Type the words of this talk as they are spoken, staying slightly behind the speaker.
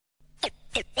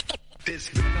It's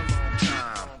been a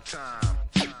long time.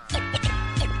 It's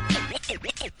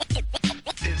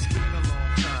been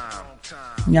a long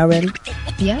time. Y'all ready?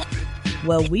 Yep.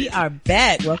 Well, we are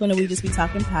back. Welcome to We Just Be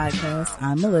Talking podcast.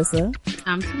 I'm Melissa.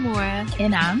 I'm Tamora.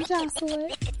 And I'm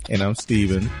Jocelyn. And I'm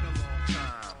Steven.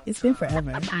 It's been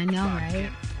forever. I know, right?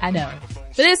 I know.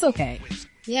 But it's okay.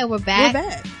 Yeah, we're back. We're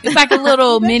back. It's like a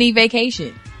little mini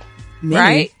vacation. Mini.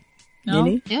 Right? No?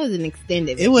 Mini. It was an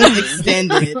extended. It was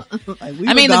extended. Like, we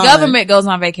I mean, were the gone. government goes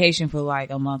on vacation for like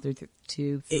a month or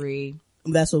two, three.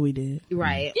 That's what we did.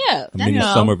 Right. Yeah. A mini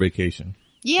summer vacation.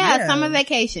 Yeah, Yeah. summer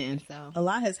vacation. So. A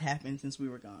lot has happened since we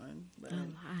were gone. But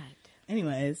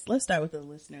anyways, let's start with a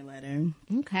listener letter,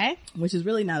 Okay. which is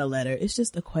really not a letter. It's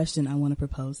just a question I want to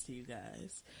propose to you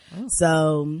guys.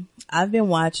 So I've been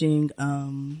watching,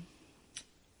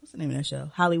 what's the name of that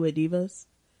show? Hollywood Divas.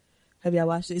 Have y'all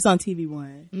watched it? It's on TV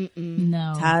One.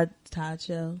 No. Todd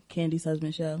show, Candy's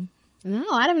husband show. No,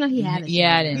 I didn't know he had it.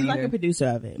 Yeah, I He's didn't like either. a producer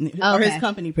of it, or Okay. his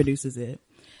company produces it.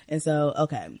 And so,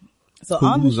 okay, so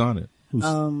Who's on it? Who's,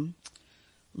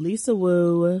 Lisa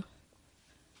Wu.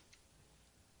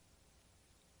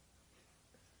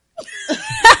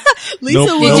 Lisa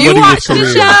Nope. Wu. Did you Nobody watch was the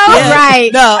Korean. show? Yeah.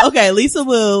 Right. No, okay, Lisa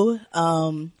Wu.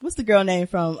 What's the girl name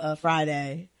from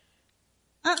Friday?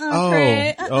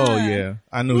 Craig. Oh yeah.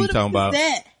 I know who you're talking about.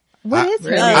 That? What is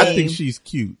her I name? think she's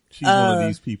cute. She's one of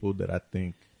these people that I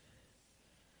think.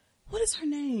 What is her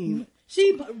name?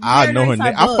 She. I know her name.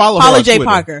 I book. follow her Paula on J. Twitter.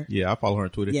 Parker. Yeah, I follow her on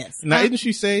Twitter. Yes. Now, isn't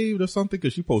she saved or something?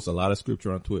 Because she posts a lot of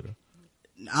scripture on Twitter.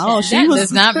 Oh, she That was.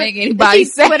 does not make anybody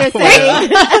say. Twitter say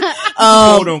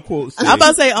Quote unquote. I'm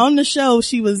about to say on the show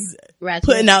she was Ratchet.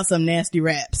 putting out some nasty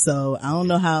raps. So I don't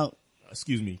know how.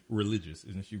 Excuse me. Religious.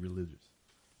 Isn't she religious?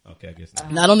 Okay, I guess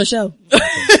not. Not on the show.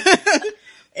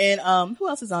 And who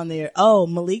else is on there? Oh,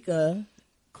 Malika,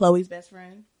 Chloe's best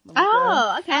friend. Malika.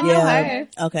 Oh, okay. I know Yeah. her.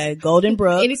 Okay. Golden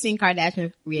Brooks. Anything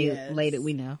Kardashian Yes. related,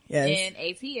 we know. Yes. And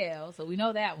ATL, so we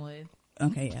know that one.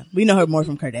 Okay. Yeah. We know her more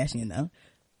from Kardashian though.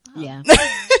 Yeah.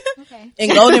 Okay.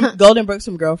 And Golden Brooks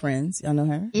from Girlfriends. Y'all know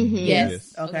her.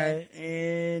 Yes. Okay.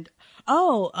 And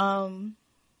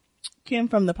Kim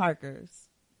from the Parkers.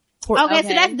 Okay, so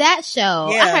that's that show.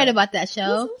 Yeah. I heard about that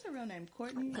show. What's her real name?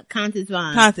 Courtney. Constance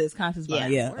Vaughn. Constance Vaughn. Yeah.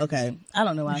 Yeah. Okay. I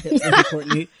don't know why I kept saying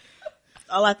Courtney.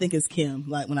 All I think is Kim,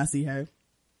 like when I see her.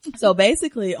 So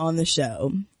basically on the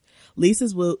show, Lisa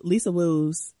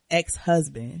Wu's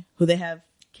ex-husband, who they have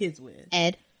kids with.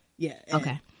 Ed. Yeah.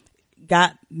 Okay.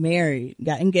 Got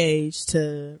engaged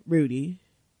to Rudy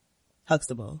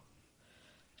Huxtable.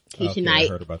 Keisha Okay, Knight. I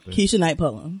heard about this. Keisha Knight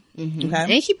Pullum.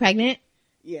 Okay. Ain't she pregnant?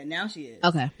 Yeah, now she is.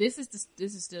 Okay. This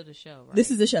is still the show, right? This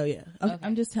is the show, yeah. Okay.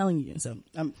 I'm just telling you. So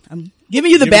I'm giving you the Give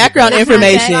me the background background.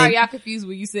 information. Sorry, y'all confused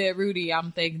when you said Rudy.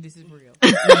 I'm thinking this is real.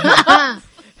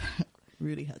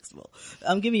 Rudy Huxtable.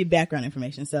 I'm giving you background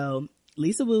information. So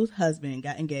Lisa Wu's husband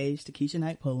got engaged to Keisha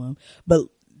Knight Pullum, but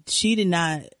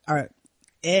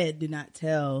Ed did not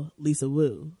tell Lisa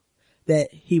Wu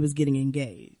that he was getting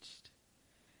engaged.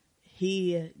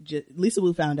 Lisa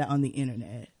Wu found out on the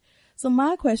internet. So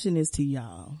my question is to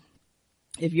y'all.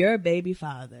 If your baby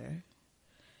father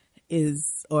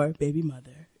or baby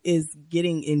mother is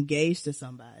getting engaged to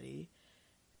somebody,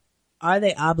 are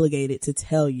they obligated to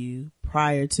tell you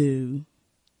prior to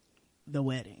the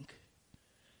wedding?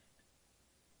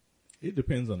 It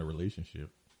depends on the relationship.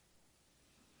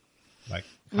 Like,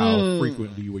 how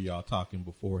frequently were y'all talking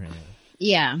beforehand?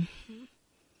 Yeah.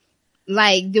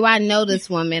 Like, do I know this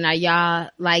woman? Are y'all,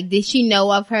 like, did she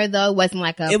know of her though? It wasn't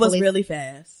like It was really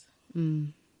fast.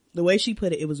 The way she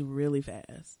put it, it was really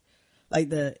fast. Like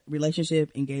the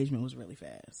relationship engagement was really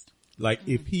fast. Like,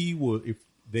 if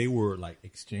they were like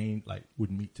exchange, like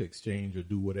would meet to exchange or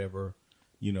do whatever,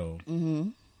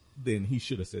 then he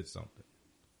should have said something.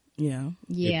 Yeah.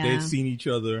 Yeah. If they'd seen each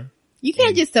other. You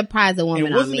can't just surprise a woman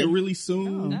And on wasn't me. it really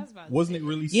soon? I was about to Wasn't it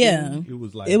really soon? Yeah. It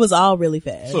was like. It was all really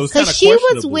fast. So it's kind Cause of she was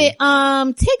questionable. with,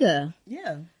 Tigger.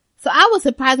 yeah. So I was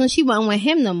surprised when she wasn't with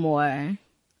him no more.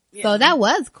 So that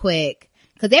was quick.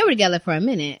 Cause they were together for a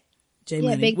minute. J Yeah,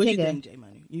 Money. big What you figure. think, J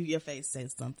Money? Your face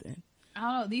says something. I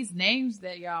don't know. These names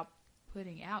that y'all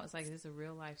putting out, it's like, is this a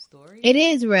real life story? It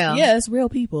is real. Yeah, it's real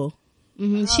people.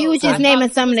 She was so I just naming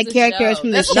thought some of this the was the characters show. from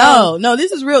the That's show. No,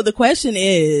 this is real. The question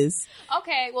is,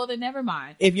 Okay, well then never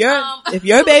mind. if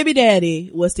your baby daddy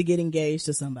was to get engaged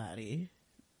to somebody,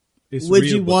 It's would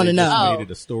real, you but wanna they just know? Made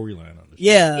it a storyline on the show.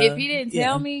 yeah. If he didn't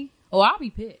tell me, I'll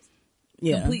be pissed.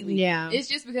 yeah. Completely. Yeah. It's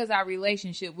just because our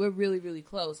relationship, we're really, really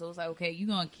close. So it's like, okay, you're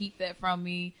going to keep that from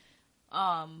me.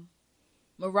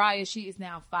 Mariah, she is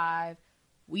now 5.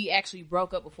 We actually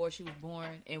broke up before she was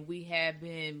born, and we have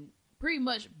been pretty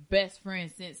much best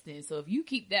friends since then. So if you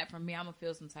keep that from me, I'm gonna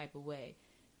feel some type of way.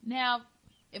 Now,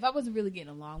 if I wasn't really getting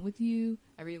along with you,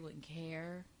 I really wouldn't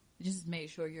care. Just make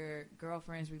sure your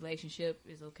girlfriend's relationship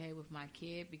is okay with my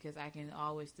kid, because I can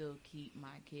always still keep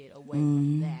my kid away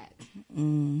from that.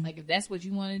 Like, if that's what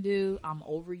you want to do, I'm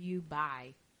over you.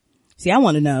 Bye. See, I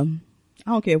want to know.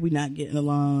 I don't care if we're not getting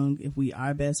along, if we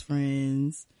are best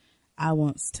friends. I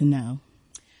want to know.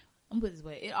 I'm gonna put it this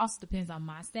way. It also depends on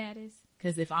my status.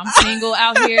 Because if I'm single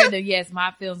out here, then yes,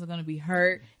 my feelings are going to be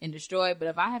hurt and destroyed. But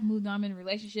if I have moved on, I'm in a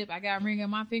relationship, I got a ring on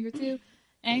my finger too,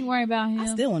 I ain't worried about him. I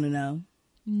still want to know.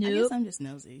 Nope. I guess I'm just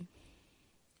nosy.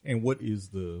 And what is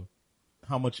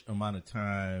how much amount of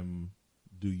time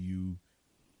do you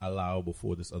allow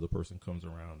before this other person comes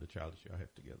around, the child that y'all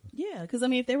have together? Yeah, because I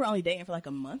mean, if they were only dating for like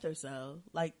a month or so,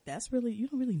 like that's really, you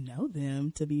don't really know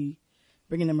them to be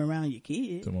bringing them around your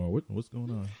kid. Tomorrow, what's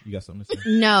going on? You got something to say?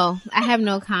 No, I have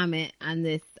no comment on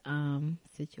this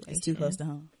situation. It's too close to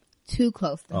home. Too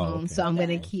close to home, okay. so I'm going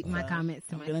to keep my comments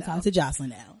to I'm going to myself. talk to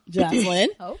Jocelyn now. Jocelyn.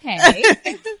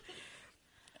 Okay.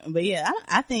 But yeah,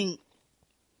 I think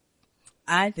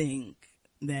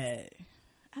that,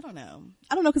 I don't know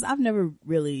because I've never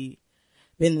really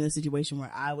been in a situation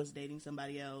where I was dating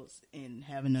somebody else and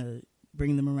having to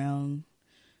bring them around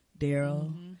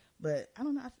Daryl. But I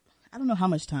don't know how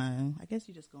much time. I guess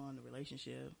you just go on the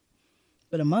relationship,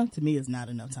 but a month to me is not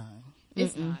enough time.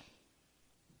 It's not.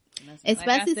 Especially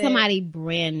Like I said, somebody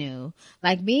brand new.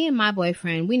 Like me and my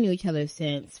boyfriend, we knew each other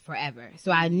since forever.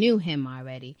 So I knew him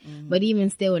already. But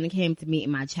even still, when it came to meeting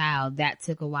my child, that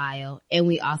took a while. And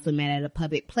we also met at a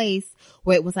public place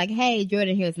where it was like, hey,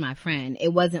 Jordan, here's my friend.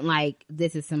 It wasn't like,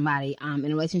 this is somebody I'm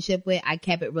in a relationship with. I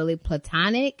kept it really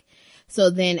platonic.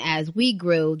 So then as we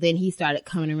grew, then he started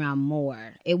coming around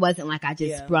more. It wasn't like I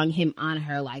just sprung him on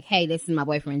her like, hey, this is my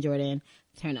boyfriend, Jordan,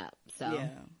 turn up. So. Yeah.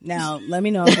 Now, let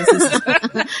me know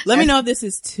if this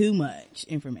is too much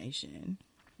information.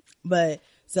 But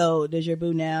so does your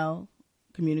boo now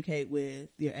communicate with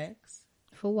your ex?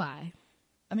 For why?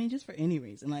 I mean, just for any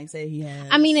reason. Like, say he has.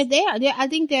 I mean, if I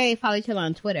think they follow each other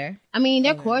on Twitter. I mean,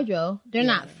 they're cordial. They're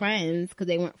not friends because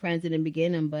they weren't friends in the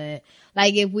beginning. But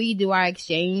like, if we do our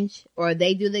exchange or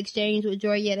they do the exchange with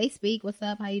Joy, they speak. What's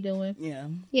up? How you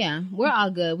doing? Yeah, we're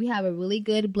all good. We have a really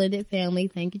good blended family.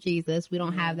 Thank you, Jesus. We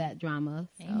don't have that drama.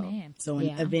 So. Amen. So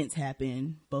when events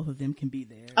happen, both of them can be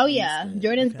there. Oh yeah,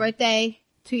 Jordan's birthday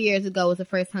 2 years ago was the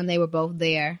first time they were both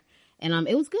there, and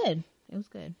it was good. It was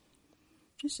good.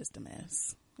 It's just a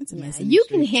mess. It's a mess. You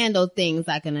can handle things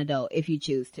like an adult if you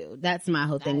choose to. That's my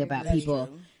whole thing about people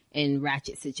in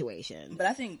ratchet situations. But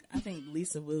I think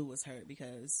Lisa Wu was hurt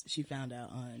because she found out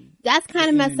on. That's kind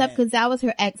of messed up internet. because that was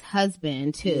her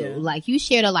ex-husband too. Yeah. Like, you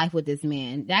shared a life with this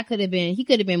man. He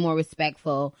could have been more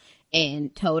respectful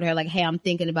and told her like, hey, I'm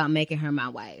thinking about making her my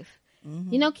wife.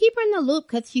 You know, keep her in the loop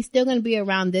because she's still going to be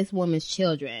around this woman's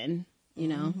children, you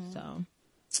know? So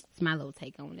it's my little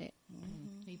take on it.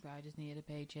 He probably just needed a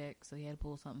paycheck, so he had to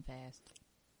pull something fast.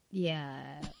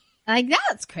 Yeah. Like,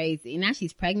 that's crazy. Now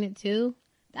she's pregnant too.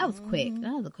 That was quick.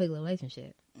 That was a quick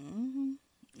relationship.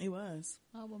 It was.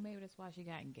 Oh, well, maybe that's why she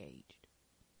got engaged.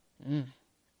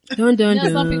 Dun, dun, You know,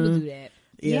 some dun. people do that.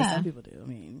 Yeah, some people do. I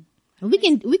mean, We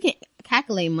can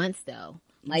calculate months though.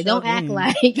 Like, don't act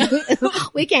like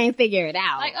we can't figure it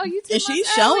out. Like, oh, you 2 and months she's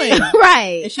early? showing.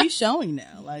 Right. And she's showing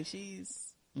now. Like, she's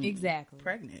Exactly.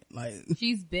 pregnant. Like,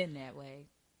 She's been that way.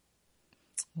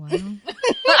 Well.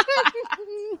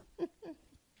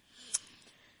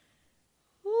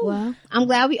 Well, I'm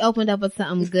glad we opened up with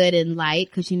something good and light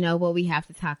because you know what we have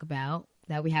to talk about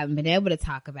that we haven't been able to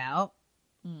talk about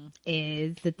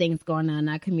is the things going on in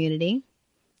our community.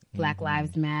 Black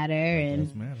Lives Matter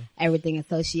and everything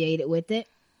associated with it.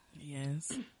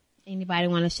 yes. Anybody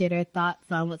want to share their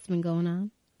thoughts on what's been going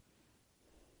on?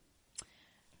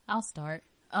 I'll start.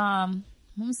 I'm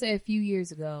going to say a few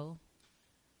years ago,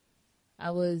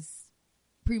 I was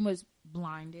pretty much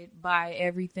blinded by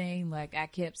everything. Like, I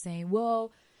kept saying,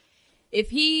 well,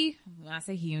 if when I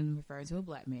say he, I'm referring to a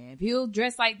black man, if he'll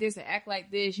dress like this or act like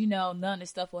this, you know, none of this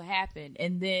stuff will happen.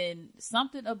 And then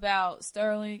something about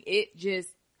Sterling, it just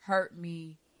hurt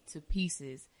me to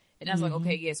pieces. And I was like,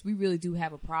 okay, yes, we really do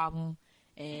have a problem.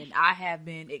 And I have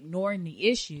been ignoring the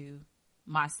issue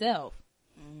myself.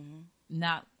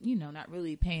 Not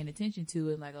really paying attention to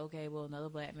it. Like, okay, well, another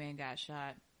black man got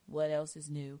shot. What else is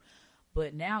new?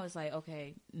 But now it's like,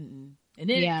 okay, and then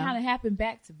it kind of happened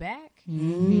back to back.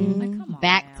 Like, come on,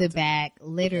 Back now. to back,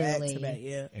 literally. Back to back,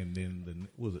 yeah. And then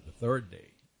was it the third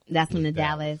day? That's when the Was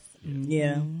Dallas.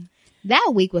 Yeah.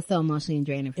 That week was so emotionally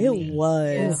draining for me. It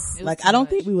was. It was Like, too I don't much.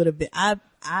 think we would have been,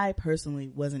 I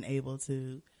personally wasn't able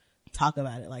to talk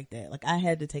about it like that. Like I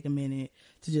had to take a minute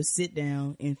to just sit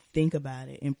down and think about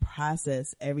it and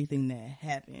process everything that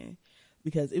happened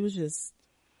because it was just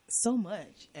so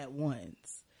much at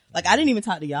once. Like I didn't even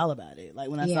talk to y'all about it. Like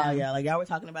when I saw y'all, like y'all were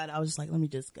talking about it, I was just like, let me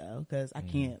just go because I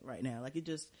can't right now. Like it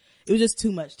was just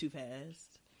too much too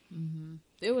fast. Mm-hmm.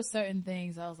 There were certain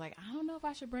things I was like, I don't know if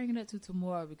I should bring it up to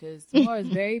Tamora because Tamora is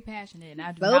very passionate and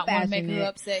I do not want to make her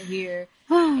upset here.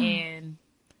 And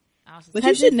I was just but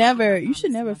you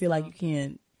should never feel like you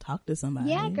can't talk to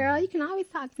somebody. Yeah, girl, you can always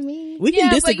talk to me. We can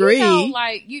disagree. But you know,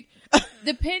 like you,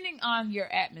 depending on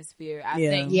your atmosphere, I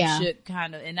think you should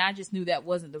kind of. And I just knew that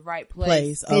wasn't the right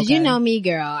place. Because you know me,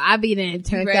 girl, I be then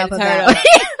turned up about.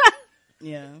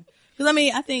 Yeah, because I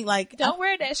mean, I think like don't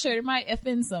wear that shirt; it might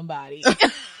offend somebody.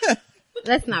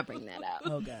 Let's not bring that up.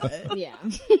 Oh God. Yeah.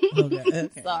 Oh God.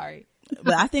 Okay. Sorry,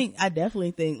 but I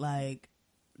definitely think like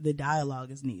the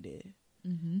dialogue is needed.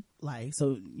 Mm-hmm. Like,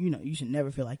 so, you know, you should never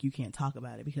feel like you can't talk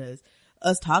about it because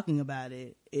us talking about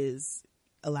it is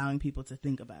allowing people to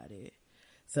think about it.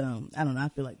 So, I don't know. I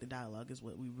feel like the dialogue is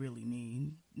what we really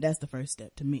need. That's the first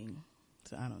step to me.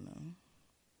 So, I don't know.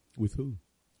 With who?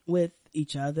 With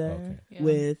each other. Okay. Yeah.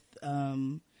 With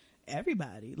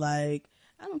everybody. Like,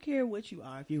 I don't care what you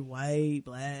are. If you're white,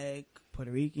 black,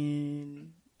 Puerto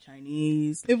Rican,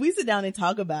 Chinese. If we sit down and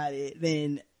talk about it,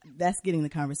 then that's getting the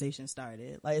conversation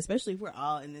started. Like, especially if we're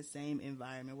all in the same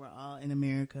environment, we're all in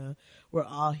America, we're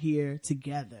all here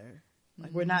together.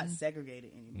 Like, we're not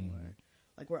segregated anymore.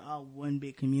 Like, we're all one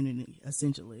big community,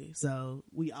 essentially. So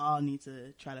we all need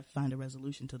to try to find a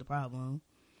resolution to the problem.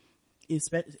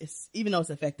 It's even though it's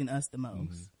affecting us the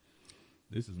most.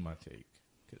 This is my take,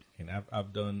 and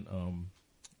I've done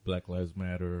Black Lives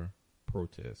Matter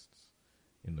protests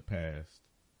in the past,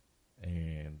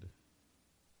 and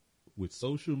with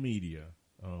social media,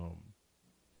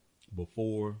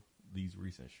 before these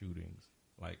recent shootings,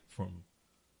 like from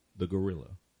the gorilla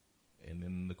and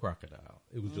then the crocodile,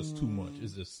 it was just too much.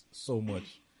 It's just so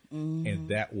much. And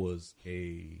that was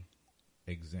a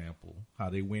example how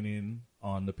they went in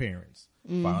on the parents,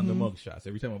 found the mugshots.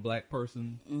 Every time a black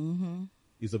person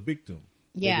is a victim,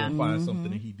 they're gonna find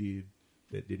something that he did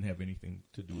that didn't have anything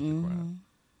to do with the crime.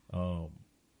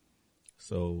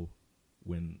 So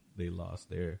when they lost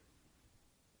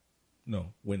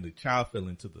when the child fell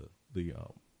into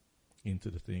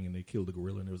the thing and they killed the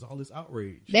gorilla and there was all this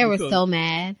outrage. They were so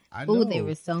mad. I know. Ooh, they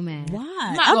were so mad. Why?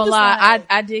 I'm not gonna lie.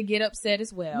 I did get upset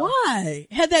as well. Why?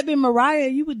 Had that been Mariah,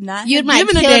 you would not You'd have might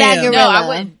given a kill that damn. gorilla. No, I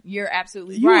wouldn't. You're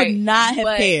absolutely You right. would not have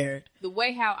But cared. The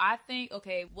way how I think,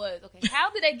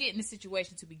 how did they get in this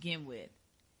situation to begin with?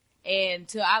 And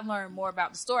till I learned more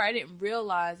about the story, I didn't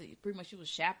realize that pretty much she was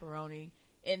chaperoning.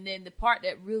 And then the part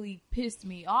that really pissed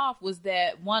me off was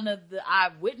that one of the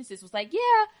eyewitnesses was like, yeah,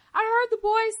 I heard the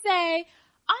boys say,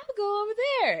 I'm going to go over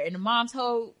there. And the mom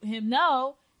told him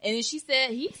no. And then she said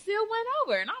he still went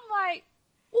over. And I'm like,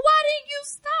 well, why didn't you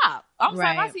stop? I'm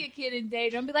sorry, if I see a kid in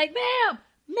danger, I'm be like, ma'am,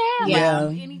 Yeah.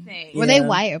 anything. Were they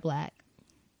white or black?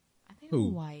 I think they were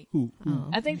white. Who?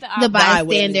 I think the Bystander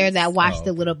eyewitness. that watched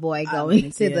the little boy go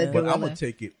into the But gorilla. I'm gonna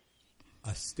take it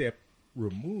a step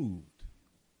removed.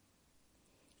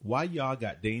 Why y'all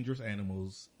got dangerous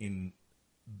animals in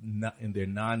their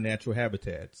non-natural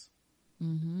habitats,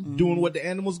 doing what the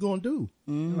animals gonna do?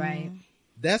 Right.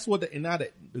 That's what and now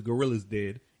that the gorilla's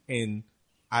dead, and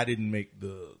I didn't make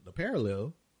the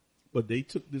parallel, but they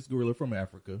took this gorilla from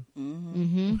Africa,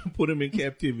 put him in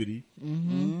captivity,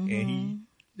 and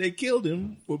they killed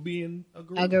him for being a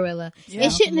gorilla. A gorilla. Yeah,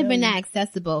 It shouldn't have been familiar. that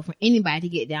accessible for anybody to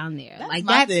get down there. Like,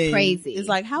 my that's thing. crazy. It's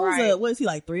like, how is what is he,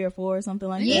 like 3 or 4 or something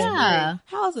like that? Yeah.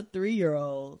 How is a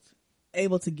 3-year-old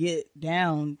able to get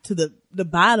down to the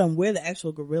bottom where the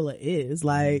actual gorilla is?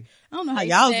 Like, I don't know how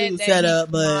y'all said zoo that set he up,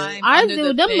 but climbed Our under zoo,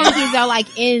 the them fence. monkeys are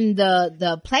like in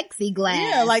the plexiglass.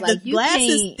 yeah, like the you glass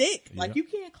is can't- thick. Like, you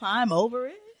can't climb over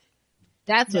it.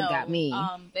 That's what No, got me.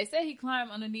 They said he climbed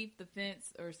underneath the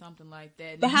fence or something like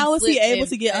that. But And how was he slipped able and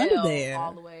to get under fell there?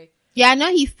 all the way? Yeah, I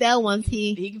know he fell once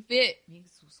He he. can fit. He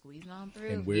squeezed on through.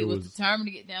 And where He was was- determined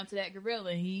to get down to that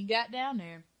gorilla, and he got down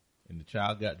there. And the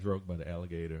child got drugged by the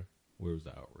alligator. Where was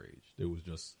the outrage? There was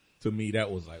just, to me,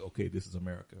 that was like, okay, this is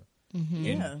America. And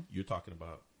Yeah. you're talking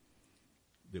about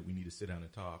that we need to sit down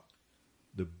and talk.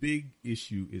 The big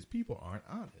issue is people aren't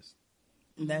honest.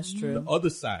 That's The true. other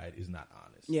side is not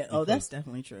honest. Yeah. Oh, that's because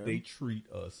definitely true. They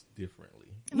treat us differently.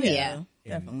 Yeah. And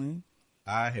Definitely.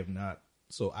 I have not,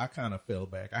 so I kind of fell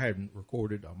back. I hadn't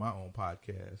recorded on my own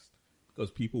podcast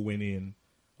because people went in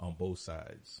on both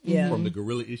sides. Yeah. From the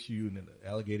gorilla issue and then the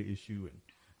alligator issue. And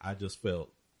I just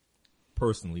felt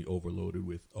personally overloaded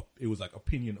with, it was like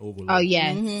opinion overload. Oh,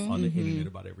 yes. On the internet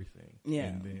about everything. Yeah.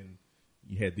 And then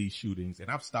you had these shootings, and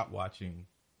I've stopped watching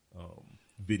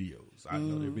videos. I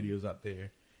know there are videos out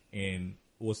there, and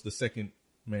what's the second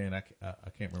man? I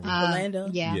can't remember. Philando?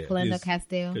 Yeah, Philando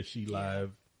Castile. Because she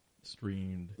live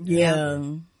streamed. Yeah.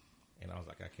 And I was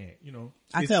like, I can't,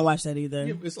 I couldn't watch that either.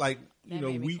 Yeah, it's like, That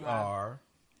made me we cry. are,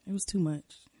 It was too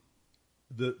much.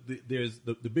 there's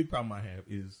the big problem I have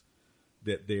is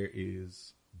that there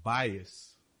is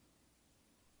bias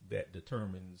that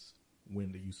determines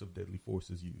when the use of deadly force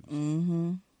is used.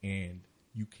 Mm-hmm. And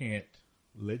you can't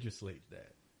legislate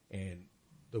that. And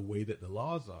the way that the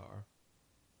laws are,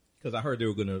 because I heard they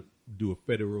were going to do a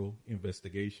federal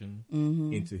investigation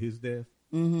into his death.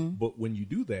 But when you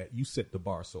do that, you set the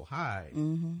bar so high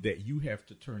that you have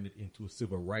to turn it into a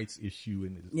civil rights issue.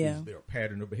 And is there a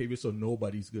pattern of behavior? So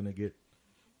nobody's going to get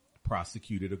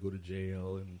prosecuted or go to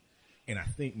jail. And I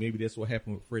think maybe that's what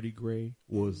happened with Freddie Gray,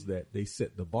 was that they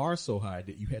set the bar so high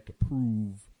that you had to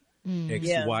prove X,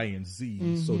 Y, and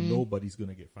Z. So nobody's going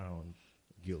to get found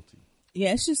guilty.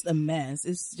 Yeah, it's just a mess.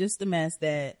 It's just a mess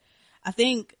that I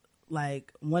think,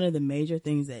 like, one of the major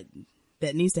things that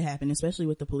needs to happen, especially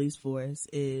with the police force,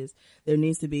 is there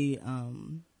needs to be,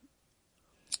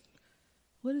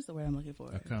 what is the word I'm looking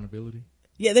for? Accountability.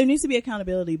 Yeah, there needs to be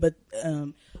accountability, but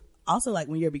also, like,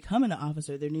 when you're becoming an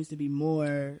officer, there needs to be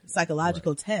more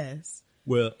psychological tests.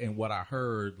 Well, and what I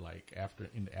heard, like,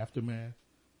 in the aftermath,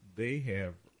 they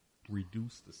have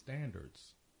reduced the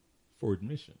standards for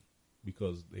admission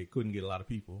because they couldn't get a lot of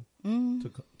people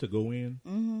to go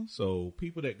in. So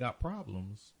people that got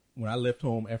problems, when I left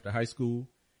home after high school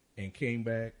and came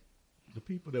back, the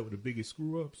people that were the biggest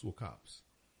screw ups were cops.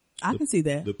 I can see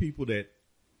that. The people that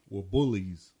were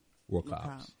bullies were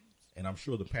cops. And I'm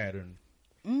sure the pattern,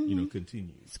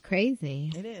 continues. It's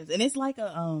crazy. It is. And it's like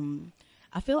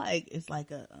I feel like it's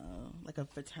like a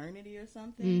fraternity or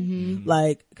something.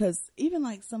 Like, cause even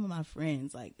like some of my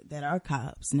friends, like, that are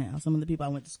cops now, some of the people I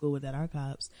went to school with that are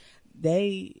cops,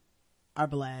 they are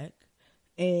Black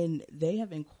and they have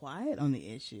been quiet on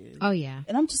the issue. Oh yeah.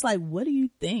 And I'm just like, what do you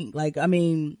think? Like, I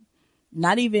mean,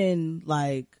 not even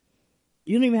like,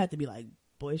 you don't even have to be like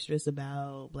boisterous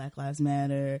about Black Lives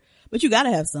Matter, but you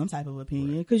gotta have some type of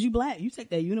opinion because you Black. You take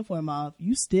that uniform off,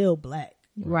 you still Black.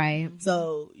 Right.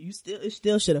 So it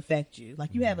still should affect you.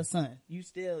 Like, you have a son, you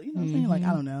still, you know what I'm saying? Like,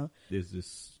 I don't know. There's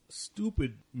this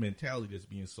stupid mentality that's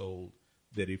being sold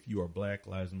that if you are Black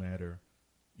Lives Matter,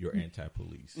 you're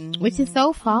anti-police. Which is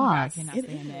so I false. cannot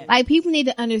stand that. Like, people need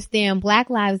to understand Black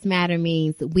Lives Matter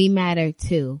means we matter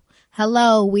too.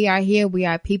 Hello, we are here, we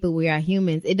are people, we are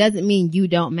humans. It doesn't mean you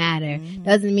don't matter.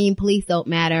 Doesn't mean police don't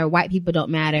matter, white people don't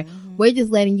matter. We're just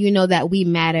letting you know that we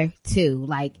matter too.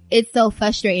 Like, it's so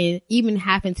frustrating even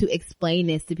having to explain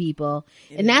this to people.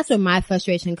 And that's where my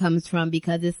frustration comes from,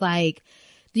 because it's like,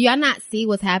 do y'all not see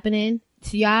what's happening?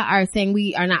 So y'all are saying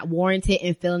we are not warranted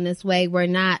in feeling this way. We're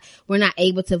not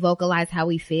able to vocalize how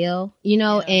we feel,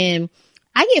 and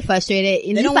I get frustrated.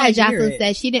 And just like Jocelyn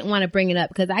said, she didn't want to bring it up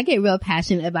because I get real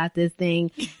passionate about this thing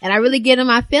and I really get in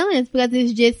my feelings because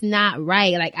it's just not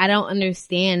right. Like, I don't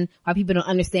understand why people don't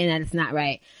understand that it's not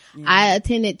right. Yeah. I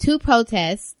attended 2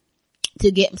 protests to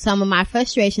get some of my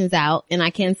frustrations out, and I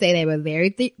can say they were very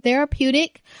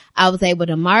therapeutic. I was able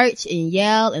to march and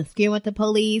yell and scream at the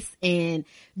police and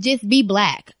just be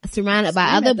Black, surrounded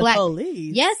by other Black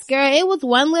police. Yes, girl. It was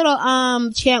one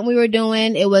little chant we were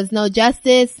doing. It was no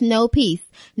justice, no peace,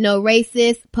 no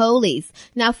racist police.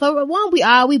 Now, for one,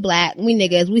 we Black, we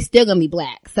niggas, we still gonna be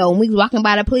Black. So when we walking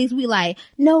by the police, we like,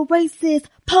 no racist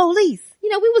police.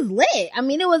 We was lit. I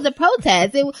mean, it was a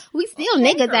protest. We still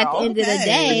niggas at the end of the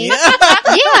day.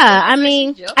 Yeah. I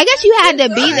mean, I guess you had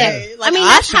to be there. Like, I mean,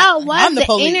 that's how it was. The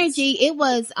police. energy, it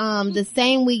was, the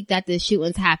same week that the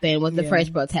shootings happened was the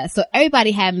first protest. So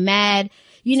everybody had mad,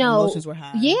 emotions were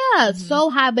high. Yeah, so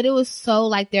high, but it was so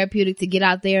like therapeutic to get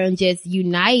out there and just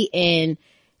unite and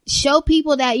show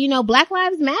people that, Black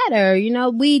Lives Matter,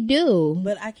 we do.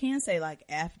 But I can say, like,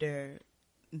 after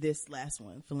this last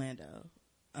one, Philando,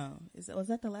 was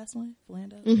that the last one,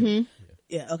 Philando? Mm-hmm.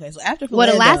 Yeah. Okay. So after Philando,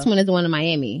 well, the last one is the one in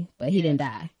Miami, but he didn't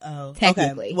die. Oh,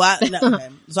 technically. Okay. Well, okay.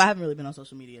 So I haven't really been on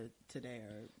social media today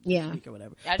or this week or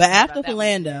whatever. But after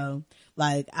Philando,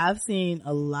 like, I've seen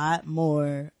a lot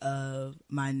more of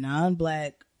my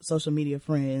non-Black social media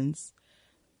friends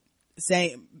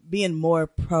being more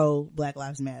pro Black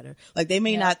Lives Matter. Like, they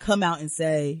may not come out and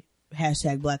say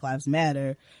hashtag Black Lives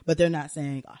Matter, but they're not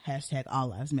saying hashtag All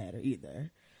Lives Matter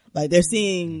either. Like, they're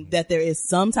seeing that there is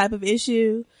some type of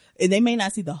issue, and they may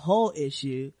not see the whole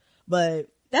issue, but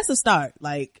that's a start.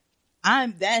 Like,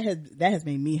 that has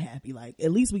made me happy. Like,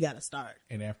 at least we got to start.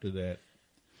 And after that,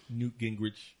 Newt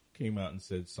Gingrich came out and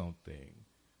said something.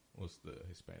 What's the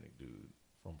Hispanic dude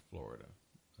from Florida?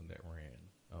 person that ran.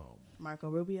 Marco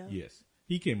Rubio. Yes,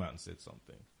 he came out and said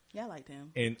something, Yeah, I liked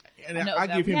him. and I know I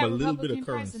that give we him a have little bit of Republican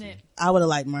currency. president. I would have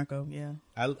liked Marco. Yeah.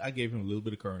 I gave him a little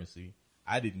bit of currency.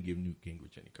 I didn't give Newt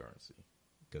Gingrich any currency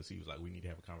because he was like, "We need to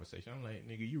have a conversation." I'm like,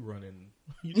 "Nigga,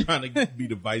 you trying to be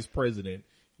the vice president?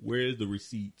 Where's the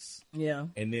receipts?" Yeah.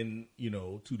 And then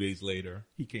 2 days later,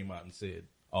 he came out and said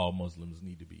all Muslims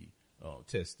need to be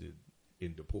tested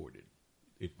and deported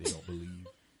if they don't believe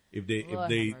if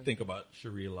they think about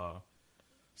Sharia law.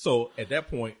 So at that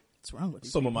point, What's wrong with you?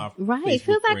 some of my Right. Facebook It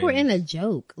feels like we're in a friends-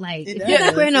 joke. Like, It it feels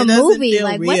like we're in a does. It doesn't movie. feel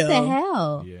Like, what the real.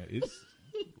 hell? Yeah, it's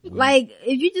Like,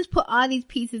 if you just put all these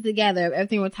pieces together of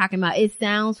everything we're talking about, it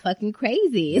sounds fucking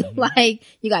crazy. Like,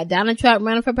 you got Donald Trump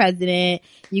running for president.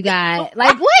 You got,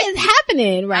 like, what is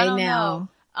happening I right don't now?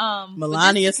 know.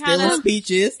 Melania but just to still in kinda-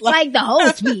 speeches. Like, the whole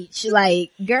speech.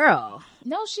 Like, girl.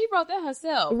 No, she wrote that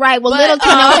herself. Right. Well, But, little to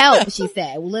no help, she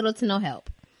said. Little to no help.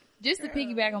 Just to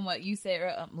piggyback on what you said,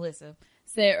 Melissa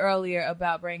said earlier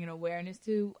about bringing awareness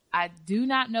to, I do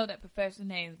not know that professor's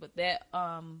names, but that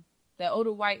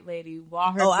older white lady,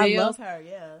 while her I videos, love her.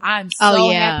 Yeah. I'm so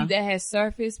Oh, yeah. happy that has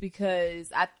surfaced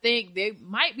because I think they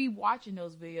might be watching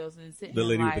those videos and sitting the there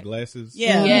lady like, with the glasses.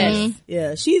 Yeah. Yes.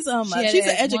 Yeah. She's She had she's an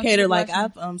that one educator. Like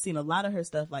question. I've seen a lot of her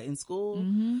stuff like in school.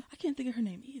 Mm-hmm. I can't think of her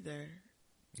name either.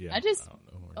 Yeah, I just,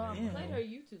 don't know her name. played her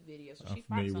YouTube video, so I'm she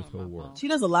probably familiar with on her my work. phone. She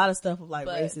does a lot of stuff with like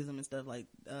But- racism and stuff like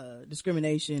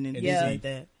discrimination and And things see, like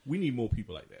that. We need more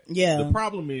people like that. Yeah. The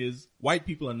problem is white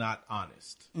people are not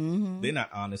honest. Mm-hmm. They're not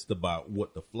honest about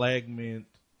what the flag meant.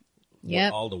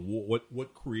 Yep. What all the war,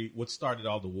 what started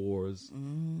all the wars.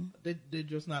 Mm-hmm. They're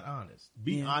just not honest.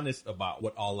 Be honest about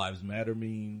what all lives matter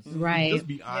means. Right. Just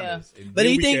be honest, and But then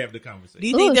do you we think- can have the conversation. Do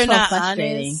you Ooh, think it's they're so not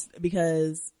frustrating. honest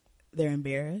because they're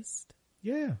embarrassed?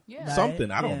 Yeah, Yeah.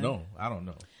 something. I don't Yeah. know. I don't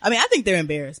know. I mean, I think they're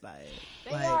embarrassed by it.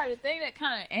 They Like, are. The thing that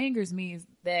kind of angers me is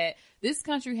that this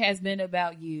country has been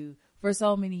about you for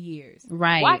so many years.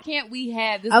 Right. Why can't we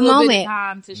have this A little bit moment. of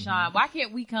time to shine? Why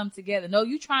can't we come together? No,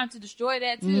 you trying to destroy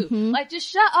that too. Mhm. Like, just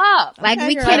shut up. Like, Okay,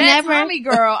 we girl. can that never. Tommy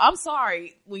girl, I'm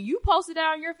sorry. When you posted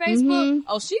that on your Facebook,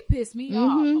 oh, she pissed me off.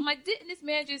 I'm like, didn't this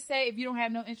man just say if you don't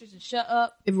have no interest in shut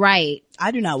up? Right. I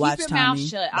do not watch Keep your Tommy. mouth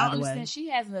shut. By I don't the way. understand. She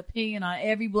has an opinion on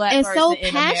every black And person so in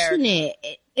America. passionate.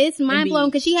 It's mind blowing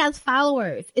because she has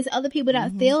followers. It's other people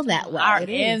that feel that way. Our It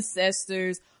is.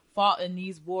 ancestors fought in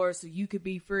these wars so you could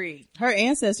be free. Her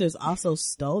ancestors also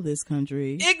stole this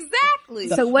country. Exactly.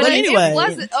 So what But is- anyway, It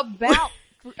wasn't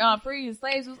about freeing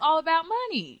slaves. It was all about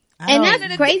money. I And don't-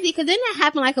 that's crazy because didn't that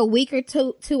happen like a week or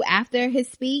two after his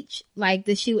speech? Like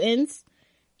the shootings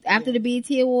after the BET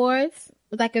Awards?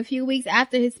 It was like a few weeks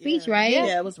after his speech, right?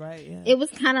 Yeah, it was right. Yeah. It was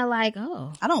kind of like,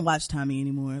 oh. I don't watch Tommy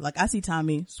anymore. Like I see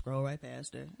Tommy, scroll right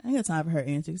past her. I ain't got time for her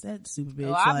antics. That stupid bitch.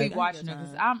 Oh, I'll like, be watching I her ain't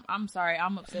because got time. I'm sorry.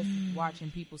 I'm obsessed with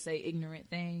watching people say ignorant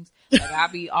things. Like I'll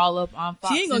be all up on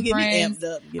Fox She ain't gonna and get me Friends.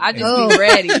 amped up. I just Oh. be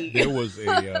ready. There was a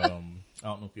I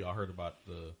don't know if y'all heard about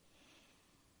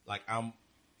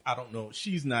I don't know.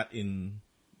 She's not in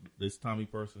this Tommy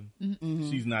person. Mm-hmm.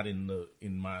 She's not in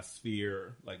my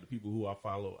sphere. Like the people who I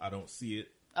follow, I don't see it.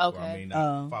 Or I Okay. may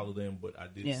not follow them, but I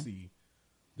did Yeah. see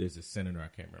there's a senator, I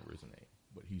can't remember his name,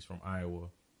 but he's from Iowa.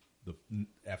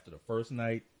 After the first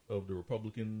night of the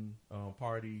Republican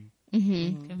Party,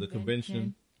 the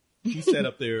convention, he sat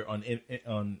up there on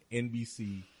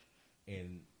NBC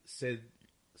and said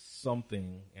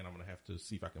something, and I'm going to have to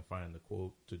see if I can find the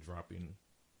quote to drop in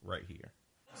right here.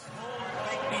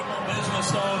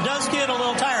 Business, though, does get a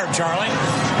little tired, Charlie.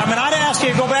 I mean, I'd ask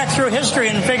you to go back through history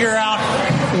and figure out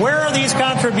where are these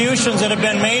contributions that have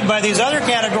been made by these other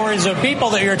categories of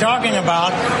people that you're talking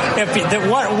about.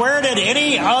 Where did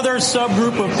any other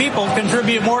subgroup of people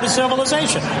contribute more to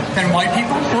civilization? And white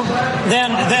people?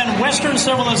 Than Western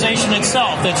civilization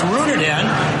itself, that's rooted in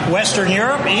Western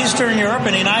Europe, Eastern Europe,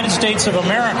 and the United States of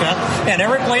America, and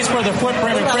every place where the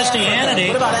footprint of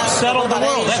Christianity settled the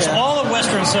world. That's all of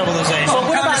Western civilization.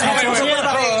 What about Asia?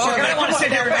 I don't want to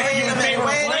sit here and make you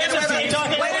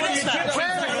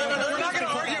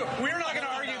We're not going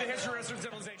to argue the history of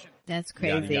civilization. That's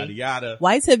Yada, crazy. yada, yada.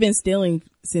 Whites have been stealing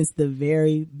since the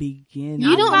very beginning.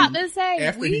 You I'm don't- about to say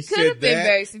After we he could have said been that-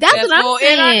 very That's what I'm successful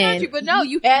in our saying. country, but no,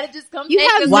 you had to just come You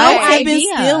take have us no Whites away. have been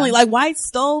idea. stealing. Like whites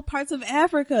stole parts of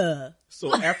Africa.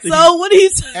 So after So what he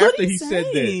after he said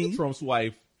saying? that, Trump's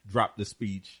wife dropped the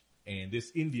speech, and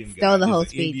this Indian guy, Stole the there's whole an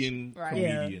speech. Indian Right.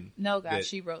 comedian, No, God, that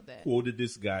she wrote that. quoted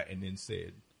this guy and then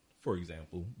said, for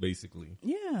example, basically,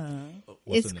 Yeah.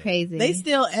 what's It's her name? crazy. They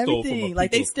steal from a everything.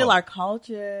 Like they people of steal color. our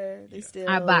culture. They steal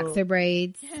Our boxer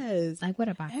braids. Yes. Like what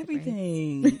a boxer braid?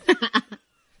 Everything.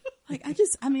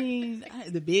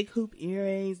 Like, the big hoop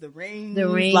earrings, the rings,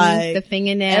 the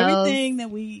fingernails,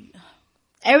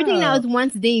 everything that was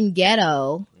once deemed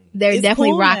ghetto. They're It's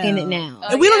definitely cool rocking now. it now.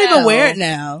 and we don't even wear it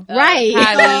now. Right.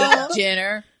 Kylie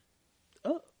Jenner.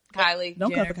 Oh, Kylie don't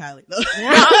Jenner. cover Kylie. No,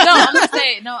 I'm just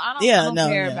saying. No, I don't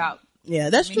care yeah. about. Yeah,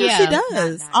 that's true. Yeah. She It's does. not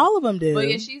nice. all of them do. But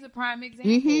yeah, she's a prime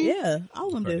example. Yeah, all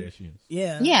of them do. Kardashians.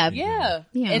 Yeah. Yeah. Yeah.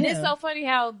 Yeah. And Yeah. it's so funny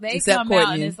how they Except come out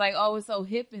Kourtney. and it's like, oh, it's so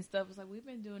hip and stuff. It's like, we've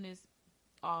been doing this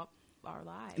all our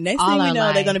lives. Next All thing we our know,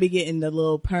 they're life. going to be getting the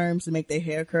little perms to make their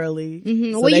hair curly.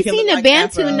 Mm-hmm. so Well, they you can seen look the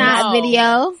like Bantu Afro. knot No.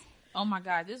 video? Oh my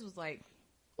God, this was like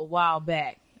a while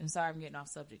back. I'm sorry I'm getting off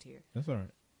subject here. That's all right.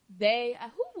 They,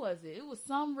 who was it? It was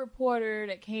some reporter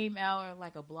that came out, or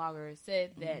like a blogger, and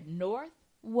said that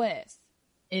Northwest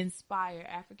inspire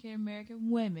African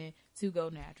American women to go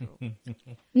natural.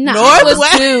 No. She was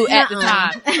Northwest? 2 at the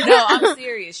Nuh-uh. time. No, I'm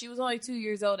serious. She was only 2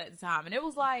 years old at the time, and it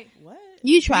was like, What?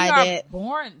 You we tried are it.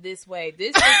 born this way.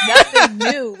 This is nothing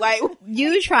new. Like,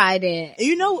 You tried it.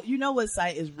 You know what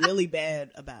site is really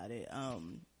bad about it?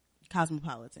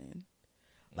 Cosmopolitan.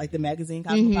 Like the magazine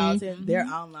Cosmopolitan. Their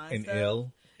online And stuff.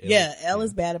 L. Yeah, Elle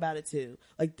is bad about it too.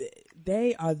 Like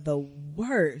they are the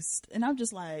worst, and I'm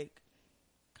just like,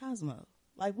 Cosmo.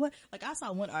 Like what? Like I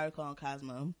saw one article on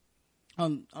Cosmo,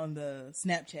 on the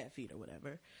Snapchat feed or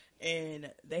whatever,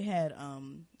 and they had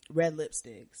red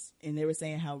lipsticks, and they were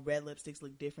saying how red lipsticks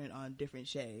look different on different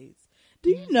shades.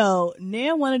 Do you know?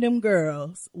 Now one of them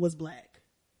girls was black.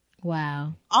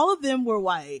 Wow. All of them were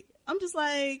white. I'm just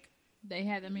like, they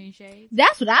had that many shades.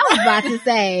 That's what I was about to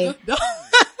say.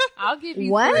 I'll give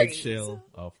you What? 3. Eggshell.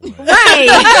 Off white.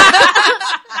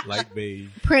 Right. Light beige.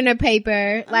 Printer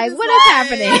paper. Like, just what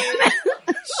is like- happening?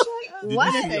 shut up.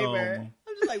 What? Did you see, Paper.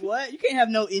 I'm just like, what? You can't have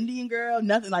no Indian girl,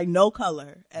 nothing, like no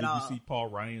color at Did all. you see Paul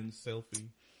Ryan's selfie?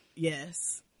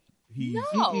 Yes. He's,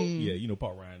 No. Yeah, you know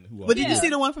Paul Ryan. Who But did you Yeah. see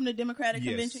the one from the Democratic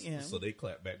Yes. convention? Yeah. So they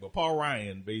clapped back. But Paul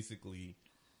Ryan, basically,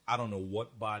 I don't know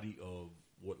what body of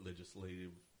what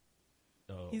legislative.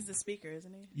 He's the speaker,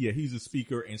 isn't he? Yeah, he's a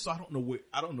speaker, and so I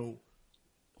don't know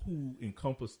who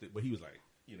encompassed it, but he was like,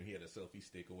 he had a selfie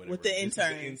stick or whatever. With the This is the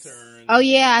interns. intern. Oh,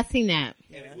 yeah, I seen that.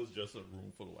 And it was just a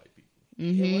room full of white people.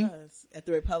 It was at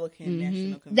the Republican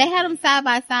National Convention. They had them side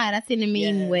by side. I seen the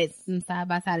meme Yes. with them side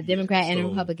by side, a Democrat and a So-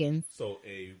 Republican. So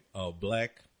a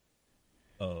black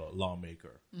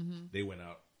lawmaker, they went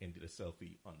out and did a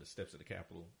selfie on the steps of the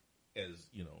Capitol as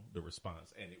the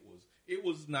response, and it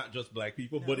was not just black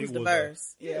people, but it was it was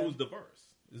diverse. it was diverse.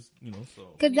 It's, so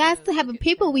Cause that's the type of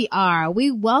people we are.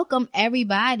 We welcome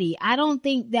everybody. I don't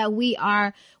think that we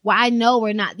are, well, I know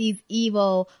we're not these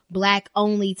evil black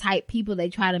only type people they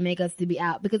try to make us to be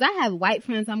out, because I have white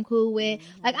friends I'm cool with.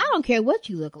 Like, I don't care what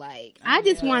you look like. I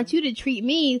just want you to treat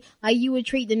me like you would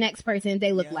treat the next person if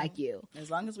they look like you.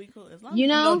 As long as we cool, as long You as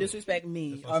know? you don't disrespect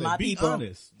me That's why or I said, my be people.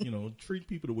 honest. Treat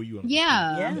people the way you want to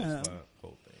Yeah. be treated. Yeah. That's my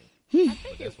whole thing.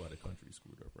 But that's why the country's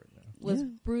screwed up right now. Was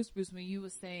Bruce, when you were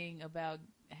saying about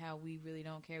how we really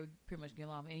don't care, we pretty much get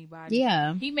along with anybody.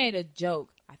 Yeah. He made a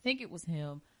joke. I think it was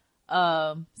him.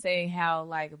 Saying how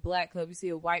like a black club, you see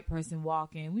a white person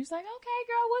walking, we just like, okay,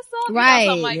 girl, what's up? You know, Right,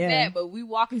 something like yeah. that. But we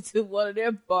walk into one of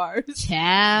their bars.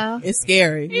 Child. It's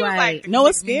scary. He was Right. like, No,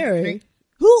 it's scary.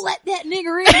 Who let that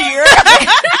nigger in here?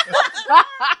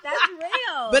 That's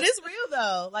real. But it's real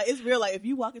though. Like it's real. Like if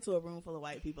you walk into a room full of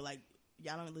white people, like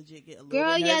y'all don't legit get a little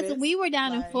Girl, bit yes, nervous. we were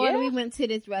down in Like, Florida. yeah. We went to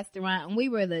this restaurant and we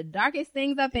were the darkest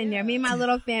things up in there. Me and my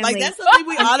little family. Like that's something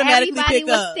we automatically Everybody pick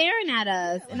was up. staring at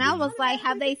us, and I was like,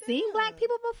 "Have they seen black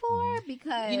people before?"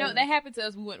 Because You know, that happened to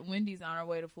us. We went to Wendy's on our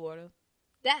way to Florida.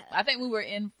 that I think we were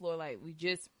in Florida, like we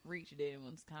just reached it and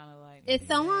was kind of like, it's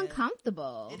so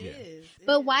uncomfortable. It is. It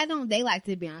But is. why don't they like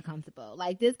to be uncomfortable?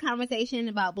 Like this conversation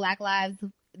about Black lives,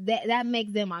 that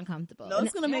makes them uncomfortable. No,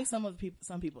 it's And- gonna make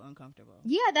some people uncomfortable.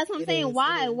 yeah, that's what I'm It saying. is,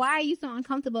 Why? it is. Why are you so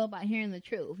uncomfortable about hearing the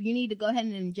truth? You need to go ahead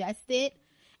and ingest it,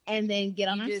 and then get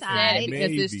on you our just said side. it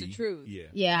because it's the Maybe. truth. Yeah.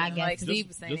 Yeah, I And guess. like so. Steve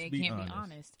was saying, just it be can't honest. be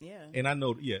honest. Yeah. And I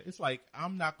know, it's like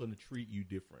I'm not going to treat you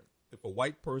different. If a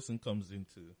white person comes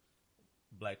into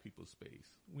black people's space,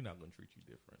 we're not going to treat you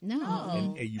different. No.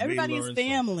 And you may Everybody's learn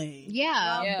family.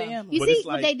 Yeah. Y'all Yeah. family. You But see it's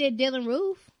what like- they did, Dylan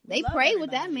Roof? They love prayed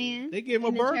with that everybody. man. They gave him a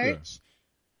in the burger. church.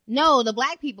 No, the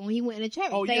black people when he went in the church,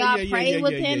 Oh, they yeah, all yeah, yeah, prayed yeah,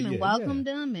 with yeah, him yeah, and yeah, welcomed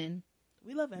him, and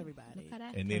We love everybody. look how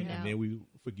that And turned out. then we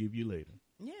forgive you later.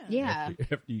 Yeah. Yeah.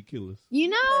 After you kill us. You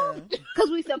know, Yeah. because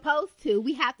we supposed to.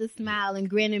 We have to smile and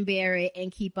grin and bear it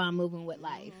and keep on moving with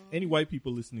life. Any white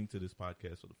people listening to this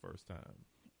podcast for the first time,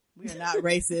 We are not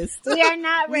racist. We are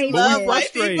not racist. love white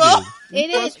Frustrated. people. It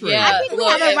is. Frustrated. I think we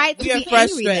Look, have a right to we are be angry,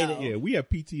 frustrated. though. Yeah, we have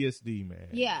PTSD, man.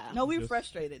 Yeah. No, we're Just-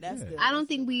 frustrated. That's yeah. good. I don't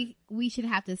think we should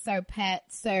have to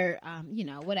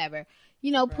whatever.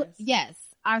 Put Suppress. yes,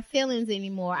 our feelings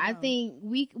anymore. I No. think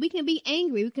we can be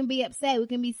angry, we can be upset, we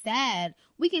can be sad.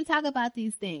 We can talk about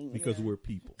these things Because we're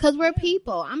people. because we're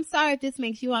people. I'm sorry if this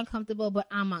makes you uncomfortable, but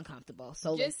I'm uncomfortable.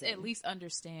 So Just listen. at least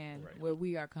understand Right. where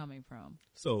we are coming from.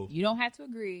 So You don't have to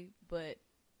agree, but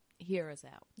hear us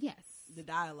out. yes. the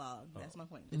dialogue. That's my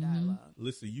point. The Mm-hmm. dialogue.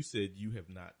 listen, you said you have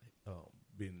not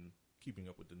been keeping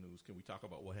up with the news. Can we talk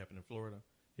about what happened in Florida?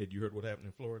 Had you heard what happened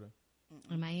in Florida?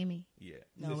 In Miami. Yeah.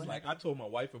 No, It's what like I happened? told my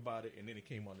wife about it, and then it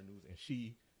came on the news, and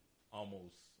she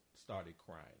almost started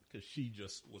crying because she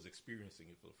just was experiencing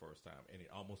it for the first time, and it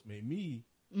almost made me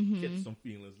get some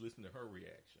feelings listening to her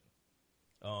reaction.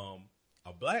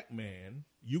 A black man,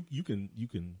 you can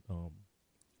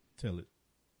tell it.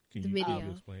 Can The you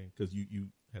video. explain? Because you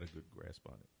had a good grasp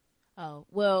on it. Oh,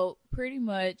 well, pretty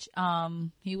much,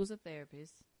 he was a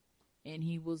therapist, and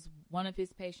one of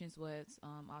his patients was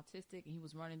autistic, and he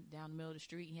was running down the middle of the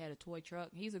street. He had a toy truck.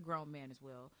 He's a grown man as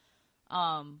well.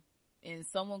 And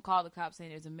someone called the cops saying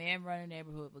there's a man running the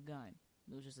neighborhood with a gun.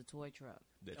 It was just a toy truck.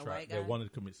 A white guy? That wanted to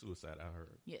commit suicide, I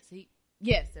heard.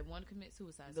 Yes, that wanted to commit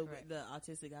suicide. The, Correct. the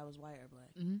autistic guy was white or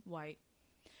black? White.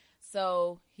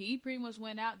 So he pretty much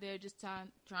went out there just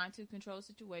trying to control the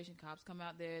situation. Cops come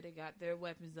out there, they got their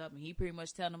weapons up, and he pretty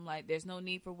much telling them like, "There's no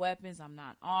need for weapons. I'm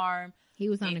not armed." He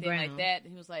was on the anything ground. like that.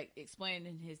 And he was like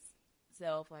explaining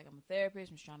himself like, "I'm a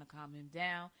therapist. I'm just trying to calm him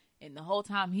down." And the whole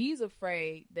time he's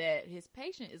afraid that his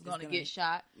patient is going to gonna- get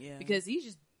shot Yeah. because he's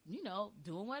just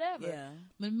doing whatever. Yeah.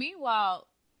 But meanwhile,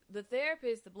 the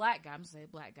therapist, the black guy, I'm gonna say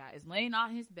black guy, is laying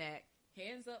on his back,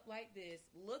 hands up like this,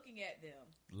 looking at them.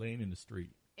 Laying in the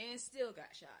street. And still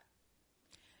got shot.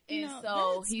 You And know,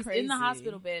 so that's he's crazy. in the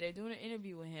hospital bed. They're doing an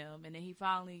interview with him, and then he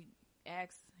finally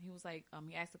asked. He was like,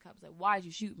 he asked the cops like, "Why'd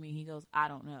you shoot me?" He goes, "I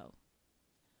don't know."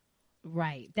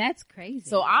 Right. That's crazy.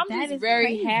 So I'm That just is very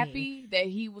crazy. happy that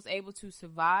he was able to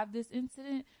survive this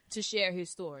incident to share his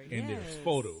story. And there's Yes.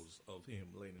 photos of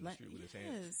him laying in the Like, street with his yes,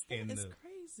 hands. that And is the,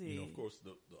 crazy. You know, of course,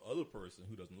 the other person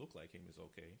who doesn't look like him is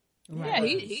okay. Yeah,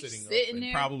 Who's he's up sitting and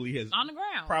there probably has on the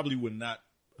ground. probably would not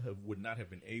have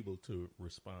been able to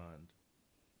respond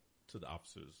to the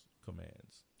officer's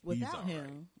commands Without He's all him.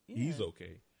 right. Yeah. He's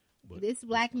okay. But This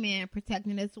black man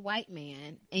protecting this white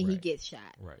man, and he Right. gets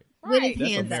shot right. with his Right. That's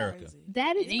hands up. America. Crazy.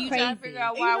 That is And then you crazy. trying to figure out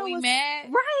And you why know we what's-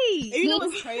 mad. Right. And you know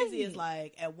what's Right. crazy is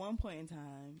like at one point in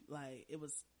time, like it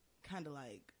was kind of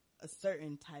like a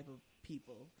certain type of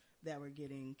people that were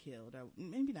getting killed, or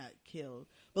maybe not killed,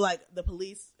 but like the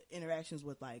police interactions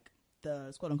with like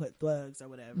the quote unquote thugs or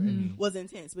whatever was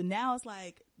intense. But now it's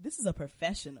like this is a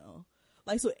professional,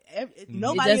 like so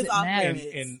nobody is doesn't off matter.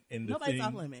 limits. And the Nobody's thing-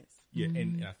 off limits. Yeah,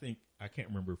 and I think I can't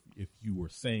remember if you were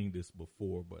saying this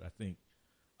before, but I think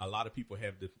a lot of people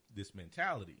have this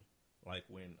mentality, like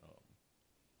when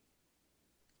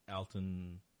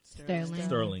Alton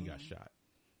Sterling got shot.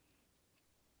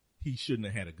 He shouldn't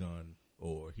have had a gun,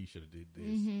 or he should have did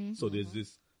this. So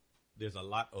there's a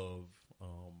lot of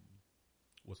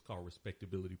what's called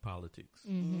respectability politics,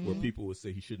 where people would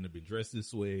say he shouldn't have been dressed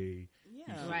this way. He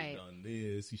Yeah. should Right. have done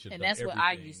this. He should have And done that's what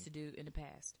I everything. used to do in the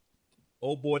past.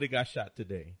 Old boy that got shot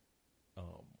today,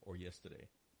 or yesterday,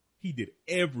 he did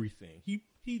everything.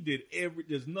 He did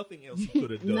there's nothing else he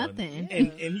could have done. Nothing.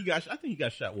 And he got, I think he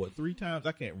got shot, 3 times?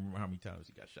 I can't remember how many times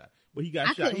he got shot. But he got I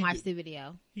shot. couldn't He watch did- the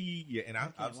video. and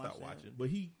I'll watch stop that. watching.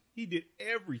 But he did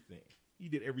everything. He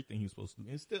did everything he was supposed to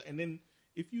do. And then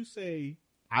if you say,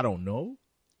 I don't know,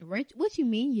 Rich, what you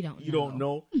mean you don't know? you don't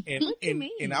know. And What you and,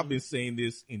 mean? and I've been saying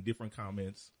this in different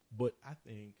comments, but I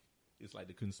think it's like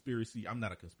the conspiracy. I'm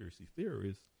not a conspiracy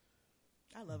theorist.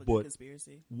 I love a But- good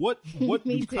conspiracy. What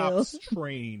Me do too. cops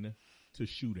train to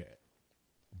shoot at?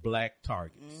 Black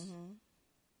targets.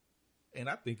 And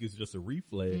I think it's just a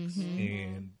reflex,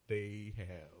 and they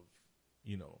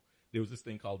have, there was this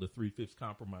thing called the 3/5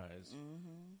 compromise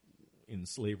in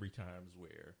slavery times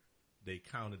where they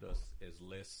counted us as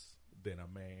less than a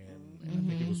man, and I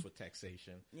think it was for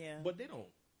taxation. Yeah. But they don't,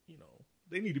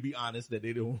 they need to be honest that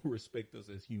they don't respect us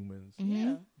as humans.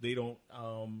 Yeah. They don't,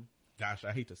 gosh,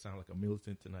 I hate to sound like a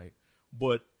militant tonight,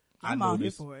 but I'm I all know here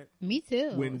this for it. Me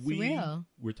too. when It's real.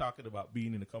 we're talking about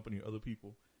being in the company of other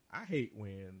people. I hate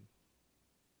when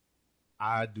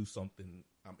I do something,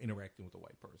 I'm interacting with a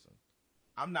white person.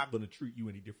 I'm not going to treat you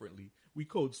any differently. We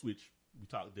code switch. We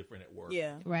talk different at work.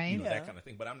 Yeah. Right. That Yeah. kind of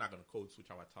thing. But I'm not going to code switch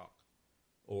how I talk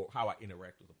or how I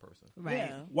interact with a person. Right.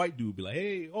 Yeah. White dude be like,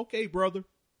 hey, okay, brother.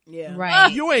 Yeah.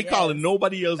 Right. You ain't Yes. calling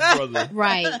nobody else brother.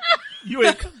 Right. You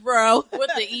ain't, bro. With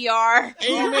the ER.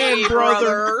 amen,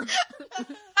 brother.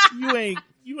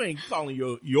 You ain't calling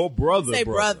your brother. Say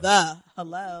brother.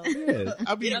 Hello. Yeah,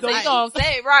 I mean, So don't you gonna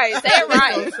say it right. Say it That's what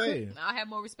right. I'm saying. I'll have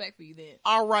more respect for you then.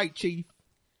 All right, chief.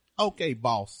 Okay,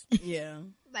 boss. Yeah.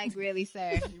 Like, really,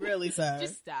 sir? Really, sir.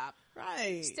 Just stop.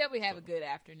 right. Still, we have a good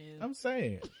afternoon. I'm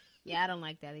saying. Yeah, I don't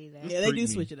like that either. Yeah, they Treat do me.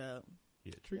 switch it up.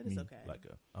 Yeah, treat That is me okay. like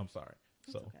a. I'm sorry.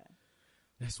 So Okay.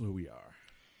 that's where we are.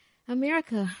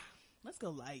 America. Let's go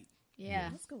light. Yeah.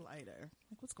 Let's go lighter.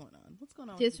 Like, what's going on? What's going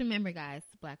on? Just remember, guys,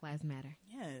 Black Lives Matter.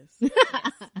 yes.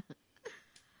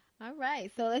 All right.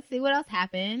 So let's see what else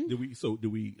happened. Did we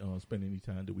spend any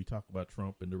time? Did we talk about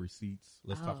Trump and the receipts?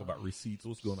 Let's talk about receipts.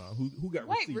 What's going on? Who got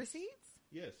Wait, receipts? receipts?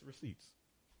 Yes, receipts.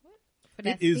 For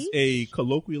that It is speech? a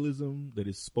colloquialism that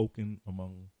is spoken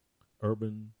among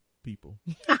urban people.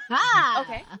 Ah!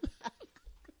 Okay.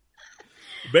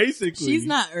 Basically, She's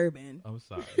not urban. I'm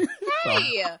sorry.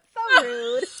 Hey, So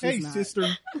rude. Hey, not. sister.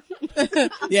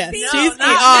 Yes. no, She's not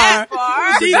that ER.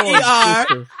 far. She's Come on, ER.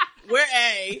 sister. We're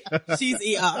A. She's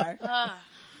ER.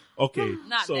 Okay,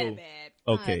 Not so that bad.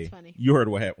 okay, that's funny. you heard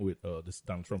what happened with this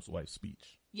Donald Trump's wife's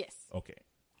speech. Yes. Okay,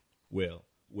 well,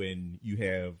 when you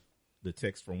have the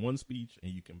text from one speech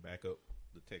and you can back up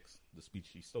the speech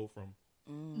she stole from,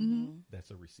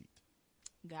 that's a receipt.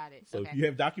 Got it. So Okay. if you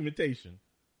have documentation,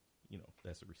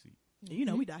 that's a receipt. You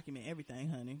know we document everything,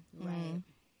 honey. Right.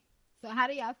 So how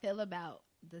do y'all feel about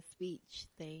the speech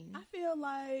thing? I feel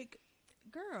like,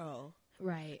 girl,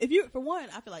 Right. if you, for one,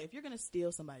 I feel like if you're gonna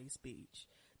steal somebody's speech,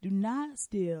 do not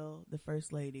steal the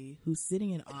first lady who's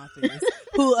sitting in office,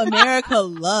 who America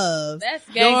loves That's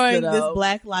gangsta, during this though.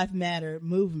 Black Lives Matter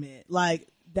movement. Like,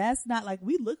 that's not like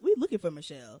we looking for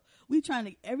Michelle. We trying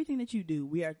to, everything that you do,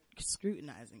 we are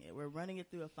scrutinizing it. We're running it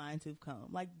through a fine tooth comb.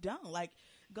 Like,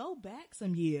 go back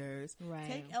some years. Right.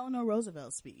 Take Eleanor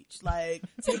Roosevelt's speech. Like,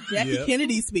 take Jackie Yeah.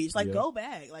 Kennedy's speech. Like, Yeah. go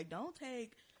back. Like, don't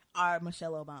take our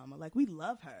Michelle Obama. Like, we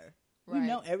love her. We Right.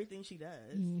 know everything she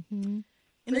does. Mm-hmm.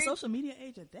 In the social media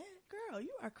age of that, girl,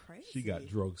 you are crazy. She got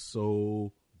drugged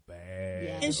so bad.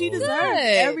 Yeah. and she Oh, deserved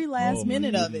Good. every last Oh, my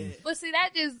minute of goodness. it. But see,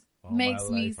 that just All makes my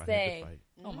me life I had to say, fight.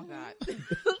 oh my God,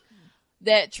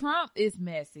 that Trump is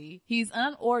messy. He's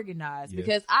unorganized Yes.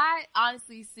 because I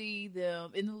honestly see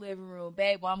them in the living room.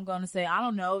 Babe, well, I'm going to say, I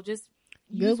don't know, just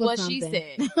use Google what she something.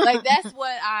 said. Like, that's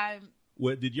what I'm.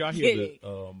 Well, did y'all hear Kidding.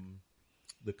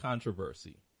 the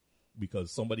controversy?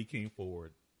 Because somebody came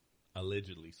forward,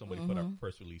 allegedly, somebody put out a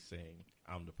press release saying,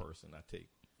 "I'm the person. I take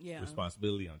Yeah.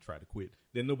 responsibility. I try to quit."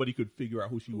 Then nobody could figure out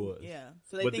who she was. Yeah.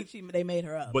 So they But think they made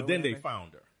her up. But or then they whatever.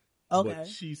 found her. Okay. But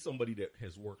she's somebody that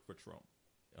has worked for Trump,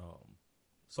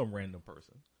 some random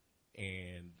person,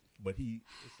 but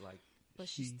it's like. But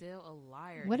she's still a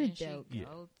liar. What a Didn't she joke. Yeah.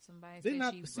 go- Somebody They're said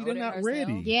not. she See, wrote they're it not herself?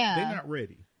 ready. Yeah. They're not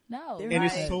ready. No. They're And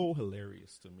right. it's so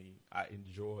hilarious to me. I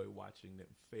enjoy watching them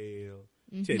fail.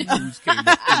 Mm-hmm. Ted Cruz came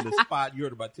up in the spot. You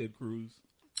heard about Ted Cruz?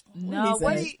 No. What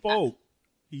What he he,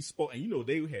 He spoke, and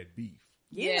they had beef.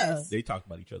 Yeah. Yes. They talked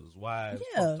about each other's wives.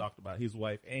 Yeah. Trump talked about his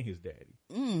wife and his daddy.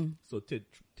 Mm. So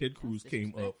Ted Cruz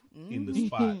came up in Mm-hmm. the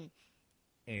spot,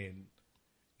 and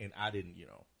I didn't,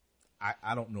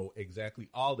 I don't know exactly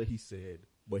all that he said,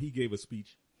 but he gave a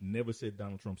speech. Never said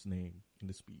Donald Trump's name in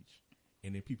the speech,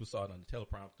 and then people saw it on the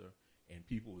teleprompter, and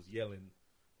people was yelling,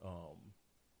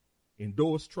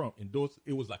 "Endorse Trump! Endorse!"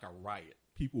 It was like a riot.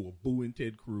 People were booing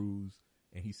Ted Cruz,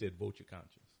 and he said, "Vote your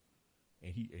conscience."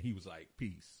 And he was like,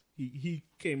 "Peace." He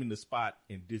came in the spot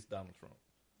and dissed Donald Trump.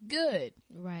 Good.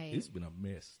 Right. It's been a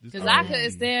mess. This Because I RNC.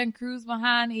 couldn't stand Cruz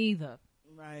behind either.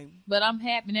 Right. But I'm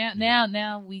happy now.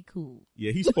 Now we cool.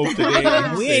 Yeah, he spoke today.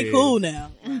 And he We ain't said- cool now.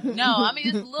 No, I mean,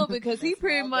 just a little bit because he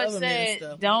pretty small much government and said,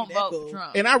 stuff. don't We ain't that vote cool. for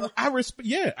Trump. And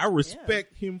I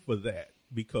respect him for that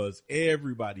because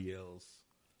everybody else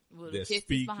With that's kisses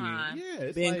speaking, behind. yeah,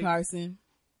 it's Ben like, Carson.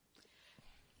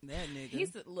 That nigga.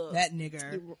 He's a look. that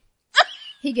nigger.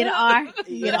 He get an R.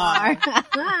 He get an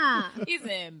R. He's an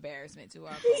embarrassment to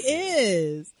our He culture.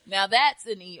 is. Now that's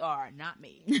an ER, not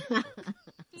me.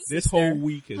 this whole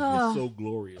week has been so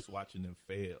glorious watching them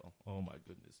fail. Oh my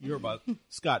goodness! You heard about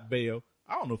Scott Baio?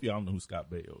 I don't know if y'all know who Scott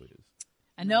Baio is.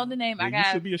 I know the name. There I used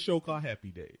got. to be a show called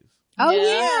Happy Days, Oh Yeah.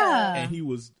 yeah. and he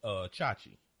was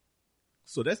Chachi.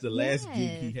 So that's the last gig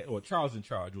he Yes. had. Or Charles in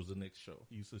Charge was the next show.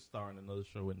 He used to star in another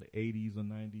show in the 80s or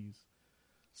 90s.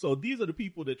 So these are the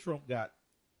people that Trump got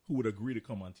who would agree to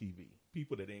come on TV.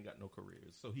 People that ain't got no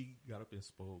careers. So he got up and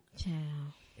spoke. Child.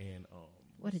 And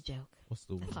What a joke. what's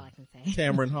the That's all I one? can say.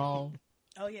 Cameron Hall.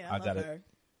 Oh yeah, I I love gotta- her.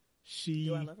 She,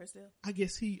 Do I love her still? I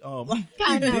guess he I know,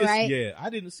 dissed- right? Yeah, I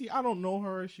didn't see. I don't know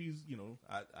her. She's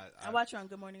I watch her on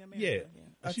Good Morning America. Yeah,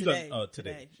 Oh, she's today. on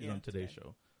Today. She's Yeah, on Today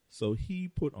Show. So he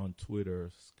put on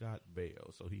Twitter Scott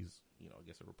Baio. So he's, I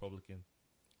guess a Republican.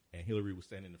 And Hillary was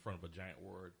standing in front of a giant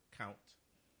word, count.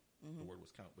 The word was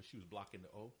count, but she was blocking the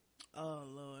O. Oh,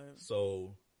 Lord.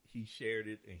 So he shared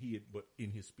it, and but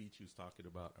in his speech, he was talking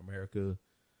about America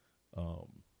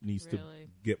needs to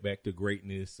get back to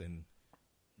greatness, and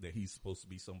that he's supposed to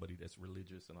be somebody that's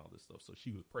religious and all this stuff. So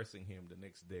she was pressing him the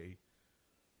next day.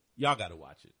 Y'all got to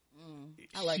watch it.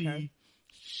 I like her.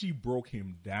 She broke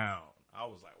him down. I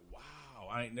was like, wow,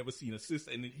 I ain't never seen a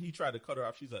sister. And then he tried to cut her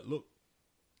off. She's like, look,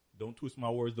 don't twist my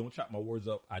words. Don't chop my words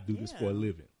up. I do this for a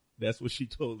living. That's what she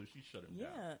told her. She shut him down.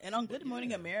 Yeah, and on Good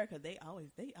Morning America, they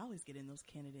always get in those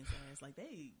candidates' ass. Like,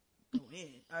 they go in.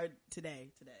 Or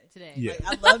today. Yeah.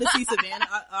 Like, I love to see Savannah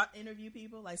interview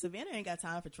people. Like, Savannah ain't got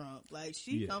time for Trump. Like,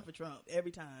 she come for Trump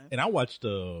every time. And I watched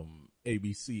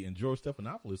ABC, and George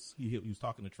Stephanopoulos, he was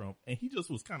talking to Trump, and he just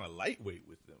was kind of lightweight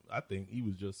with them. I think he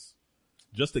was just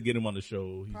to get him on the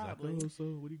show. He's Probably. like, oh, so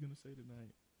what are you going to say tonight?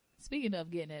 Speaking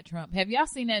of getting at Trump, have y'all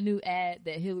seen that new ad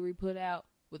that Hillary put out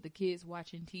with the kids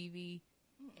watching TV?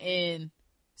 And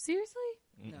seriously?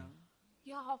 No.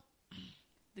 Y'all,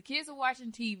 the kids are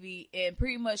watching TV, and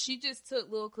pretty much she just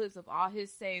took little clips of all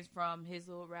his sayings from his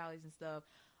little rallies and stuff.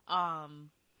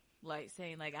 Like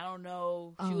saying, like, I don't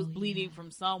know, she was bleeding from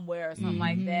somewhere or something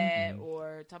like that,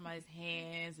 or talking about his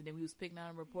hands, and then we was picking on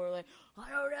a reporter like, I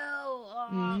don't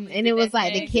know. And it was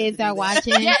like the kids are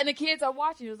watching. Yeah, and the kids are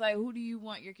watching. It was like, who do you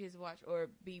want your kids to watch or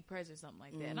be present, something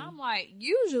like that. And I'm like,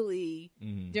 usually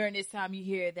during this time you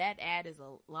hear that ad is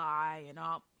a lie and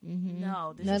all.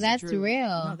 No, this is that's true. real.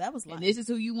 No, that was like, And this is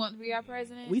who you want to be our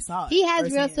president? we saw it. He has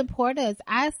real firsthand. supporters.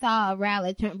 I saw a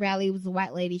rally, Trump rally. It was a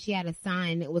white lady. She had a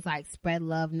sign that was like "Spread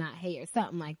love, not hate" or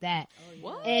something like that.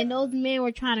 What? And those men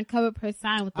were trying to cover up her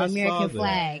sign with the American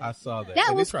flag. I saw that. That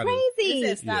And they was tried to- crazy.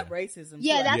 It said stop racism.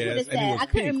 Yeah, too. that's Yes, what it and it said. was I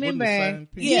couldn't pink. Wasn't remember. the sign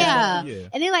pink? Yeah. Yeah.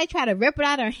 And they like try to rip it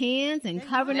out her hands and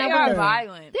cover it They up are with her.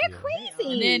 violent. They're Yeah.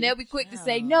 crazy. And then they'll be quick to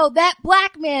say, no, that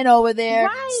black man over there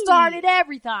Right. started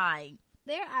everything.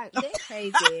 They're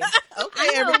crazy. Okay,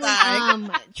 I know everybody.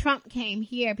 when Trump came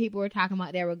here, people were talking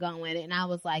about they were going with it, and I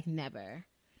was like, never.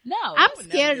 No. I'm would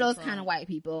scared never of those get kind of Trump. white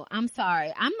people. I'm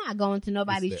sorry. I'm not going to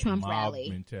nobody's It's that Trump mob rally.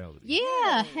 mentality. Yeah,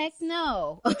 Yes. heck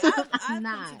no. I've I'm come to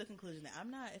not. the conclusion that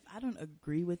if I don't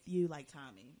agree with you, like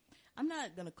Tommy, I'm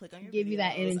not gonna click on your Give you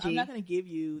that videos. I'm energy. not gonna give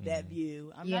you that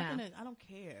view. I'm Yeah. not gonna. I don't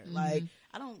care. Like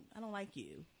I don't like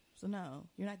you. So no,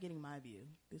 you're not getting my view.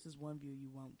 This is one view you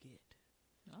won't get.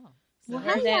 Oh. Well, So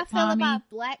how do that, y'all feel Tommy? about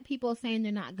black people saying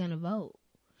they're not going to vote?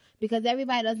 Because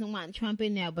everybody doesn't want Trump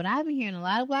in there, but I've been hearing a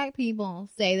lot of black people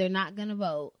say they're not going to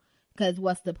vote because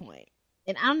what's the point?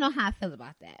 And I don't know how I feel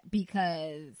about that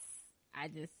because I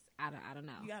don't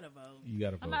know. You gotta vote. You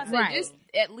got to I'm vote. not saying Right. just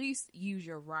at least use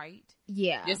your right.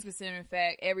 Yeah. Just considering the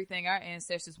fact everything our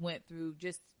ancestors went through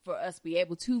just for us to be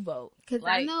able to vote. Because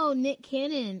I know Nick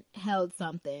Cannon held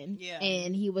something. Yeah.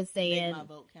 And he was saying, Make my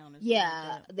vote count. or something yeah,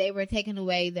 like that. they were taking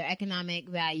away their economic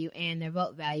value and their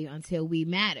vote value until we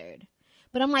mattered.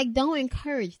 But I'm like, don't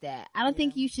encourage that. I don't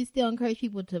think you should still encourage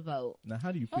people to vote. Now,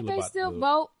 how do you feel Don't they about still the,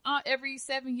 vote every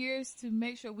 7 years to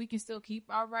make sure we can still keep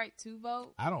our right to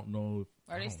vote? I don't know.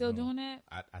 Are they still doing that?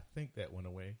 I think that went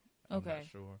away. I'm Okay. not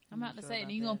sure. I'm not to sure say, about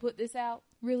and you that. gonna put this out?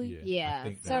 Really? Yeah. I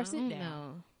think So Sir, that, sit I don't down.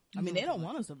 know. I mean, they don't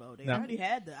want us to vote. They Now- already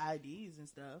had the IDs and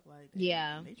stuff. Like,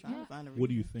 Yeah. they trying to find a reason. what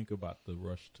do you think about the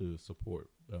rush to support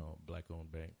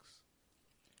black-owned banks?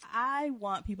 I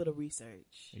want people to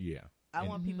research. Yeah. I And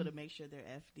want people to make sure they're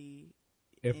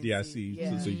FDIC,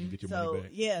 Yeah. so you can get your so money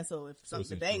back. yeah, so if So it's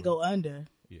the bank insurance. go under,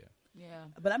 Yeah. Yeah.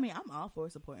 but I mean, I'm all for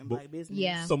supporting But- black business.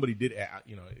 Yeah. Somebody did,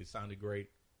 it sounded great.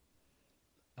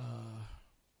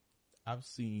 I've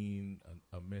seen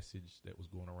a message that was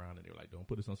going around, and they were like, "Don't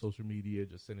put this on social media.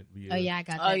 Just send it via." Oh, yeah, I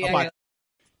got Oh, that. yeah. About-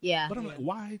 Yeah. But I'm like,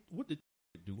 why? What did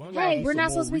do? Why don't Right, you do we're some not more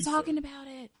supposed to be research? talking about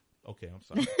it. Okay, I'm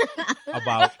sorry.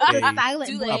 About Silent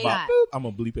Too late. boycott. I'm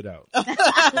gonna bleep it out.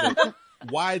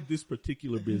 Why this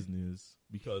particular business?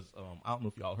 Because I don't know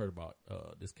if y'all heard about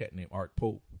this cat named Art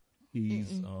Pope.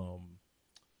 He's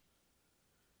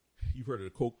you've heard of the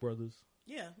Koch brothers.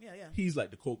 yeah. He's like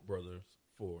the Koch brothers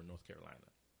for North Carolina,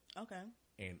 Okay.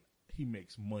 and he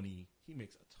makes money. He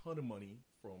makes a ton of money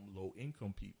from low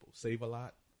income people. Save a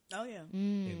lot Oh yeah.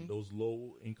 in those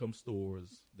low income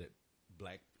stores that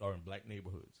are in black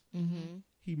neighborhoods. Mm-hmm.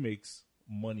 He makes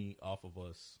money off of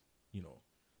us,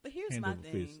 But here's hand my over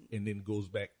thing. fist, and then goes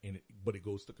back but it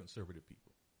goes to conservative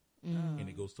people, and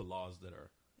it goes to laws that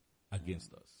are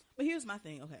against us. But here's my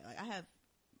thing. Okay, like I have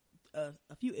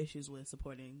a few issues with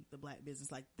supporting the black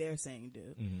business, like they're saying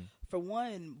do. For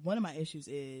one of my issues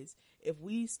is if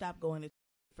we stop going to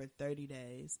for 30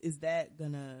 days, is that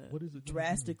gonna What is it gonna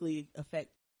drastically affect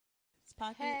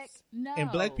Heck pockets. no.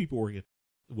 And black people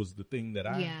was the thing that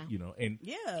I, Yeah. and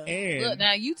Yeah. and Look,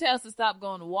 now you tell us to stop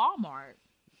going to Walmart.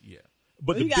 yeah, but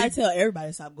But the you gotta big, tell everybody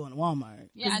to stop going to Walmart.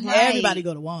 Yeah, I 'Cause know. everybody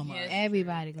go to Walmart. Yeah.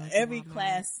 Everybody goes. to Every Walmart.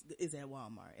 class is at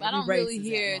Walmart. But I don't Every race really is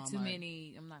at hear too Walmart.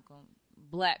 many. I'm not going.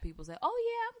 Black people say, "Oh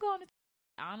yeah, I'm going to."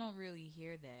 I don't really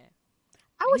hear that.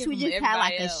 I wish hear we from just had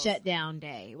like everybody a else. shutdown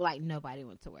day, like nobody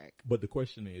went to work. but the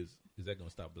question is that going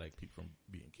to stop black people from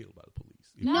being killed by the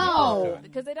police? If No. they are-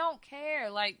 because they don't care.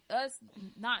 Like us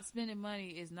not spending money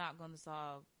is not going to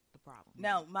solve the problem.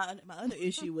 Now, my other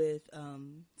issue with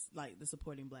like the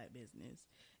supporting black business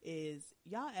is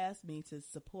y'all asked me to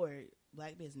support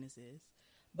black businesses,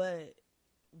 but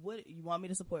what you want me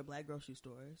to support black grocery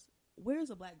stores? Where's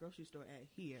a black grocery store at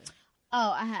here?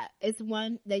 Oh, it's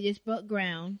one they just broke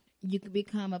ground. You could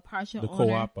become a partial the owner.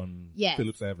 co-op on Yes.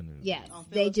 Phillips Avenue. Yes, On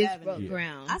they Phillips just Avenue. broke Yeah.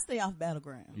 ground. I stay off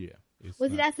Battleground. Yeah. It's Well,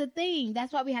 see, not- that's the thing.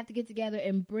 That's why we have to get together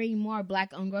and bring more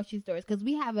black-owned grocery stores because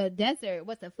we have a desert.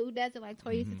 What's a food desert like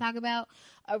Tori used to talk about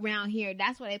around here?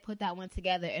 That's why they put that one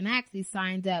together. And I actually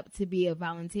signed up to be a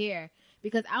volunteer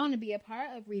because I want to be a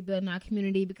part of rebuilding our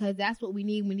community because that's what we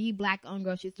need. We need black-owned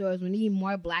grocery stores. We need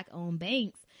more black-owned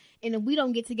banks. And if we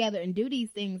don't get together and do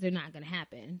these things, they're not going to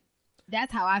happen.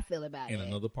 That's how I feel about and it.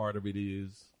 another part of it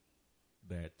is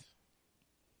that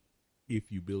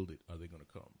if you build it, are they going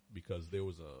to come? Because there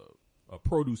was a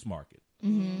produce market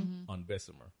on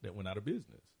Bessemer that went out of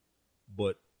business.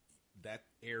 But that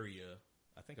area,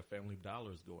 I think a Family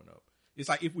Dollar is going up. It's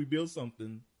like if we build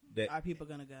something that, Are people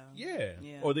gonna go? yeah,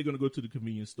 Yeah. or they're going to go to the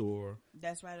convenience store,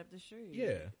 That's right up the street.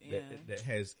 yeah, Yeah. that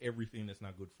has everything that's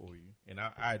not good for you. And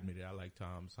I admit it, I like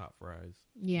Tom's hot fries.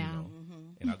 Yeah.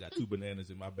 And I got 2 bananas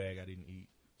in my bag I didn't eat.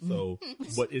 So,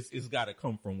 but it's got to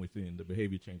come from within. The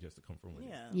behavior change has to come from within.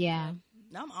 Yeah. Yeah.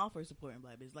 Now I'm all for supporting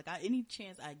black business. Like any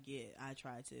chance I get, I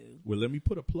try to. Well, let me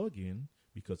put a plug in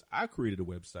because I created a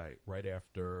website right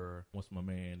after what's my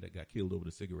man that got killed over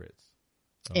the cigarettes.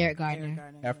 Eric Gardner. Eric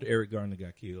Gardner. After Eric Garner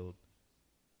got killed,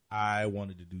 I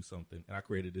wanted to do something, and I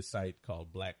created this site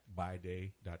called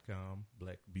blackbuyday.com,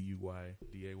 black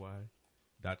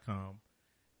BUYDAY.com,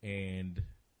 and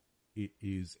it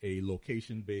is a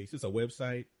location based. It's a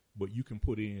website, but you can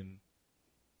put in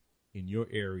your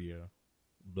area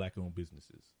black owned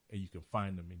businesses, and you can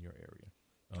find them in your area.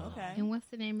 Okay. And what's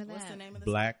the name of that? What's the name of the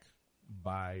Black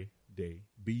by Day,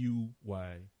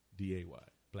 BUYDAY,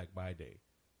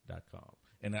 blackbuyday.com.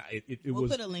 And it We'll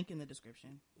was put a link in the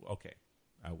description. okay.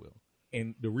 I will.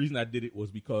 And the reason I did it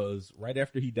was because right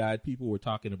after he died, people were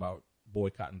talking about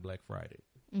boycotting Black Friday.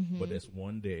 But that's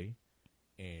one day,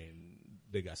 and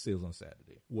they got sales on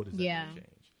Saturday. What is that Yeah. going to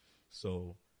change?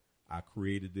 So I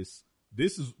created this.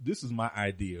 This is my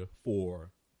idea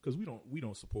for because we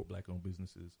don't support black-owned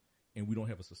businesses, and we don't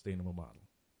have a sustainable model.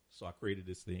 So I created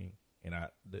this thing, and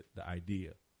the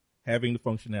idea, having the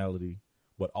functionality,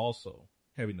 but also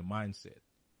having the mindset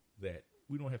that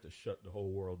we don't have to shut the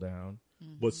whole world down,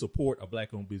 but support a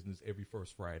black-owned business every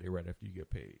first Friday right after you get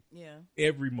paid. Yeah.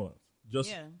 Every month.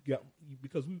 Just Yeah.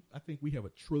 because I think we have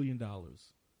 $1 trillion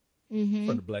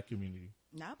from the black community.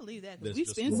 Now I believe that That's because we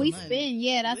just spend one some We money. spend,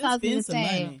 yeah, that's We'll what I was going to spend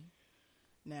some say. money.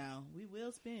 Now we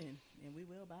will spend and we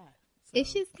will buy. So,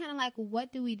 It's just kind of like,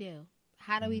 what do we do?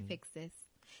 How do we fix this?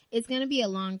 It's going to be a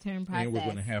long-term process. And we're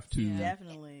going to have to.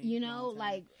 definitely, You know, long time.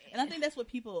 like, and I think that's what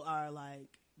people are like.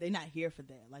 They're not here for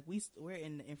that. Like we're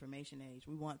in the information age.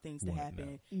 We want things to Want it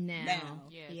happen now. now.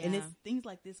 Yeah. And it's things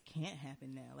like this can't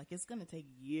happen now. Like it's going to take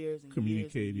years and years and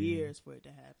Communicating. years for it to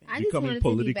happen. I just want Becoming it to be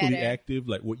politically better. active,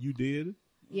 like what you did,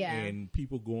 Yeah. and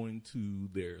people going to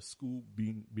their school,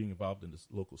 being involved in the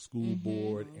local school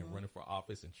board, and running for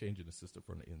office and changing the system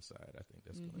from the inside. I think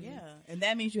that's going to Yeah, and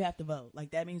that means you have to vote.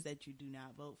 Like that means that you do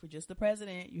not vote for just the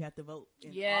president. You have to vote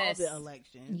in Yes. all the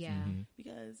elections. Yeah.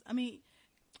 Because I mean,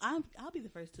 I'll be the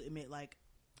first to admit, like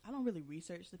I don't really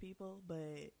research the people,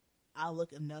 but I'll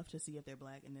look enough to see if they're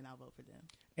black, and then I'll vote for them.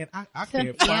 And I Some-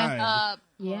 can't yeah. find.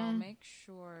 Yeah. Make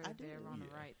sure I do. they're on the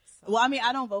Yeah. right side. Well, I mean,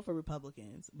 I don't vote for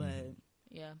Republicans, but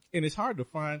Yeah. And it's hard to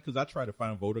find because I try to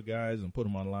find voter guides and put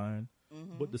them online.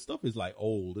 But the stuff is like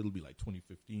old. It'll be like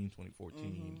 2015,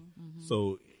 2014.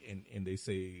 So, and they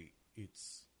say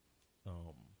it's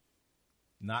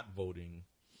not voting.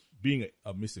 Being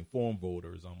a misinformed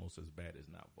voter is almost as bad as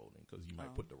not voting because you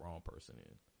might put the wrong person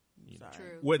in. You know? sorry.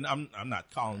 True. When I'm not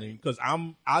calling in because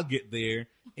I'll get there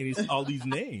and it's all these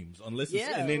names unless it's,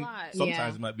 Yeah, and then a lot.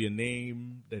 sometimes Yeah. it might be a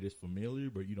name that is familiar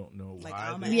but you don't know Like why.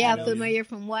 Alma they're Yeah, Adams. familiar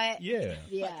from what? Yeah, like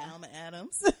Yeah. Alma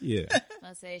Adams. yeah.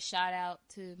 Let's say shout out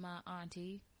to my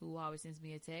auntie who always sends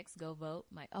me a text. Go vote.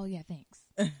 I'm like, oh yeah, thanks.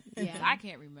 Yeah. I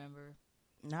can't remember.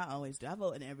 Not always do. I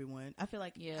vote in everyone. I feel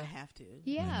like Yeah. I have to.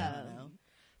 Yeah. I don't know.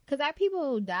 Because our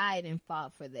people died and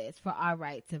fought for this, for our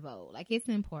right to vote. Like, it's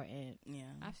important. Yeah.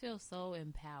 I feel so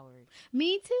empowered.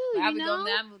 Me too, I you would know? go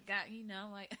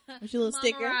down, like, With your little "Come on,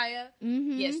 sticker?" Mariah.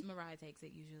 Mm-hmm. Yes, Mariah takes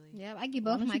it usually. Yep, I give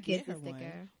Why both don't my you kids get a her one?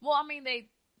 sticker. Well, I mean,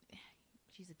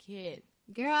 she's a kid.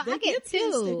 Girl, They I get give kids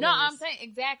two. stickers. No, I'm saying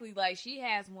exactly. Like, she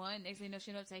has one. Next thing you know,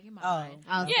 she ended up taking mine.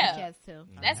 Oh, Yeah. she has two.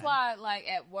 That's Okay. why, like,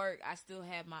 at work, I still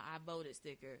have my I voted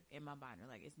sticker in my binder.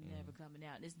 Like, it's never coming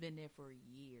out. It's been there for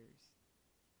years.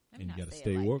 Let me And you not got to say it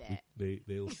stay like woke. that.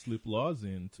 They'll slip laws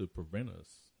in to prevent us,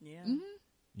 Yeah.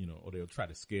 Mm-hmm. or they'll try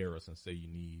to scare us and say you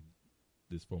need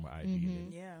this for my ID, Mm-hmm. and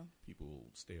then Yeah. people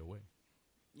stay away.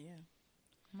 Yeah.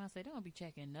 I'm gonna say, don't be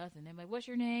checking nothing. They're like, what's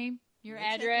your name? Your They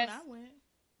checked address? When I went,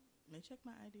 they checked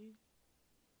my ID.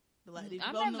 Did you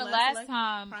I vote in remember the last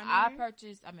time I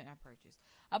primary?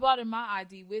 I brought in my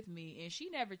ID with me, and she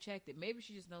never checked it. Maybe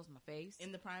she just knows my face.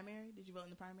 In the primary? Did you vote in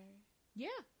the primary? Yeah.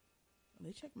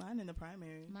 They checked mine in the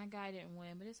primary. My guy didn't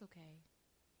win, but it's okay.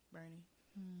 Bernie.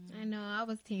 I know, I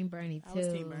was Team Bernie too. I was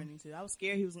Team Bernie too. I was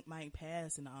scared he might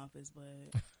pass in the office, but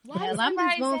Why Hell, does I'm just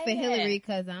somebody going say for that? Hillary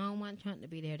because I don't want Trump to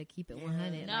be there to keep it Yeah.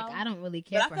 100. No. Like, I don't really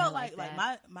care but for I felt her like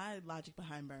that. my logic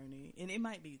behind Bernie, and it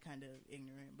might be kind of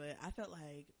ignorant, but I felt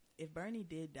like if Bernie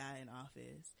did die in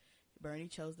office, Bernie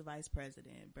chose the vice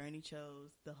president, Bernie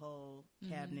chose the whole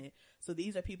cabinet. So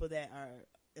these are people that are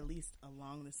at least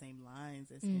along the same lines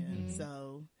as him.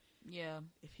 So Yeah.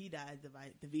 if he died,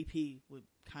 the VP would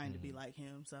kind of be like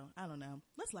him. So I don't know.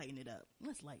 Let's lighten it up.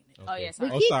 Let's lighten it up. Oh, yes. We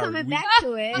Oh, keep sorry. coming We- back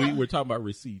to it. We're talking about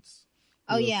receipts.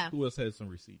 Oh, Who else- yeah. Who else has some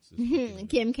receipts? this weekend?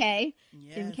 Kim K.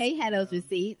 Yes, Kim K had those girl.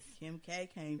 receipts. Kim K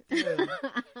came through.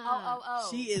 Oh.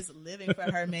 She is living for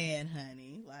her man,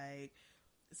 honey. Like,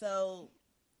 so,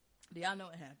 do y'all know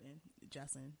what happened,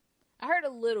 Justin? I heard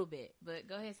a little bit, but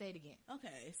go ahead and say it again.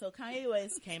 Okay, so Kanye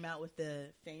West came out with the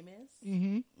Famous.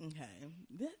 Mm-hmm. Okay,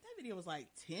 that video was like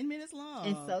 10 minutes long.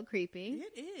 It's so creepy.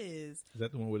 It is. Is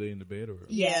that the one where they're in the bed or?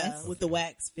 Yes. Yeah, with the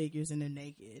wax figures and they're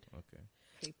naked. Okay.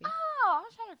 Creepy. Oh, I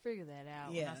was trying to figure that out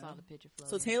when Yeah. I saw the picture So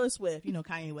floating. Taylor Swift,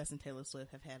 Kanye West and Taylor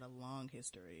Swift have had a long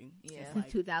history. Yeah. Since,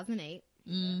 Since 2008.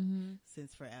 Mm-hmm.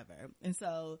 since forever. And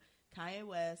so Kanye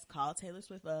West called Taylor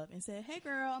Swift up and said, "Hey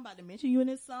girl, I'm about to mention you in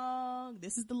this song.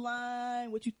 This is the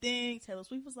line. What you think?" Taylor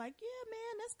Swift was like, "Yeah,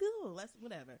 man, that's cool. Let's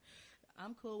whatever.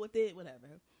 I'm cool with it.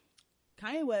 Whatever."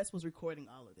 Kanye West was recording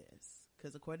all of this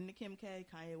because according to Kim K,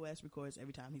 Kanye West records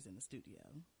every time he's in the studio.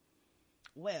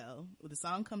 Well, when the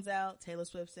song comes out, Taylor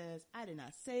Swift says, "I did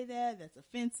not say that. That's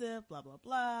offensive, blah, blah,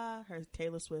 blah." Her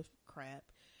Taylor Swift crap.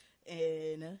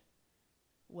 And,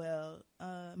 well,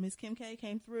 Miss Kim K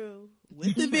came through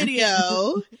with the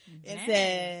video and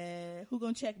said, "Who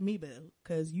gonna check me, boo?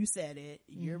 Because you said it.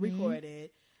 You're recorded."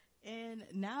 And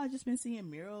now I've just been seeing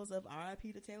murals of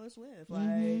RIP to Taylor Swift. Like,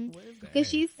 what is that? Because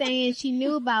she's saying she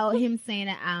knew about him saying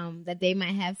that they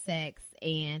might have sex,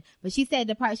 but she said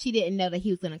the part she didn't know that he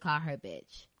was gonna call her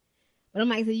bitch. But I'm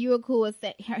like, so you were cool with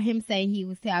him saying he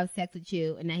was to have sex with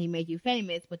you and that he made you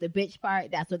famous, but the bitch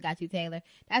part, that's what got you, Taylor.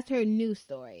 That's her news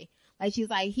story. Like, she's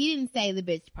like, he didn't say the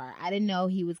bitch part. I didn't know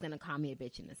he was gonna call me a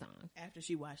bitch in the song. After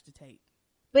she watched the tape.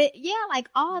 But yeah, like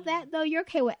all that though, you're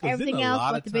okay with 'Cause everything didn't a else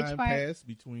lot but of the bitch time part. passed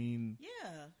between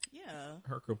Yeah.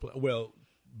 her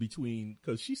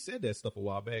because she said that stuff a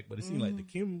while back, but it seemed like the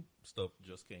Kim stuff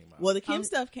just came out. Well, the Kim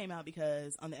stuff came out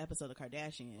because on the episode of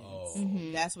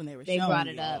Kardashians, that's when they were They showing brought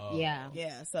it it. up, yeah.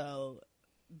 Yeah, so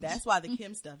that's why the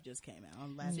Kim stuff just came out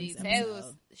on last See, week's Taylor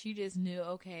episode. she just knew,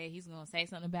 okay, he's going to say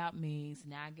something about me, so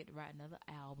now I get to write another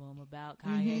album about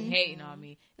Kanye hating on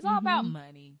me. It's all about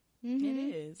money. It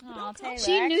is. But Aw, don't Taylor,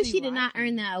 She I knew actually she did not like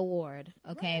earn that award.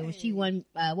 Okay, when she Right. won,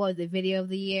 what was it, Video of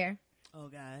the Year? Oh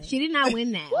God. She did not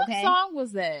win that. What Okay, song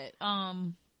was that?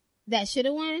 that should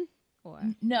have won. Or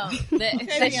No.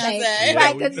 Beyonce.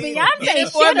 right? Because we- Beyonce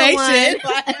Get should have information.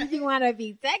 won. If you want to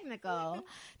be technical,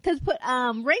 because put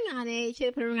ring on it. Should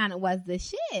have put a ring on it. Was the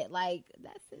shit like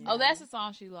that's it. Oh, that's the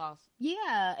song she lost.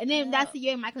 Yeah, and then that's the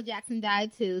year Michael Jackson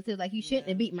died too. So like, you shouldn't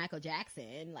have beat Michael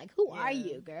Jackson. Like, who are Yeah.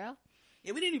 you, girl?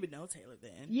 Yeah, we didn't even know Taylor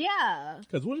then. Yeah.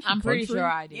 Because what is she I'm pretty country? sure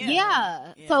I did.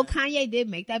 Yeah. Yeah. So Kanye did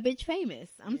make that bitch famous.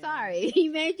 I'm sorry. He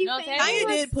made you No, famous. Kanye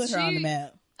was- did put her on the she-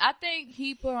 map. I think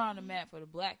he put her on the map for the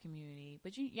black community,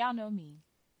 but y'all know me.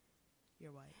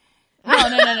 You're white. No.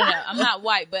 I'm not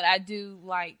white, but I do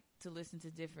like to listen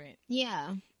to different.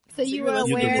 Yeah. So you were were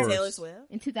listening aware to diverse. Taylor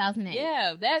Swift? in 2008.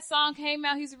 Yeah, that song came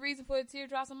out. He's the reason for the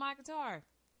teardrops on my guitar.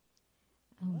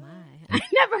 Oh my. I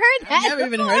never heard that. I've never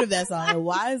even heard of that song. And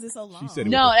why is it so long? She said it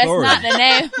No, with that's authority. not the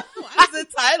name. Why is the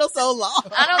title so long?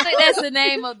 I don't think that's the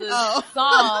name of the Oh.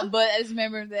 song, but I just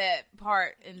remember that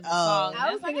part in the song.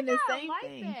 I was like, thinking the I same like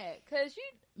thing. that. Cause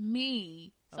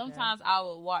sometimes I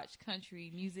would watch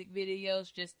country music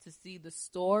videos just to see the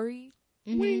story.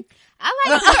 Mhm. I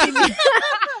like country music.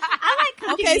 I like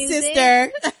country Okay, music.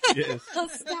 sister. Yes. Oh,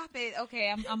 stop it. Okay,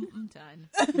 I'm done.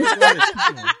 Go ahead,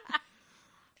 keep going.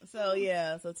 So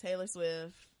yeah, so Taylor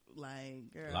Swift,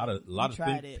 like, girl, A lot you of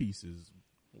tried think it. pieces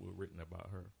were written about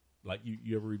her. Like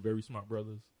you ever read Very Smart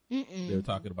Brothers? Mm-mm. They're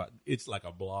talking about, it's like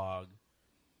a blog.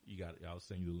 I'll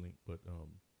send you the link, but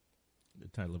the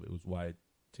title of it was Why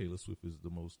Taylor Swift is the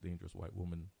Most Dangerous White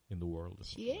Woman in the World. Or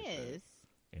She something like that. is.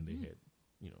 And they had,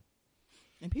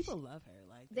 And people love her.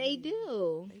 Like They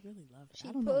do. They really love her. She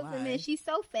I don't know pulls why. them in. She's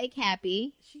so fake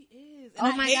happy. She is. Oh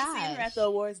And I my hate gosh. seeing her at the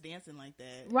awards dancing like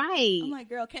that. Right. I'm like,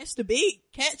 girl, catch the beat.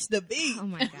 Catch the beat. Oh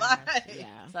my gosh. Like,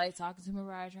 Yeah. It's like talking to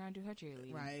Mariah trying to do her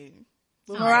cheerleading. Right.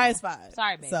 But Sorry. Mariah's fine.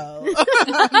 Sorry, baby. So,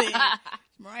 I mean,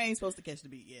 Mariah ain't supposed to catch the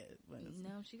beat yet. But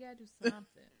No, she gotta do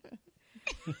something.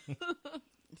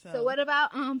 So what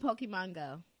about Pokemon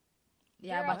Go?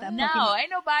 Yeah, about that no, Pokemon.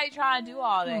 ain't nobody trying to do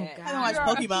all that. Oh, I haven't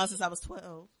watched Pokemon since I was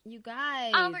 12. You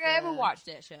guys. I don't think I ever watched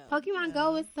that show. Pokemon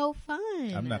Go is so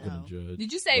fun. I'm not going to judge.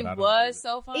 Did you say but I don't was do it.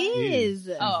 so fun? Is.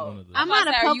 It's Oh, one of the- I'm out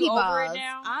of Are you over Pokeballs. it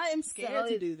now? I am scared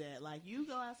So to do that. Like, you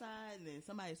go outside and then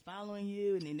somebody's following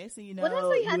you, and then next thing you know, Well, that's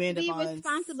why you have to end be up on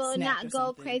responsible and Snap not or go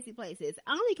something. crazy places.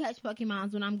 I only catch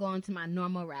Pokemons when I'm going to my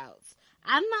normal routes.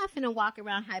 I'm not finna walk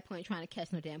around High Point trying to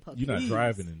catch no damn Pokemon. You're not Please.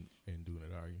 driving and doing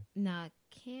it, are you? No, I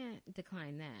can't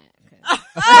decline that.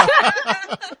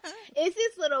 'Cause- it's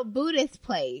this little Buddhist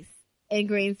place in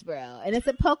Greensboro, and it's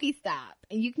a Pokestop,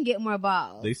 and you can get more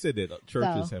balls. They said that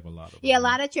churches So, have a lot of them. Yeah, a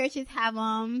lot of churches have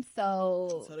them,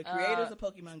 so So the creators of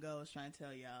Pokemon Go is trying to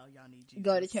tell y'all need Jesus.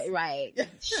 go to church. Right.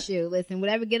 Shoot, listen,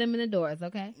 whatever get them in the doors,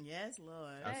 okay? Yes,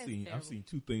 Lord. I've seen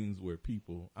two things where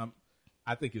people,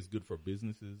 I think it's good for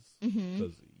businesses Mm-hmm.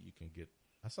 because you can get,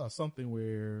 I saw something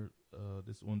where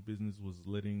this one business was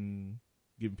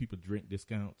giving people drink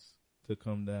discounts to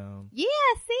come down. Yeah,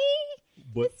 see?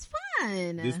 But It's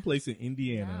fun. this place in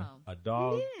Indiana, No. a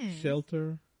dog Yes.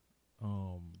 shelter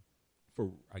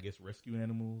for, I guess, rescue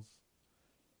animals,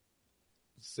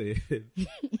 said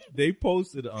they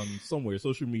posted on somewhere,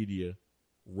 social media,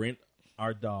 rent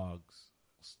our dogs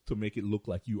to make it look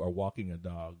like you are walking a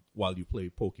dog while you play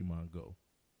Pokemon Go.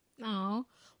 Oh,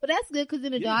 well, that's good because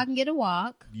then the Yeah. dog can get a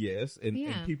walk. Yes, and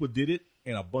Yeah. people did it,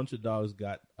 and a bunch of dogs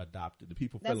got adopted. The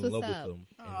people That's fell in love what's with up. them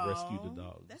and Aw, rescued the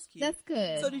dogs. That's cute. That's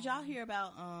good. So did y'all hear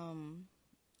about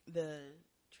the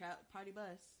party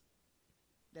bus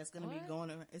that's gonna be What?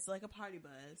 going around? It's like a party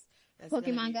bus. That's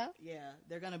Pokemon gonna be, Go? Yeah,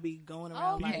 they're gonna be going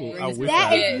around like Okay. People, I wish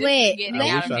That I- is lit. Get Let's,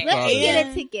 I wish I let's thought get a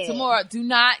that. ticket. Tomorrow, do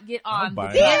not get on I'm the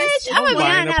buying bus. Bitch, I'm gonna be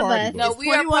buying on a that party bus. bus. No, It's we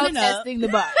are 21 and up. protesting the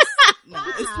bus. No,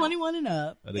 it's 21 and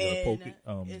up. Are they gonna and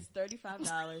poke it? it's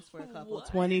 $35 for a couple. What?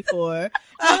 24.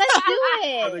 Oh, let's do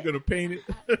Are they it. going to paint it?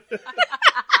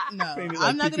 No, Paint it I'm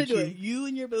like not gonna do Pikachu. it. You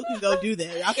and your boo can go do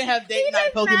that. Y'all can have date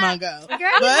night does Pokemon not- Go. Girl,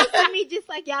 he looks at me just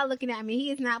like y'all looking at me. He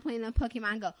is not playing on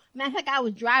Pokemon Go. Matter of fact, I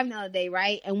was driving the other day,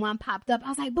 right? And one popped up. I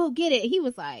was like, boo, get it. He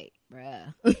was like, bruh.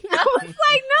 I was like,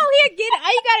 no, here, get it.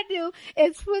 All you gotta do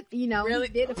is put, Really?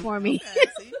 he did it for me.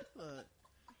 Okay, see? Look.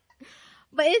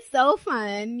 But it's so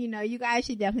fun. You guys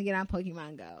should definitely get on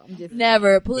Pokemon Go. I'm just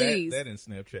Never, please. That and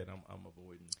Snapchat, I'm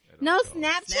avoiding. at No all costs.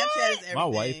 Snapchat. Snapchat is everything. My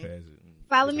wife has it.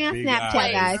 Follow It's me on big Snapchat,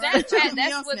 eyes. guys. Snapchat, Me on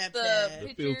that's what Snapchat. The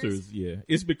the filters, pictures. yeah.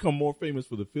 It's become more famous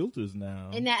for the filters now.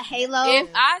 And that Halo If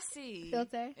I see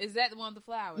filter. is that the one with the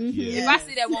flowers? Mhm. Yeah. If I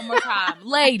see that one more time,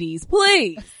 ladies,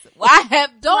 please. Why don't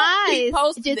keep Flies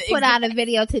posting just the put out a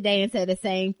video today and said the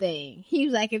same thing. He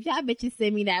was like, if y'all bitches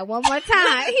send me that one more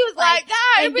time. He was like,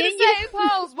 God, and it be then the same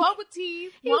pose. One with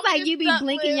teeth. he was one like, with you be stuck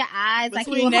blinking lip. your eyes like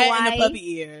you Between in that and Hawaii. the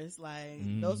puppy ears,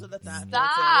 like those are the top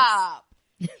Stop.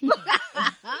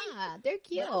 They're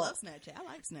cute. filters. I love Snapchat. I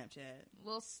like Snapchat.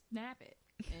 Well, snap it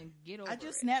and get over I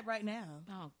just it. snap right now.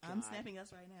 Oh, I'm God. snapping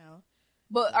us right now.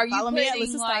 But are you Follow me at putting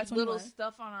Lisa like Star little 21.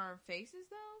 stuff on our faces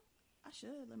though? I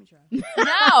should. Let me try.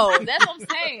 No, that's what I'm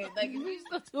saying. Like if you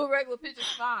just do a regular picture,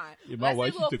 it's fine. Yeah, But my I see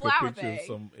wife, she little took a flower picture of bag.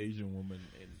 some Asian woman,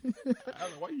 and I was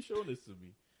like, why are you showing this to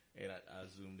me? And I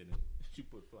zoomed in, and she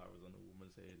put flowers on the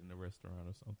woman's head in a restaurant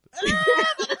or something.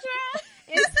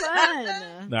 It's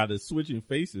fun. Now, the switching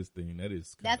faces thing,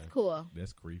 That's cool.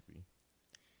 That's creepy.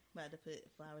 About to put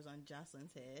flowers on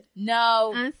Jocelyn's head.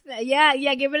 No.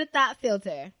 Yeah, give it a thought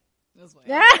filter. This way.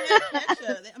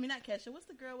 Kesha. I mean, not Kesha. What's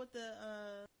the girl with the?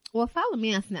 Well, follow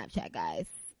me on Snapchat, guys.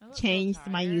 I look so Changed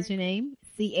my tired. username.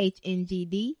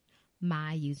 CHNGD.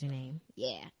 My username.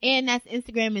 Yeah. And that's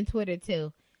Instagram and Twitter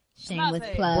too. Shameless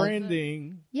say, plug.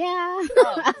 Branding. Yeah.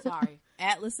 Oh, sorry.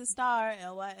 Atlas a Star,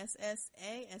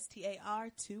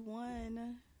 LYSSASTAR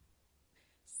 21.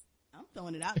 I'm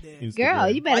throwing it out there. Instagram. Girl,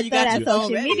 you better Why throw that your social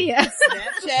phone ready? media.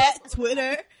 Snapchat,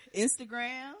 Twitter,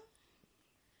 Instagram.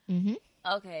 Mm-hmm.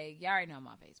 Okay, y'all already know I'm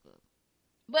on Facebook.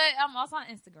 But I'm also on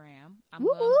Instagram. I'm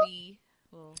Woo-hoo. going to be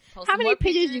posting How many more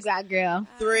pictures you got, girl?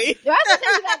 3. Do I just say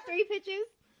you got 3 pictures?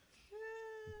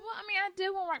 Well, I mean, I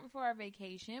did one right before our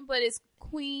vacation, but it's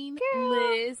Queen Girl.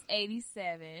 Liz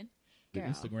 87. Did Girl.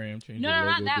 Instagram change No, the no, logo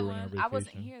not that during our one. I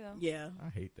wasn't vacation? here though. Yeah. I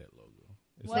hate that logo.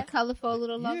 It's The like, colorful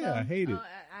little logo. yeah, I hate it.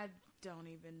 I don't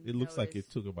even. It looks like it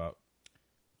notice. took about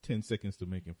 10 seconds to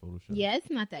make in Photoshop. Yeah, it's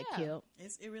not that Yeah.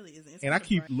 cute. It really isn't. It's And I kinda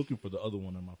keep bright. looking for the other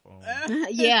one on my phone.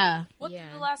 Yeah. What yeah.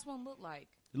 did the last one look like?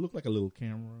 It looked like a little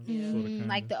camera, sort of, Mm, kinda.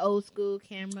 like the old school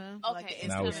camera. Okay, Like the it's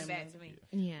And I coming was- back to me.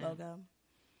 Yeah. logo.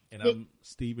 And Did- I'm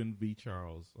Stephen V.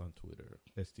 Charles on Twitter.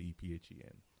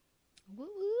 STEPHEN. Woo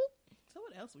woo. So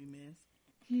what else we missed?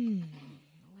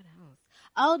 What else?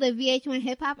 Oh, the VH1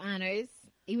 Hip Hop Honors.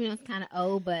 Even though it's kind of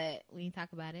old, but we didn't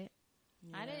talk about it.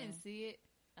 I didn't see it.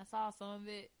 I saw some of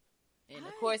it, and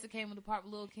of course it came with the part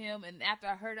with Lil Kim. And after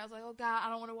I heard it, I was like, "Oh God, I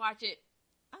don't want to watch it."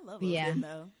 I love Lil Yeah. Kim,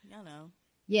 though. Y'all know.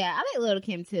 Yeah, I like Little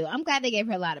Kim too. I'm glad they gave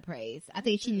her a lot of praise. I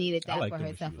think she needed I that like for them her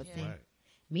when she was self-esteem. black.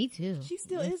 Me too. She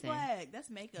still is Listen. black. That's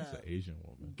She's makeup. an Asian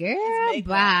woman. Girl, makeup.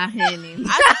 bye, honey.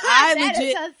 I That is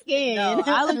legit. her skin. No,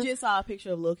 I legit saw a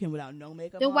picture of Lil Kim without no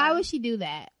makeup Then on. why would she do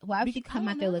that? Why would she I come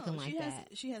don't out there know. looking like she has,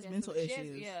 that? She has Yeah, mental she has-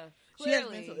 issues. yeah, She has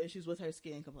clearly. mental issues with her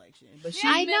skin complexion. But She she,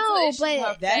 has I mental know, issues. but-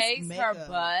 her That's face, her makeup.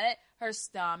 butt, her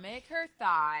stomach, her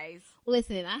thighs.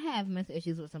 Listen, I have mental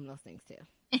issues with some of those things too.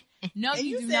 No, and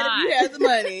you, you do said not. if you had the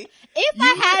money, If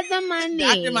I had the money,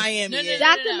 Dr. Miami. No, no, is.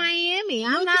 no. Dr. Miami,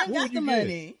 I'm not, Got would the you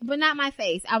money. but not my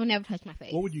face. I would never touch my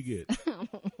face. What would you get?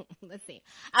 Let's see.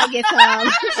 I'll get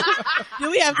some. Do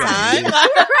we have time?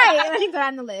 Right, let me go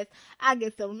down the list. I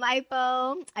get some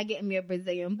lipo. I get me a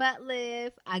Brazilian butt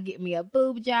lift. I get me a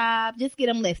boob job. Just get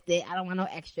them lifted. I don't want no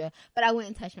extra. But I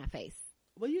wouldn't touch my face.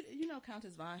 Well, you know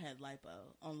Countess Vaughn had lipo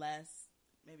on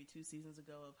maybe 2 seasons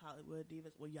ago of Hollywood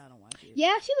Divas. Well, y'all don't watch it.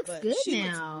 Yeah, she looks but good she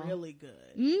now. looks really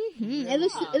good. Mm-hmm. Really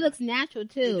It looks natural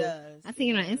too. It does. I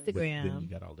seen it on does. But then you Instagram.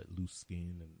 got all that loose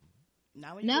skin and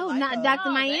Not when you No, get not lipo. Dr.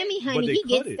 Oh, Miami, they- honey. But they He cut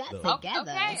gets it, that though.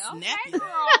 together. Okay, Snappy. girl.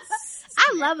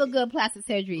 I love a good plastic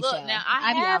surgery Look, show. now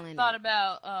I be all have in thought it.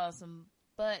 about some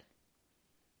butt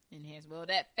enhancement. Well,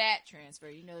 that fat transfer,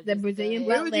 you know, The just Brazilian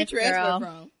Where butt would you lift, transfer girl.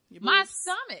 from? Your my boobs?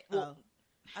 stomach. Oh,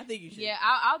 I think you should. Yeah,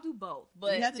 I'll do both,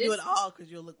 but you have to do this- it all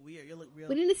because you'll look weird. You'll look real.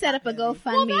 We need to set up a top-heavy.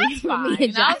 Well, GoFundMe that's for fine. me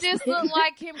and I'll Justin. just look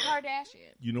like Kim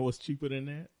Kardashian. you know what's cheaper than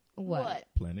that? What?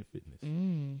 Planet Fitness.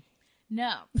 Mm.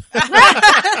 No.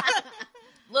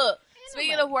 Look,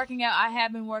 speaking of working out, I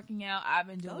have been working out. I've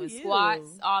been Go doing you. squats,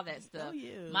 all that stuff. Go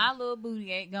you. My little booty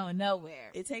ain't going nowhere.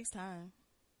 It takes time.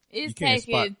 It's You can't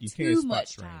taking spot. You can't too spot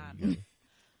much train. time. You gotta-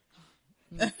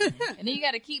 And then you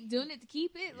got to keep doing it to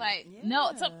keep it. Like,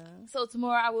 no. Yeah. So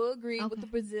tomorrow I will agree with Okay. the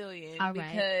Brazilian All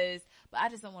right. because, but I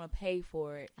just don't want to pay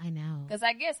for it. I know. Because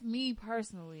I guess me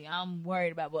personally, I'm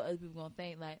worried about what other people gonna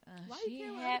think. Like, Why she you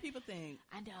care what had- other people think?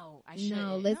 I know. I should.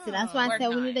 No, listen. That's why I Work said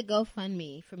we on need it. a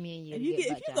GoFundMe for me and you. If to you get if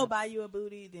butt you go jobs. buy you a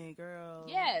booty, then girl,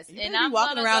 Yes, you and better be I'm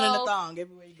walking gonna around in go- a thong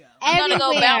everywhere you go. I'm gonna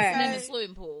go Everywhere. bouncing in the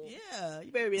swimming pool. Yeah,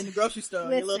 you better be in the grocery store in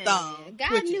your Listen, little thong. God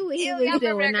twitching. knew what he Y'all was remember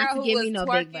doing that not girl to who give was me no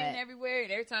twerking big butt. everywhere,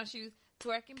 and every time she was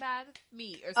twerking by the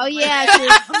meat or Oh something. yeah, like she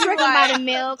that. was twerking by the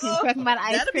milk and twerking by the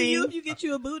ice That'll be you cream. if you get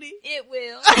you a booty. It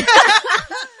will.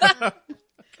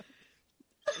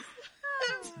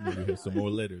 Maybe have some more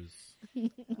letters.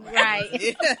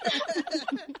 Right.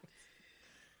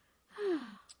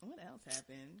 What else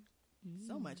happened?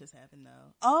 So much has happened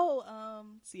though. Oh,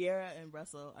 Sierra and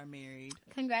Russell are married.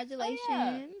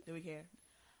 Congratulations. Do we care?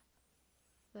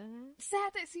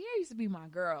 Sad that Sierra used to be my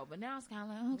girl, but now it's kind of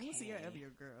like, When okay. was Sierra ever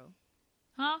your girl?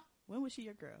 Huh? When was she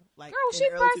your girl? Like Girl, in she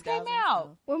the early first came 2000s?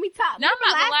 out. When we talked, Now, I'm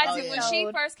not gonna lie to you. Oh, When yeah.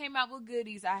 she first came out with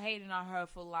Goodies, I hated on her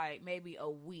for like maybe a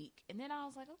week. And then I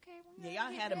was like, okay. Well, Yeah,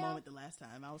 y'all had a moment the last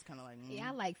time. I was kind of like, Yeah,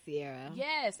 I like Sierra.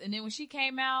 Yes. And then when she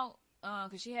came out,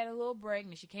 because she had a little break,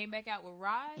 and she came back out with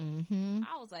Rod, Mm-hmm.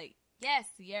 I was like, yes,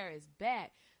 Sierra is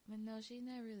back. But no, she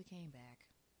never really came back.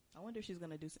 I wonder if she's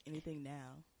gonna do anything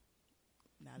now.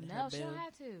 Now that No, her she boo- don't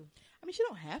have to. I mean, she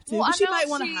don't have to. Well, but I she know might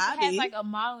want a she hobby. has like a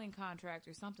modeling contract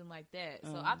or something like that.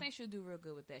 So I think she'll do real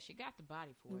good with that. She got the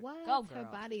body for it. What? Go, Her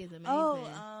girl. body is amazing.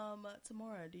 Oh,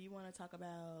 Tamora, do you want to talk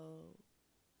about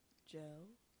Joe?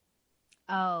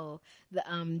 Oh,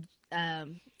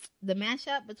 the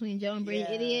mashup between Joe and Brilliant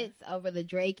Yeah. Idiots over the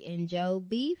Drake and Joe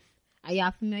beef. Are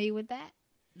y'all familiar with that?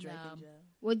 Drake No. and Joe.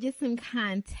 Well, just some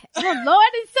content. Oh, Lord,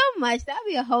 it's so much. That'd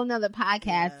be a whole nother podcast.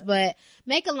 Yeah. But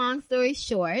make a long story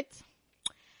short.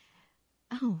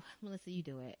 Oh, Melissa, you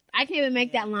do it. I can't even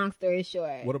make that long story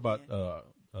short. What about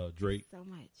Drake So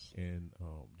much. and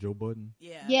Joe Budden?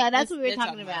 Yeah. Yeah, that's what we were they're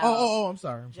talking talking about. about- Oh, I'm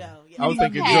sorry. Joe. Yeah. I was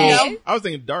thinking Okay. Joe. I was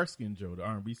thinking dark skinned Joe, the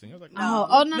R&B singer. I was like, No.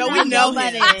 no. No, we know Joe him.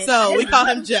 Budden. So we call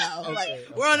him Joe. Okay, Like,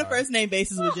 I'm we're on a sorry. first name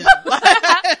basis with Joe.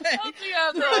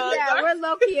 Yeah, we're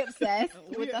low key obsessed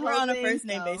with the whole We're on a thing, first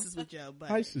name so- basis with Joe. But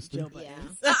Hi, sister. Joe Budden.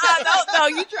 Yeah. No,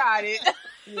 you tried it.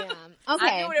 Yeah. I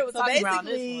Okay. knew what it was So talking about.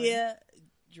 This basically, one.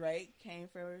 Drake came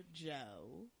for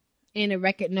Joe. In a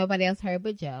record nobody else heard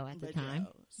but Joe at the but time.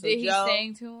 Joe. So Did he Joe,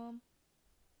 sing to him?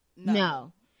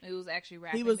 No. It was actually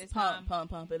rapping. He was this time.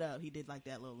 pump it up. He did like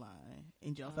that little line,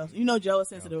 and Joe felt. You know, Joe is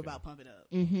sensitive Okay. about pump it up.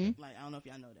 Mm-hmm. Like I don't know if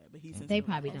y'all know that, but he's sensitive. They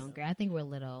probably about don't, pump girl. I think we're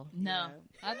little. No, Yeah.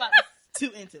 I was about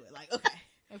too into it. Like okay,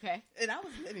 okay. and I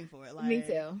was living for it. Like Me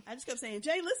too. I just kept saying,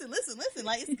 Jay, listen.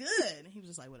 Like it's good. And he was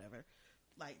just like, whatever,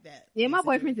 like that. Yeah, my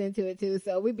basically. boyfriend's into it too,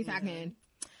 so we be Yeah. talking.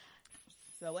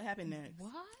 So what happened next?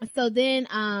 What? So then,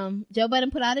 Joe Budden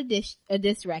put out a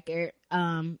diss record,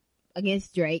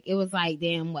 against Drake. It was like,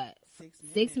 damn, what?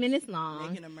 6 minutes long.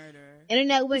 Making a murderer.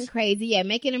 Internet went crazy. Yeah,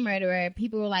 making a murderer.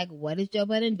 People were like, what is Joe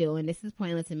Budden doing? This is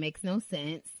pointless. It makes no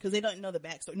sense. Because they don't know the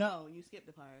backstory. No, you skipped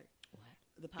the part.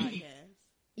 The podcast.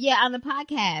 Yeah, on the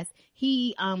podcast,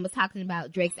 he was talking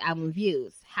about Drake's album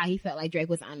Views, how he felt like Drake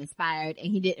was uninspired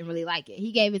and he didn't really like it.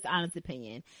 He gave his honest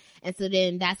opinion. And so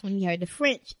then that's when he heard the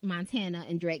French Montana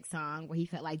and Drake song where he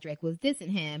felt like Drake was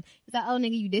dissing him. He's like, oh,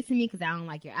 nigga, you dissing me because I don't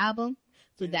like your album.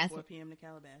 So And that's 4 p.m. to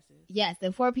Calabasas. yes,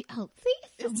 the 4 p. Oh, see,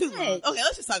 It's too long. Okay,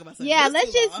 let's just talk about something. Yeah, It's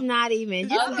let's too just long. not even. I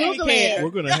Just don't even Google care. it. We're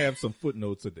gonna have some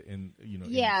footnotes at the end. You know.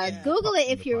 Yeah, Yeah. Google it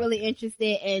in if the you're really podcast.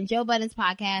 interested. And Joe Budden's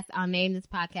podcast, I'll name this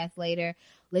podcast later.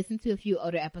 Listen to a few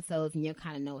older episodes and you'll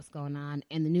kind of know what's going on.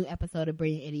 And the new episode of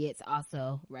Brilliant Idiots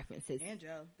also references. And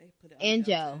Joe. They put it on And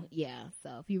Joe, too. yeah.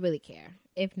 So if you really care.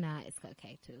 If not, it's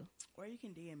okay too. Or you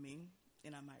can DM me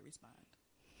and I might respond.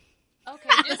 Okay,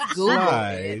 just Google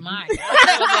Slide. it. My God.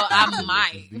 I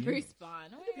might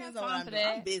respond. I Depends don't on what have I'm time for doing.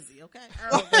 I'm that. busy, okay?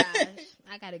 Oh gosh,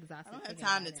 I got exhausted. I don't have thinking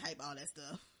time to about it. type all that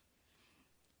stuff.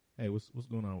 Hey, what's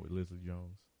going on with Leslie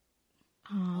Jones?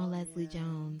 Oh, Oh, Leslie yeah.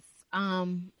 Jones.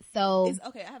 So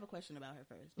Okay, I have a question about her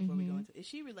first before we go into. Is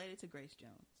she related to Grace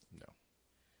Jones? No.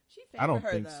 She favor I don't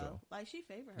her think though. so. Like she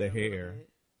favor her. The a little hair. bit.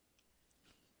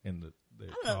 And the I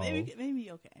don't know. tall.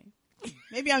 Maybe okay.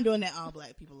 Maybe I'm doing that all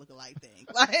black people look alike thing.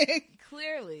 Like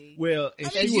Clearly. Well, and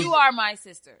Because she was, you are my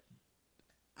sister.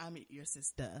 I'm your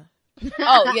sister.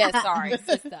 Oh, yeah, sorry,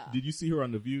 sister. Did you see her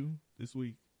on The View this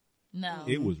week? No.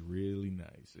 It was really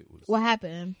nice. It was. what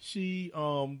happened? She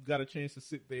got a chance to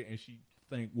sit there and she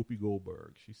thanked Whoopi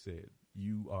Goldberg. She said,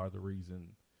 "You are the reason."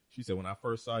 She said, "When I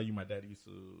first saw you, my dad used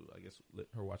to, I guess, let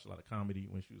her watch a lot of comedy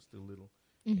when she was still little,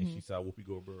 and she saw Whoopi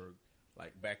Goldberg.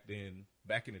 Like back in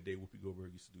the day, Whoopi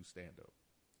Goldberg used to do stand up,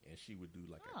 and she would do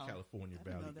like Oh, a California I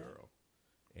didn't Valley know that. girl,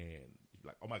 and you'd be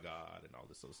like, oh my God, and all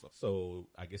this other stuff. So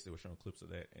I guess they were showing clips of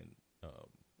that, and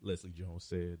Leslie Jones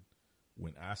said,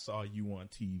 when I saw you on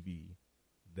TV,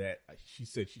 that she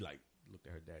said she like looked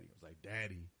at her daddy and was like,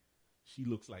 Daddy, she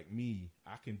looks like me.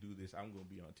 I can do this. I'm going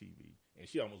to be on TV. And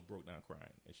she almost broke down crying.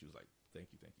 And she was like, thank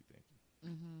you.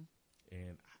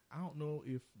 And I don't know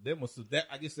if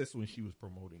I guess that's when she was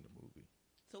promoting the movie.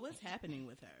 So what's happening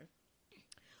with her?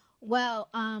 Well,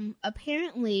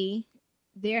 apparently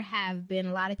there have been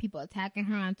a lot of people attacking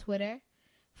her on Twitter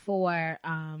for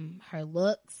her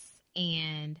looks,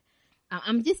 and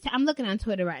I'm looking on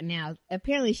Twitter right now.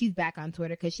 Apparently she's back on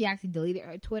Twitter because she actually deleted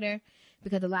her Twitter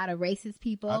because a lot of racist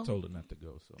people. I told her not to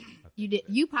go. So You did.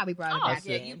 You probably brought it Oh, back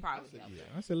yeah, in. you probably know. yeah,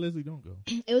 I said, Leslie, don't go.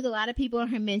 It was a lot of people in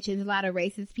her mentions. A lot of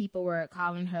racist people were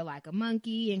calling her like a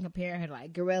monkey and comparing her to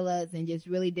like gorillas and just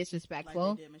really disrespectful.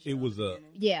 Like they did Michelle It was at the a-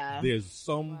 beginning? Yeah. There's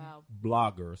some Wow.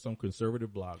 blogger, some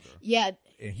conservative blogger, Yeah.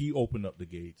 and he opened up the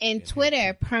gates. And had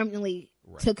Twitter people- permanently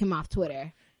Right. took him off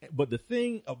Twitter. But the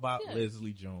thing about Yeah.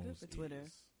 Leslie Jones Good for Twitter.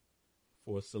 is,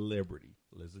 for a celebrity,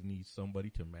 Leslie needs somebody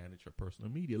to manage her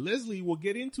personal media. Leslie will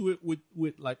get into it with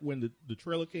like when the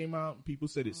trailer came out, and people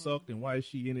said it sucked, and why is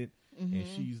she in it? And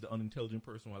she's the unintelligent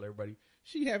person while everybody,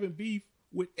 she having beef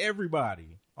with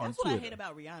everybody on That's what Twitter. I hate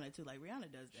about Rihanna too. Like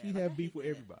Rihanna does that. She Like, have I beef hate with that.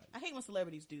 everybody. I hate when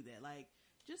celebrities do that. Like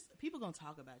just people gonna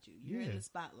talk about you. You're in Yeah. the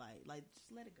spotlight. Like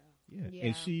just let it go. Yeah. Yeah.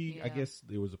 And she, I Yeah. guess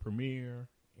there was a premiere,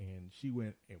 and she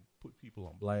went and put people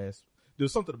on blast. There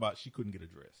was something about she couldn't get a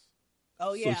dress.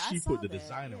 Oh yeah, So she I saw put the that.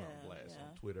 designer Yeah, on blast yeah.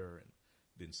 on Twitter, and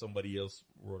then somebody else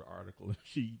wrote an article, and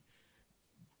she,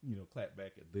 clapped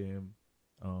back at them.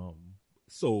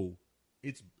 So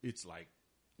it's like,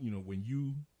 when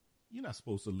you you're not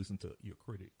supposed to listen to your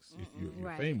critics if you're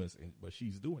Right. famous, but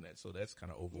she's doing that, so that's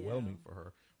kind of overwhelming for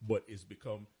her. But it's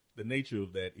become the nature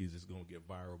of that is it's going to get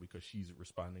viral because she's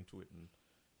responding to it and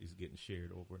it's getting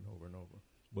shared over and over and over.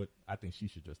 But I think she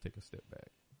should just take a step back.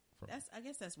 I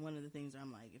guess that's one of the things where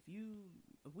I'm like, if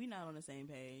we're not on the same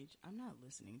page, I'm not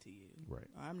listening to you. Right.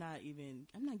 Or I'm not giving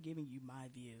you my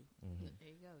view. There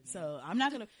you go. So I'm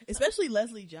not gonna, especially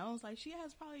Leslie Jones. Like she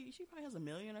probably has 1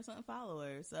 million or something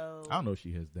followers. So I don't know if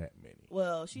she has that many.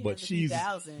 well, she But has a few she's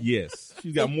thousand. yes,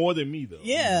 she's got more than me though.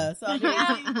 Yeah. So I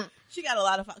mean, she got a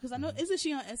lot of because I know isn't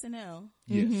she on SNL?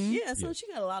 Yes. Yeah. So Yes. she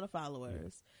got a lot of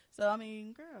followers. So I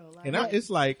mean, girl. Like, And it's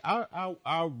like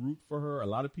I root for her. A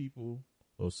lot of people,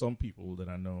 or some people that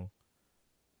I know,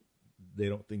 they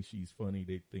don't think she's funny.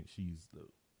 They think she's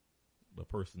the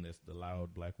person that's the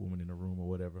loud black woman in the room or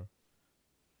whatever.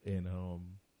 And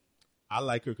I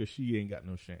like her because she ain't got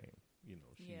no shame. You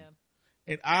know.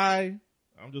 And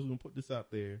I'm just gonna put this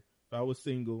out there. If I was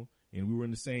single and we were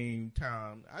in the same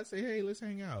town, I'd say, hey, let's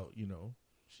hang out. You know,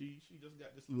 she just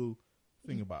got this little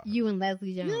thing about her. You and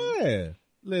Leslie Jones. Yeah,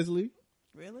 Leslie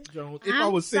really? Jones. If I'm I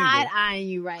was single, side eyeing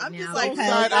you right I'm now. just like, Don't because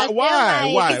side I eye- feel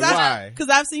why? like- Why? Because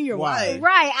I've seen your Why? wife.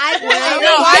 Right, I No, Why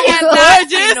I have you not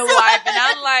gorgeous? seen a wife, and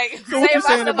I'm like, So what say you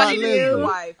saying about somebody Leslie? new.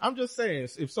 Wife. I'm just saying,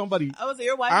 if somebody, I would say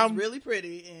your wife I'm- is really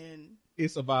pretty and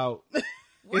it's about,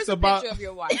 Where's it's the about picture of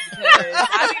your wife? Because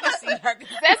I need to see her. 'Cause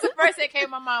that's the first that came to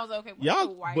my mind. Was okay. What's your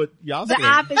y'all, wife? but y'all the said,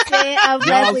 opposite of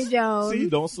y'all Leslie Jones. See,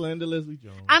 don't slander Leslie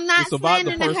Jones. I'm not It's about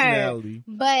the slandering her, personality.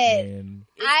 but And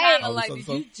it's I- kind Oh, of like, so- did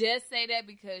so- you just say that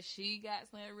because she got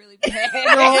slandered really bad?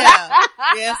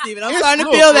 yeah, Steven, I'm It's- starting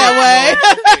to look, feel that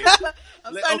way. okay.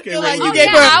 I'm Let- starting okay, to feel wait, like wait, you wait. gave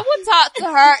Okay, her. I would talk to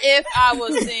her if I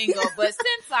was single, but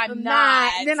since I'm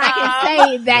not, then I can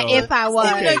say that No. if I was.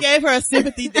 Steven done gave her a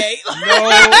sympathy date. no,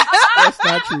 that's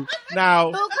not true.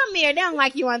 Now, Boo, come here. They don't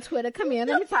like you on Twitter. Come here.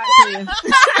 Let me talk to you.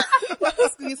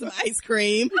 Let's get some ice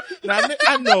cream. now,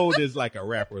 I know there's like a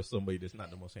rapper or somebody that's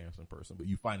not the most handsome person, but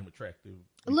you find him attractive.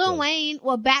 Lil because- Wayne,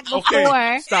 well, back before.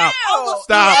 Okay, stop. Ew.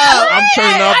 Stop. Ew. I'm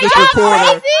turning off this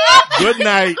recorder. Good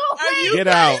night. Get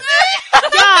out.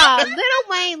 Y'all, Lil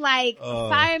Wayne, like, Uh.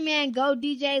 Fireman, Go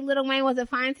DJ, Lil Wayne wasn't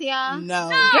fine to y'all? No.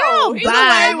 Girl, he bye. Lil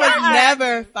Wayne was Y'all are-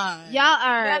 never fine. Y'all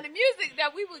are. now the music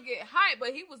that we would get hype, but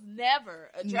he was never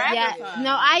attractive. Yeah,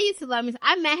 no, I used to love me.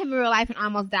 I met him in real life and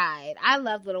almost died. I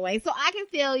love Lil Wayne, so I can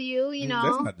feel you. You know,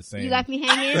 That's not the same. you left me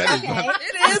hanging. That is Okay, not-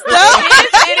 It is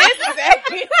though. it is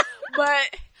exactly.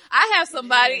 But I have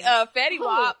somebody, Fetty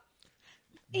Wap.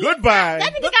 Goodbye.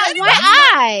 that nigga got one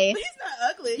eye. He's not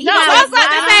ugly. He No, got I was about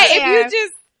one to say, hair. if you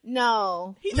just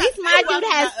No, He's at not- least my Fetty Wap dude is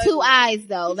has not two ugly. eyes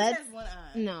though. He That's just has one eye.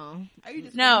 no. Are you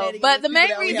just No, discriminating but the against main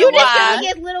people that reason only You have one just why- eye?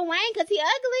 think it's Lil Wayne because he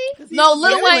ugly? 'Cause he's no,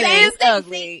 Lil Wayne discriminating. is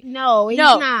ugly. No, he's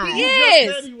No, not. he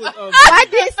is. Said he was ugly. I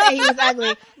did say he was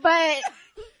ugly, but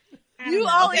I don't You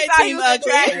know. only Okay, thought he Team was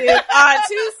Ugly. attractive on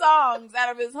 2 songs out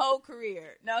of his whole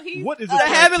career. No, he's What is That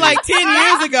happened like 10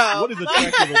 years ago. What is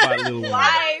attractive about Lil Wayne?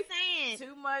 life, saying.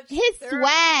 too much. His syrup.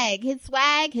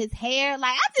 swag, his hair.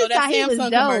 Like I So just that thought he was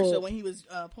Samsung commercial dope. when he was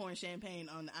pouring champagne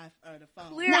on the phone.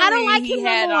 Clearly, No, I don't like he him no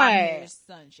had more. on his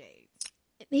sunshades.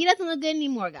 He doesn't look good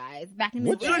anymore, guys. Back in the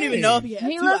What day, You don't even know if he has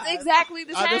He two looks eyes. exactly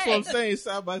the That's what same. I'm saying.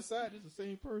 Side by side, it's the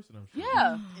same person. I'm sure.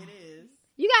 Yeah. It is.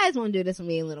 You guys won't do this with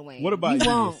me and Lil Wayne. What about you? you?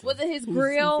 Won't. Listen? Was it his Who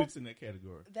grill? fits in that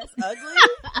category? That's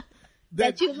ugly?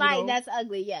 That you like? know, That's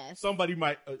ugly. Yes. somebody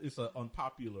might. It's an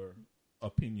unpopular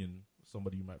opinion.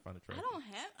 Somebody you might find attractive.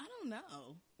 I don't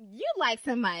know. You like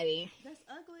somebody. That's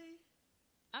ugly.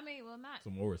 I mean, well, not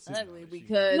Some more ugly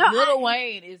because No, Lil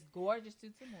Wayne is gorgeous to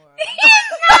tomorrow.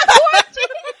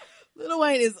 Lil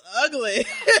Wayne is ugly.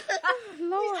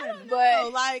 Lord.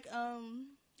 But like, I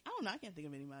don't know. I can't think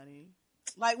of anybody.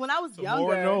 Like when I was Tomorrow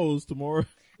younger. knows. Tomorrow.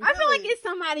 I feel like it's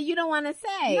somebody you don't want to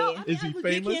say. No, I mean, Is he I legit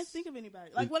famous? can't think of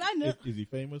anybody. Like when I knew. Is he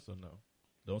famous or no?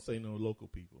 Don't say no local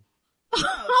people.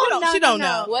 She don't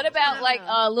know. What about No. like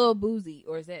Lil Boozy,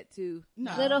 or is that too?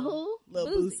 No. Little who? Lil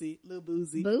Boozy. Boozy. Lil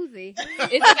Boozy. Boozy.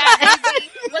 It's a guy.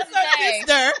 What's his That's our name?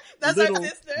 sister. That's little, our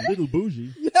sister. Little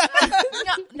bougie.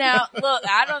 Now, look,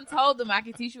 I done told them I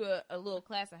can teach you a little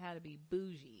class on how to be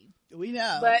bougie, We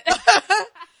know. but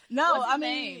no, What's his I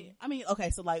mean, name? okay.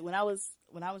 So like when I was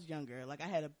younger, like I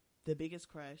had the biggest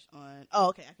crush on. Oh,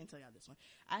 okay. I can tell y'all this one.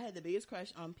 I had the biggest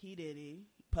crush on P Diddy,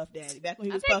 Puff Daddy, back when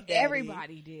he I was think Puff Daddy.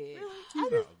 everybody did. He's not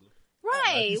ugly.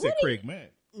 Right. You said What do you- Craig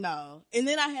Mack. No, and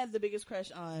then I had the biggest crush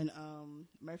on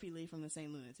Murphy Lee from the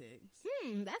Saint Lunatics.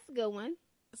 That's a good one.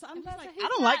 So I'm just That's like, a- he's I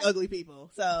don't like not- ugly people.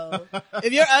 So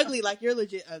if you're ugly, like you're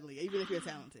legit ugly, even if you're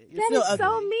talented. You're That still is ugly.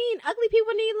 so mean. Ugly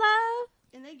people need love.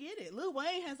 And they get it. Lil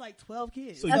Wayne has like 12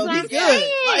 kids. So That's you what I'm think-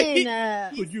 saying.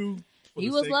 Like, Could you for He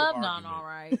the was sake of loved on, argument, all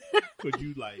right. Could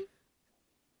you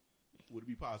would it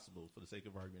be possible for the sake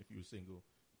of argument if you were single,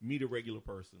 meet a regular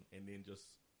person and then just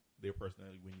their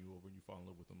personality win you over and you fall in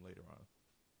love with them later on?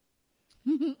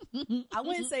 I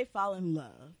wouldn't say fall in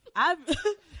love. I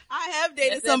have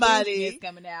dated That's that somebody. bouginess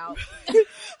coming out.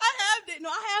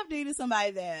 I have dated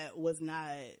somebody that was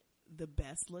not the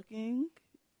best looking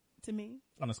to me.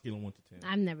 On a scale of 1 to 10.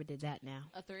 I've never did that now.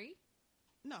 A 3?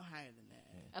 No, higher than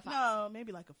that. A 5? No,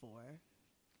 maybe like a 4.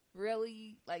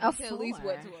 Really? Like, A you could at least 4?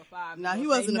 went to a 5. No, he You'll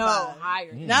wasn't say a no, 5.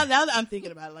 higher. Now that I'm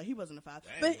thinking about it, like he wasn't a 5.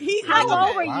 But he, How like,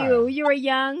 old were Wow. you? You were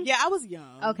young? Yeah, I was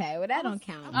young. Okay, well that don't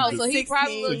count. Oh, so he 16.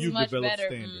 probably So looks you much developed better.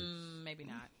 standards. Maybe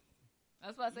not.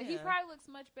 That's why I say he Yeah. probably looks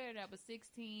much better now, but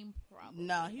 16 probably.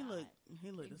 No, he not.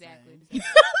 looked Exactly. the same.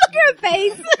 Your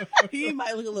face. He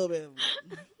might look a little bit.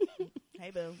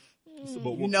 Hey, boo. So,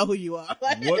 but You know who you are.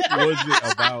 what was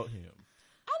it about him?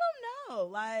 I don't know.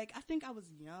 Like, I think I was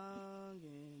young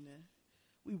and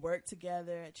we worked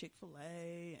together at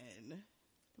Chick-fil-A and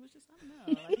it was just, I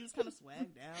don't know. Like, he was kind of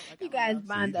swagged out. Like, You I guys don't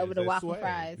know. bond over the There's that waffle swag.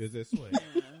 fries. There's that swag.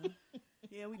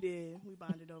 Yeah, we did. We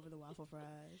bonded over the waffle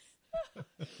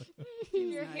fries.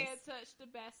 Your Nice. head touched the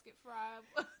basket fry,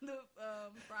 the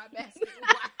fry basket.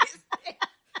 with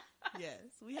Yes,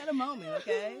 we had a moment,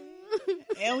 okay?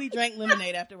 And we drank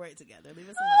lemonade after work together. Leave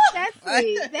us alone. That's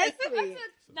sweet. That's rice. sweet.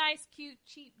 That's a nice, cute,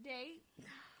 cheap date.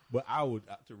 But I would,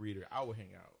 to read her, I would hang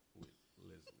out with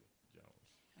Leslie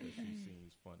Jones. 'Cause she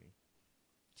seems funny.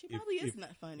 She probably If- is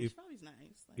not funny. if- She probably's nice.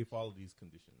 Like, If all of these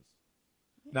conditions.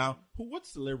 Now, what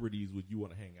celebrities would you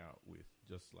want to hang out with?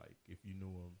 Just like if you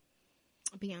knew them.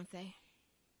 Beyonce.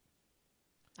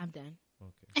 I'm done.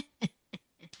 Okay.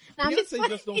 No, I'm just Beyonce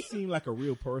just don't seem like a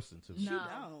real person to me. she No.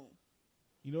 don't.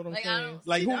 You know what I'm Like, I saying? don't-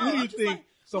 Like She who don't. do you I'm just think? like,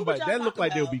 Somebody y'all that look talk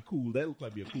like they'll about? be cool. That look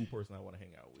like be a cool person I want to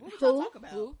hang out with. What would y'all Who? talk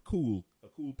about? Who? Cool, a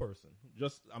cool person.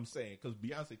 Just I'm saying because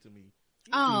Beyonce to me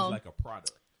Oh. seems like a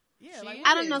product. Yeah, She like, is.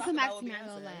 I don't know. talk Come back about to me. I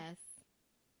go Beyonce. last.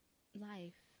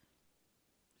 Life.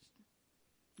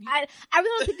 I really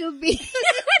don't think it would be.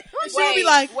 She'll be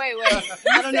like, wait.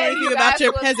 I don't know anything You about guys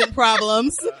your was- peasant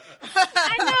problems.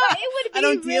 I know it would be. I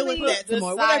don't deal really, with that the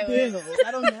tomorrow. What are silence. bills?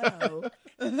 I don't know.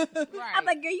 Right. I'm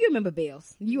like, girl, you remember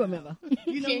bills? You remember?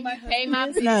 You know Can who my you pay my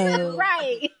husband is? No.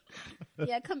 Right.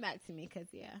 Yeah, come back to me, cause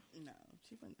yeah, No,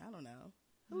 she wouldn't. I don't know.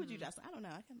 Who would you just? I don't know.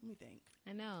 I can't. Let me think.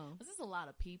 I know. There's just a lot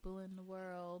of people in the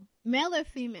world. Male or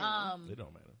female? They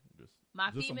don't matter. Just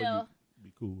My just female- somebody you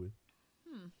be cool with,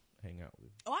 hang out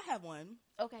with. Oh, I have one.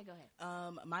 Okay, go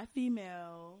ahead. My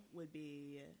female would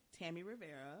be Tammy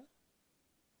Rivera.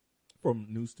 From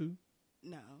News 2?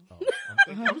 No,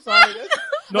 I'm sorry.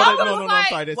 No, I'm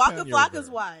sorry. That's Waka Tanya Flocka's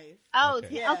Rivera. wife. Oh,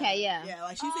 Okay. okay, yeah. Yeah,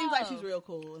 like she seems like she's Oh. real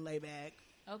cool and laid back.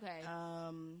 Okay. Uh,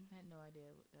 I had no idea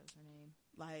that was her name.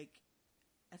 Like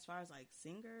as far as like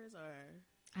singers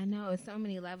or I know it's so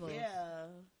many levels. yeah,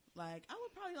 like I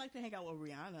would probably like to hang out with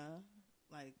Rihanna.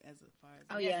 Like as far as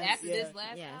Oh, Yes, yes. after yeah. this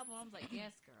last Yes. album, I was like,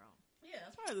 yes, girl. yeah,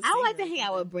 as far as the I would like to singers, hang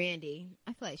out I with think- Brandy.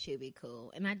 I feel like she'd be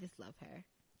cool, and I just love her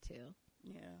too.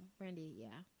 Yeah, Brandy, yeah.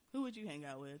 who would you hang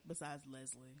out with besides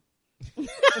Leslie?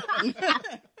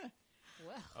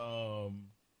 Well,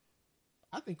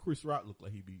 I think Chris Rock looked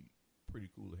like he'd be pretty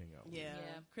cool to hang out with. Yeah.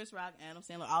 Yeah. Chris Rock, Adam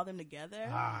Sandler, all them together.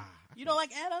 Ah, You don't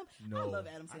like Adam? no, I love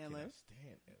Adam I Sandler. cannot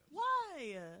stand Adam.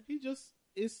 Why? He just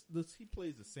he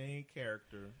plays the same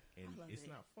character and I love it's it.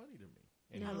 not funny to me.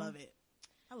 And I love it.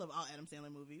 I love all Adam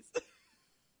Sandler movies.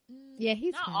 Yeah,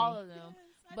 he's not funny. all of them. Yes,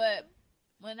 I But do.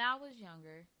 when I was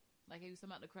younger, like he was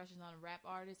talking about the crushes on a rap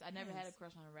artist, I never had a Yes.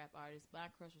 crush on a rap artist. My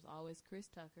crush was always Chris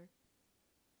Tucker.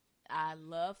 I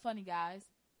love Funny Guys.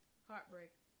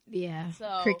 Heartbreak. Yeah,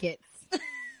 So- crickets. No,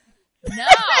 Yeah.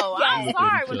 I'm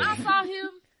sorry. When I saw him,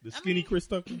 the skinny Chris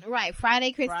Tucker. Right,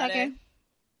 Friday, Chris Friday. Tucker.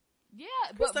 yeah,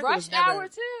 Chris but Tucker Rush was never- Hour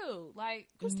too. Like,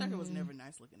 Chris Tucker was never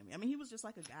nice looking to me. I mean, he was just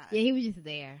like a guy. Yeah, he was just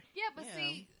there. yeah, but Yeah.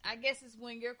 see, I guess it's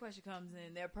when your question comes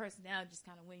in, their personality just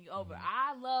kind of win you over.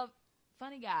 I love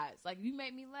Funny Guys. Like, you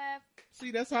make me laugh. See,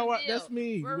 that's how Deal. that's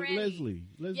me We're with ready. Leslie.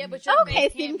 Yeah, but your Okay,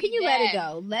 face Stephen, can't can be you let it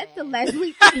that go? Let the bad.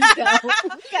 Leslie thing go.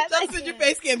 Just said your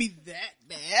face can't be that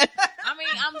bad. I mean,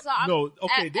 I'm sorry. No,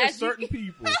 okay. As There's you- certain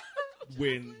people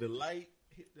when the light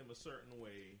hit them a certain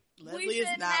way. Leslie we is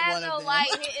shouldn't not have one no of them. light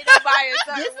hitting it by a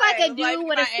certain Just like way. a dude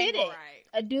with a my fitted. angle right.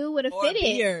 A dude with a Or a fitted.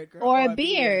 beard, girl, or or a a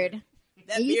beard. beard.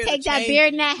 That And you beard take will that change beard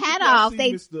and you. that hat Y'all off. see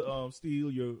They Mr.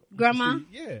 Steele, your Grandma? Mr.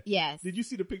 Steele? Yeah. Yes. Did you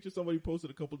see the picture somebody posted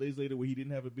a couple days later where he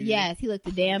didn't have a beard? Yes, he looked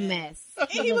a damn mess. And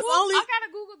he was Well, only I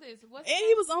gotta Google this. What's and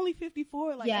he was only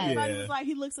 54. Like Yes. everybody Yeah. was like,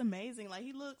 he looks amazing. Like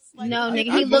he looks like No, like,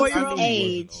 nigga, I he know- looks I his know he wasn't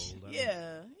age. old. I know.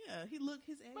 yeah, he looked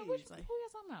his age. But which, Like, who y'all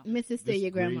talking about? Mrs. Still This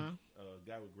your gray, grandma.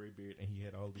 guy with gray beard, and he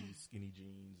had all these skinny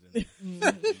jeans. And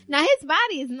Now his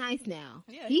body is nice now.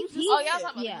 Yeah, he, he was just- Oh, y'all talking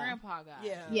about yeah. the grandpa guy?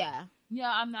 Yeah. Yeah,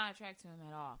 Yeah, I'm not attracted to him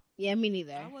at all. yeah, me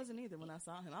neither. I wasn't either when I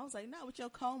saw him. I was like, not with your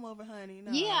comb over, honey.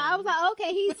 No. Yeah, I was like,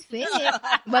 okay, he's fit,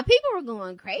 but people were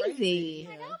going crazy. Yeah.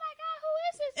 Like, oh my god, who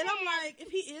is this? And I'm like, if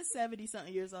he is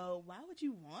 70-something years old, why would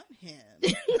you want him?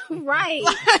 like, right?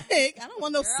 Like, I don't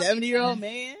want no Girl, 70-year-old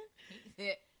man.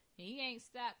 He ain't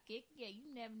stopped kicking. Yeah,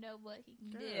 you never know what he can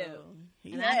do. Girl,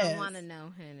 he And has. I don't want to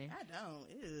know, honey. I don't.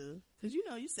 Ew. Cause you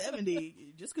know you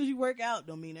 70. Just cause you work out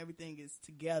don't mean everything is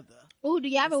together. Oh, do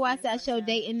you ever watch that like show that.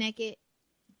 Dating Naked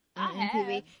on I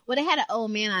MTV? have. Well, they had an old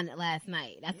man on it last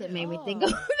night. That's what made me think Oh.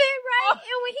 of it, right?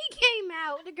 And when he came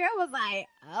out, the girl was like,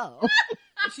 "Oh,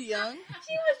 Is she young?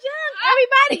 she was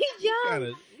young. Everybody's young."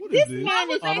 Kinda, what This is this? man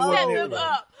is They Oh, set old. him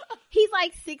up. He's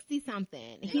like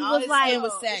 60-something. He all was his like, skin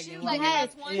was She sagging. was like, yes,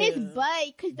 that's one- his Yeah. butt,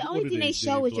 because the What only did thing they they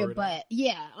show do? was your Blur it butt.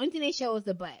 Yeah, only thing they show was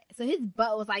the butt. So his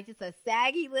butt was like just a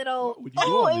saggy little. What would you do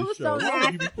Oh, on it this was show? so Why would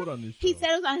nasty. you be put on this show? He said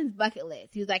it was on his bucket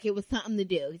list. He was like, it was something to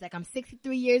do. He's like, I'm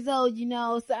 63 years old, you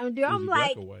know, something to do. Was I'm he black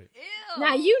like, or white? Ew.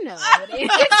 now you know. what it is.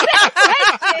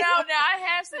 No, I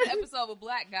have seen an episode with a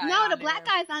black guy. No, on the there. black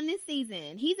guy's on this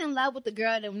season. He's in love with the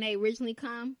girl that when they originally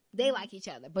come, they like each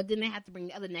other. But then they have to bring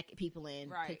the other naked people in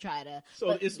to Right. try to. So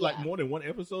but, it's like yeah. more than one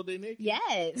episode they naked?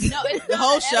 Yes. No, it's The not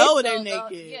whole an show episode, they're though.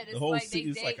 naked. Yeah, The whole like they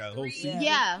it's like date a whole three season?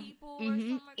 Yeah. people or hmm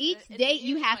something like Each that. At the date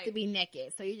you end, have like- to be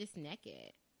naked. So you're just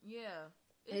naked. Yeah.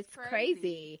 It's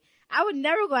crazy. I would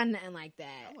never go on nothing like that.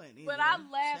 I wouldn't either. But I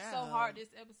laughed so Child. hard this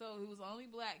episode. He was the only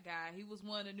black guy. He was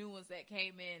one of the new ones that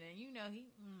came in, and you know he.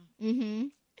 Mm-hmm.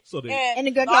 So they, And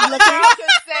the girl all kept the looking. girl could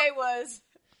say was,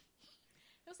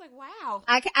 "It was like wow."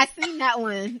 I seen that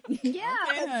one. Yeah.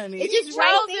 Okay, honey. It's He just chose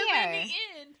right him there. in the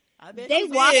end. I bet They she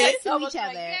walk did. up to I each was like,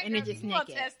 other yeah, and they're girl, just you gonna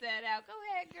naked. test that out. Go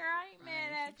ahead, girl. I ain't mad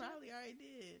She at you. probably already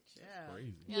did. Child.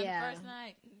 crazy. Yeah, Yeah. the first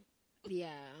night. Yeah.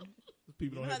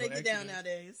 People You know don't how have they no get down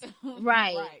accidents. nowadays.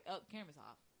 Right. Right. Oh, camera's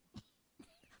off.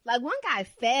 Like one guy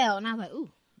fell and I was like, ooh,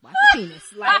 watch your penis.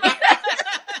 Like,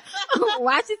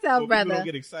 watch yourself, Well, people brother. don't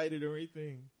get excited or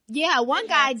anything. Yeah, one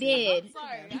guy to. did. I'm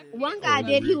sorry. I can't- One guy Oh,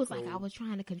 did. He real was like, cold. I was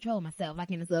trying to control myself, like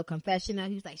in this little confessional.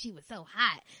 He was like, she was so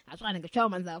hot. I was trying to control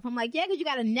myself. I'm like, yeah, because you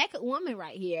got a naked woman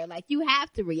right here. Like, you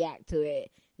have to react to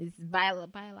it. It's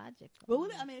biological. But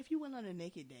what, I mean, if you went on a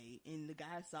naked date and the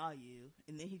guy saw you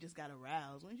and then he just got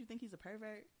aroused, wouldn't you think he's a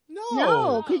pervert?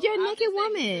 No, because you're a I naked just said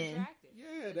woman. he's attractive.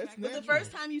 Yeah, that's But natural. the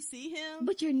first time you see him,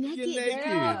 But you're naked, naked.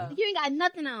 girl. You ain't got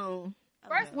nothing on. I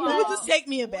don't First know. of It would all, just take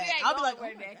me we aback. ain't I'll be going like, oh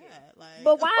nowhere my naked. God. Like,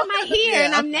 But why am I here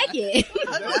and Yeah. I'm naked?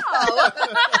 Wow.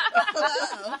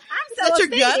 I'm Is so that your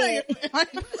gun? Or offended.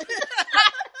 your...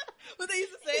 what they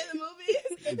used to say in the movies?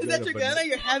 Is got that a your banana. gun or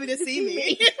you're happy to see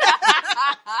me?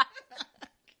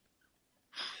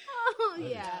 Oh, That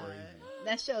is yeah. crazy.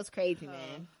 That show's crazy,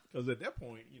 man. Because at that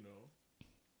point, you know,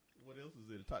 what else is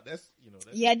there to talk? That's, you know,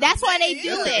 that's, Yeah, that's why they That's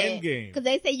do the it. end game. Because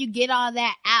they say you get all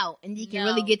that out and you can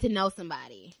No. really get to know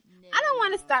somebody. I don't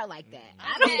want to start like that.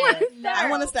 I Yeah, don't want to no. start. I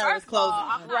wanna start First with of all, closing.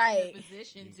 I'm not Right. in a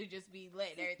position to just be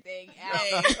letting everything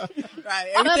Right. out.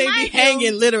 Right. But Everything mind be you,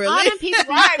 hanging literally. All them people be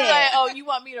Right, fit. like, oh, you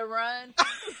want me to run?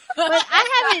 But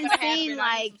I haven't Not gonna seen happen. I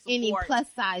like need some any support. plus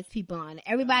size people on it.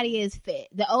 Everybody is fit.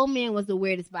 The old man was the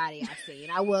weirdest body I've seen.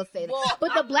 I will say that. Well,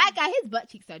 But the black guy, his butt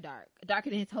cheeks are darker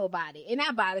than his whole body, and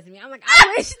that bothers me. I'm like,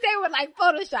 I wish they would like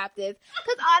Photoshop this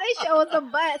because all they show is the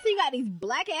butt. So you got these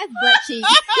black ass butt cheeks,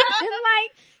 and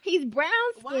like he's brown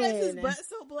Why is his skin. butt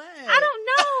so black? I don't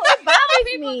know. It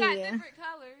bothers People got me, different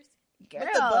colors.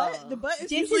 girl. The butt is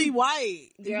Just usually his- white.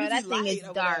 It's Girl, that usually thing is light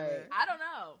or dark. whatever. I don't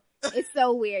know. It's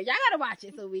so weird. Y'all gotta watch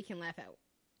it so we can laugh at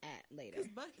later.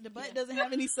 'Cause the butt doesn't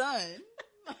have any sun.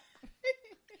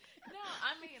 No,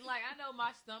 I mean, like, I know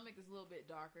my stomach is a little bit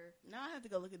darker, Now I have to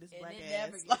go look at this and black it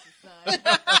ass. never gets the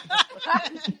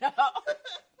sun. No.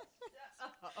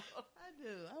 I do.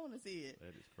 I want to see it. That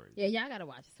is crazy. Yeah, y'all gotta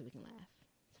watch it so we can laugh.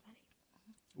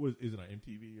 Is it on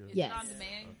MTV? Or? Is Yes. it on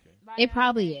demand? Okay. by It now?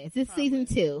 probably is. It's season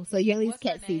 2, so you at least What's her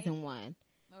catch name? season 1.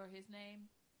 Or his name?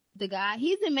 The guy,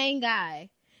 he's the main guy.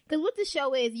 Because what the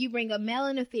show is, you bring a male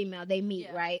and a female, they meet,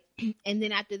 Yeah. right? And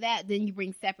then after that, then you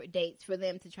bring separate dates for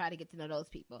them to try to get to know those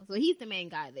people. So he's the main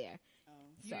guy there.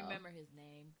 Do So you remember his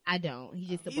name? I don't. He's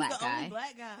just a He's black the guy. only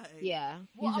black guy. Yeah.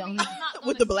 Well, he's the I mean, only. I'm not With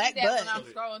gonna the see black that when butt. I'm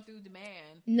scrolling through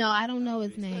demand. No, I don't know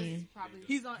his name. Probably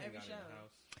He's on Hang every out in show. the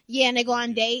house. Yeah, and they go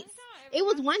on dates. It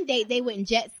was one date they went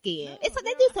jet skiing. It's like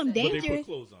they do some But they dangerous. put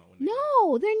clothes on. When they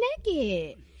No, they're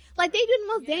naked. Like they do the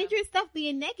most Yeah. dangerous stuff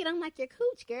being naked. I'm like, your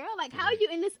cooch, girl. Like, how are you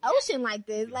in this ocean like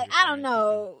this? Like, I don't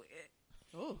know.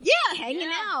 Oh. Yeah, hanging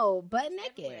Yeah. out, butt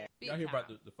naked. everywhere. Big Y'all hear about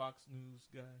time. the Fox News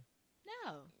guy?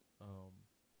 No.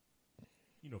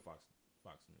 You know Fox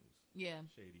News. Yeah.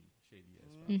 Shady shady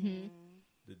ass. Mm-hmm.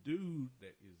 The dude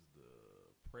that is the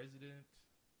president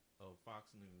of Fox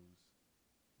News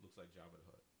looks like Jabba the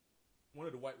Hutt. One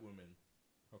of the white women,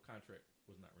 her contract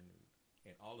was not renewed,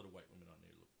 and all of the white women on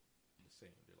there look the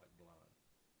same. They're like blonde.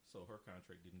 So her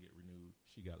contract didn't get renewed.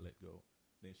 She got let go.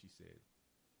 Then she said,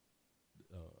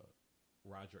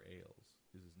 Roger Ailes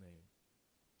is his name,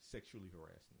 sexually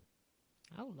harassed me.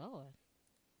 Oh Lord.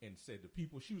 And said the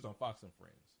people, she was on Fox and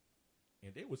Friends,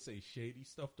 and they would say shady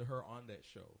stuff to her on that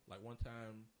show. Like one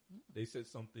time, they said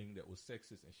something that was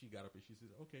sexist, and she got up and she said,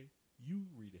 okay, you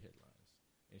read the headlines.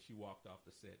 And she walked off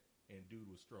the set, and dude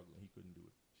was struggling. He couldn't do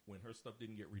it. When her stuff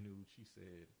didn't get renewed, she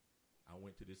said, I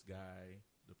went to this guy,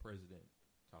 the president,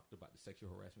 talked about the sexual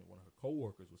harassment. One of her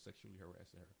coworkers was sexually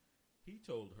harassing her. He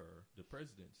told her, the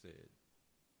president said,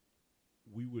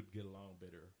 we would get along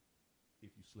better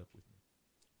if you slept with me.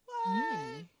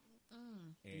 What?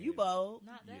 And You bold.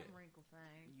 Not that Yeah. wrinkle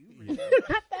thing. You Yeah. wrinkle.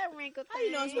 Not that wrinkle How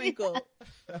you know it's wrinkle?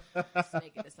 Just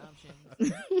making assumptions.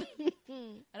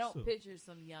 I don't So- picture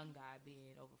some young guy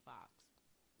being over Fox.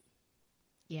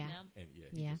 Yeah. You know? And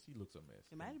Yeah. he looks a mess.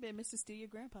 It might have been Mr. Steal Your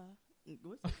Grandpa.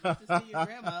 What's Mr. Steal Your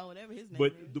Grandma, whatever his name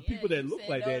But is. the people that you look said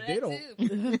like no that, to they that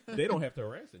don't. too. They don't have to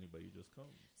harass anybody. You just come.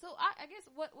 So I guess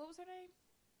what was her name?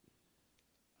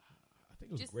 I think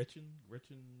it was Just-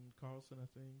 Gretchen Carlson. I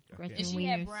think. I Gretchen can't And she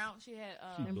Wieners. had brown. She had.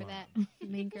 She Remember blonde. that?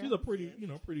 Mean Girl. She's a pretty,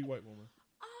 pretty white woman.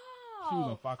 Oh, She was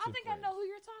on Fox I and think Friends. I know who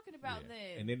you're talking about Yeah.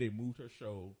 then. And then they moved her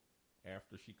show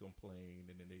after she complained,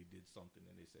 and then they did something,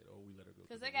 and they said, "Oh, we let her go."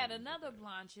 Because to they the got ratings another with that.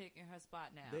 blonde chick in her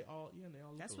spot now. They all, yeah, and they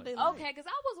all. That's look what they alike. like. Okay, because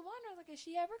I was wondering, like, is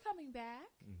she ever coming back?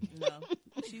 No,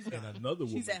 she's And gone. another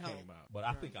woman She's at came home. out, but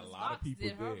I think a Because lot of Fox people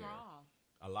did her there, wrong.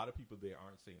 a lot of people there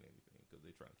aren't saying anything because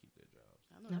they're trying to keep their jobs.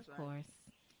 I know Of that's right. course.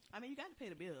 I mean, you got to pay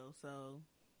the bill, so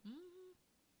Mhm.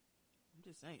 I'm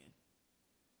just saying.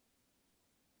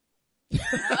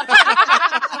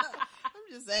 I'm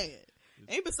just saying.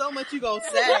 Ain't but so much you gonna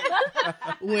say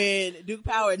when Duke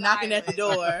Power knocking at the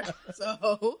door.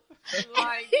 So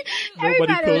Like, Nobody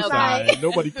Everybody was co-signed. like-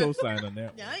 Nobody co-signed on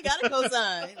that yeah, one. I ain't got a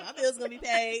cosign. My bill's gonna be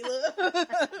paid. Look. this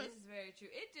is very true.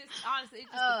 It just, honestly, it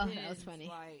just Oh, depends. that was funny.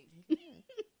 Like,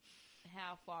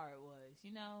 how far it was,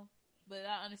 you know? But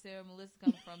I understand where Melissa's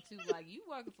coming from, too. Like, you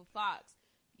working for Fox,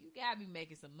 you gotta be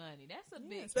making some money. That's a Yeah,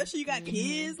 big... especially you got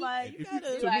kids. Like And you if you,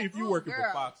 gotta. to Like, me, if you're oh, working girl.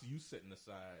 for Fox, you setting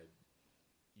aside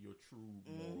your true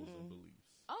morals and beliefs.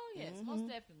 Oh, yes, Mhm. most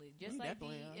definitely. Just You like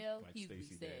definitely D.L. Like Hughley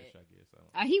Stacey said. Dash, I guess. I don't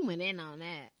Oh, he went in on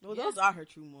that. Well, Yeah. those are her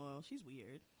true morals. She's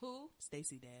weird. Who?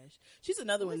 Stacey Dash. She's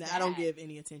another one Who's that I don't that? give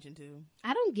any attention to.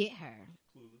 I don't get her.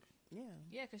 Clueless. Yeah.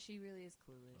 Yeah, because she really is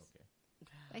clueless.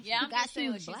 Okay. Like, Yeah, she I'm forgot just saying she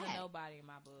like, was she's black. a nobody in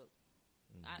my book.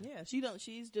 I, Yeah. She don't.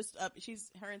 She's just up. She's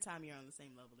her and Tommy are on the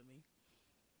same level to me.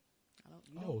 I don't.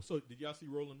 You know. Oh, so did y'all see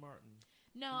Roland Martin?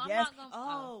 no, I'm Yes. not going to...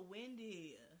 Oh,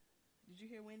 Wendy. Did you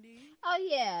hear Wendy? Oh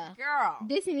yeah, Girl.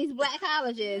 dissing these black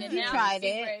colleges. And He now tried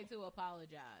she's it. ready to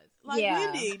apologize. Like Yeah.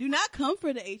 Wendy, do not come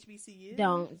for the HBCU.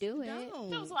 Don't do it. Don't.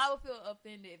 No, so I would feel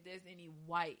offended if there's any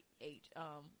white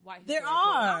white. There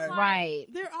historical- are. I'm like, Right.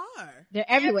 There are. They're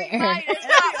everywhere. Everybody that's Every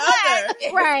not black other.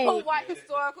 is Right. a white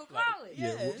historical college.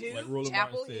 Yeah. Ro- Duke, like Roland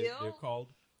Chapel Martin said, Hill. they're called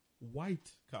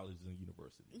white colleges and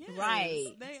universities. Yes,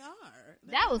 Right. They are.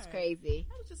 They That was are. crazy.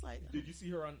 I was just like, Did you see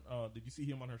her on? Did you see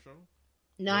him on her show?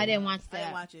 No, I didn't watch I didn't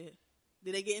that. watch it.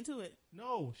 Did they get into it?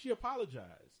 No, she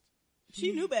apologized.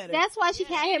 She knew better. That's why she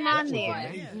had him Yeah, on that was there.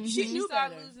 amazing. Yeah. Mhm. She She knew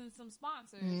started better. losing some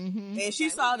sponsors. Mhm. And she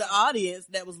Like, saw we the get- audience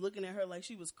that was looking at her like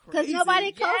she was crazy. Because nobody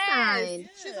Yes. co-signed.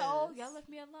 She's like, oh, y'all left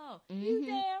me alone. You Mhm.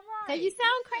 damn right. Because you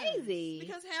sound crazy.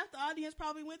 Because half the audience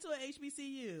probably went to a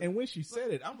HBCU. And when she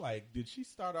said it, I'm like, did she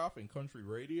start off in country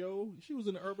radio? She was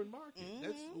in the urban market. Mhm.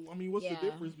 That's, I mean, what's Yeah. the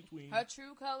difference between? Her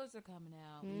true colors are coming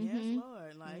out. Mhm. Yes,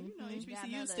 Lord. Like, you know, Mhm. Got HBCUs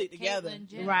another stick together. Caitlyn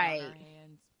Jenner Right. on her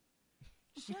hands.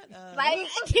 Shut up. Like,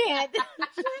 I can't. Shut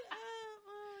up.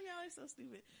 Oh, y'all are so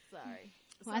stupid. Sorry.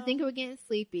 Well, I So- think we're getting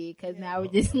sleepy because Yeah. now we're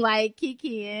just like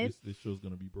kikiing. This show's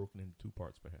going to be broken into 2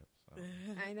 parts, perhaps.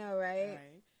 I know, right?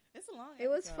 Right. It's a long It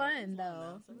was episode. fun, It's long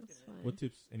though. so It we're was good. fun. What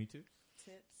tips? Any tips?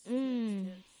 Tips. Mm.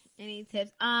 Tips. Any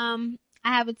tips? I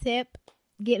have a tip.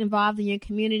 Get involved in your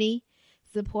community.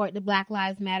 Support the Black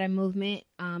Lives Matter movement.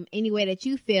 Any way that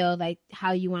you feel like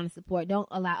how you want to support. Don't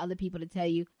allow other people to tell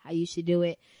you how you should do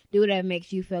it. Do whatever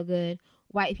makes you feel good.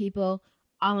 White people,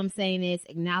 all I'm saying is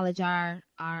acknowledge our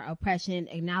oppression,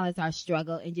 acknowledge our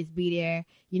struggle, and just be there,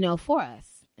 for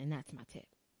us. And that's my tip.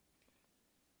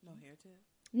 No hair tip.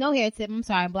 No hair tip. I'm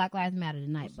sorry. Black Lives Matter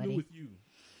tonight, What's new buddy. with you?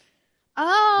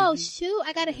 Oh, Did you- shoot.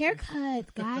 I got a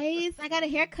haircut, guys. I got a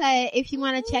haircut. If you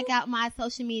want to check out my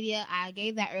social media, I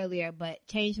gave that earlier, but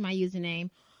changed my username.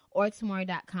 or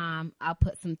tomorrow.com. I'll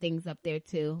put some things up there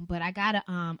too. But I got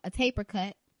a taper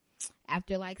cut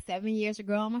after like 7 years of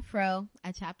growing my fro.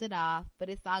 I chopped it off, but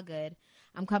it's all good.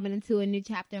 I'm coming into a new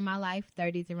chapter in my life.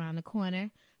 30's around the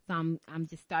corner. So I'm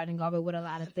just starting over with a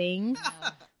lot of things.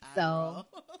 So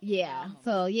yeah.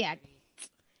 So yeah.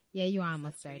 Yeah, you're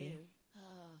almost 30.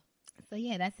 So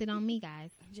yeah, that's it on me,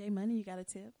 guys. J Money, you got a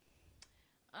tip?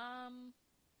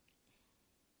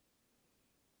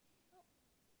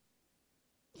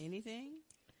 Anything?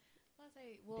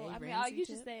 Well, Dave I mean, Ramsey you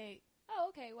should tip? say, oh,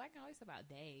 okay, well, I can always say about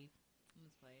Dave. I'm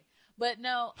just playing. But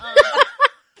no,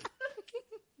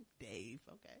 Dave,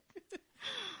 okay.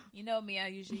 you know me, I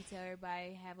usually tell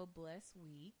everybody have a blessed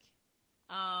week.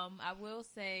 I will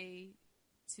say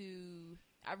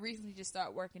I recently just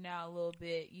started working out a little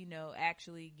bit,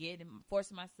 actually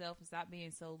forcing myself to stop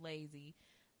being so lazy.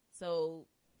 So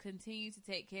continue to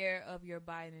take care of your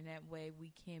body, and in that way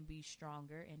we can be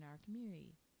stronger in our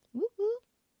community. Woo-hoo.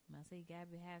 I say you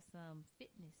gotta have some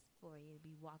fitness for you to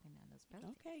be walking down those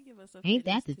paths. Okay, give us a Ain't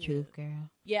that fitness the tip. truth, girl?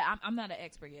 Yeah, I'm not an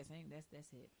expert. Yes, that's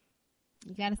it.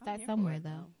 You got to I'm start here for somewhere, it,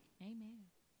 though. Amen.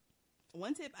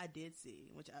 One tip I did see,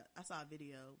 which I saw a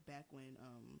video back when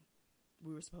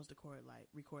we were supposed to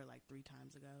record like 3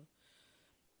 times ago.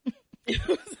 It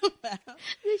was about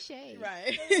The shade.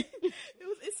 right.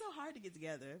 It's so hard to get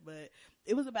together, but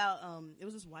it was about it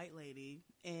was this white lady,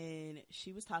 and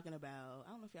she was talking about,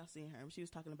 I don't know if y'all seen her, but she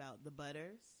was talking about the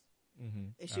butters. Mm-hmm.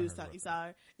 And she was talking, you saw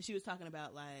her, and she was talking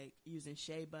about like using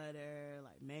shea butter,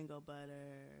 like mango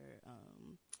butter,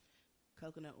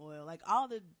 coconut oil, like all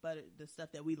the butter, the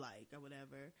stuff that we like or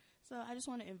whatever. So I just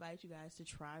want to invite you guys to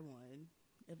try one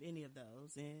of any of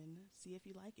those and see if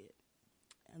you like it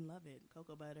and love it.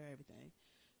 Cocoa butter, everything,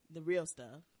 the real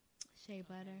stuff. Shea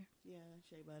butter. Yeah,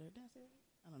 shea butter. That's it.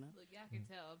 I don't know. Look, y'all can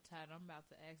tell I'm tired. I'm about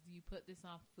to ask, do you put this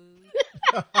on food?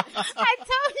 I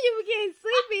told you we're getting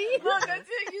sleepy. Look,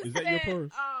 until you Is that your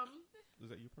purse? Um, Is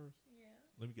that your purse? yeah.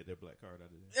 Let me get that black card out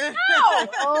of there. No!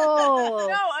 Oh.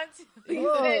 No, until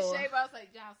you said Oh. shape, I was like,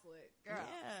 Jocelyn, girl.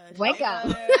 Yeah, Wake shea up.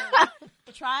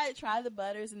 butter. Try the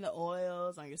butters and the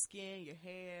oils on your skin, your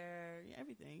hair,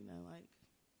 everything. Like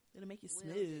it'll make you Will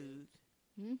smooth.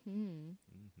 Mm-hmm.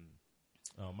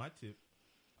 My tip,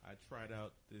 I tried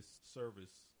out this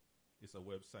service. It's a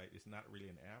website. It's not really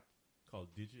an app, called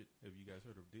Digit. Have you guys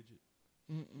heard of Digit?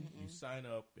 You sign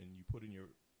up and you put in your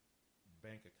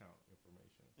bank account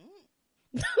information.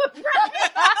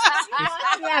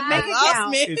 Yeah, make it Lost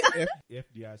count. me. It's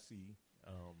FDIC,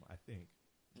 I think.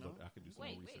 But I could do some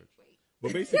more research.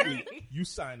 But basically, you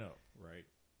sign up, right?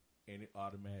 And it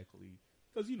automatically,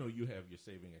 because you have your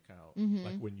saving account.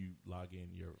 Like when you log in,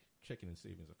 your checking and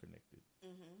savings are connected.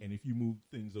 And if you move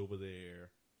things over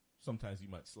there, sometimes you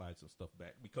might slide some stuff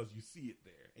back because you see it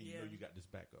there and you know you got this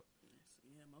backup.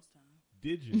 Yeah, most time.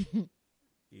 Digit,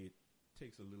 it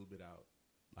takes a little bit out.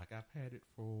 Like I've had it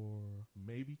for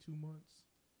maybe 2 months,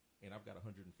 and I've got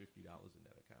 $150 in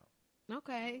that account.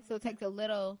 Okay, so it takes a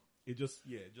little. It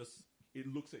it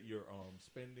looks at your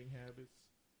spending habits,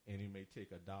 and it may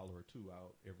take $1 or $2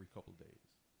 out every couple days.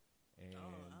 And I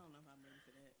don't know if I'm ready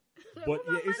for that. but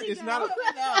yeah, it's not.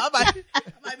 I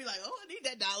might be like, oh, I need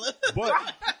that dollar. But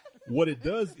what it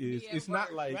does is Yeah, it's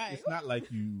not like right. it's not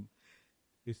like you.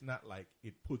 It's not like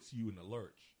it puts you in a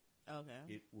lurch. Okay.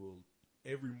 It will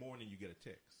every morning you get a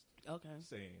text Okay.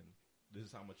 saying this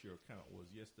is how much your account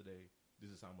was yesterday. This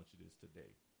is how much it is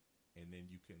today, and then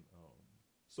you can.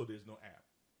 So there's no app.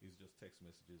 It's just text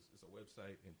messages. It's a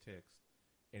website and text,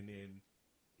 and then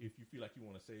if you feel like you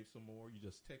want to save some more, you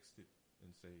just text it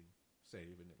and say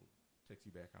save, and it'll text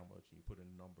you back how much, and you put in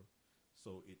a number.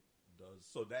 So it does.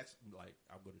 So that's like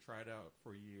I'm going to try it out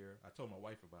for a year. I told my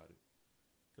wife about it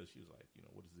because she was like,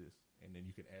 what is this? And then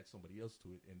you can add somebody else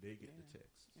to it, and they get the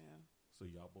text. Yeah. So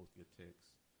y'all both get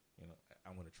text. I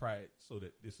want to try it so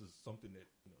that this is something that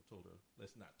told her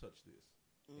let's not touch this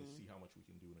and see how much we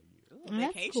can do in a year. Ooh,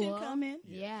 That's vacation cool. coming.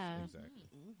 Yes, Yeah. exactly.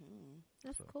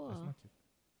 That's So cool. That's my tip.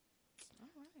 All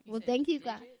right. Well, thank you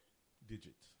guys.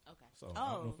 Digit. Okay. So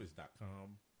I don't know if it's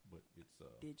 .com, but it's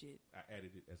Digit. I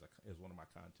added it as one of my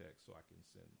contacts so I can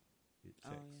send it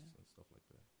texts and stuff like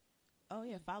that. Oh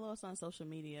yeah, follow us on social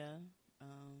media,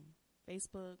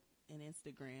 Facebook and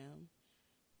Instagram.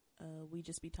 We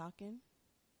just be talking.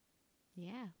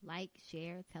 Yeah, like,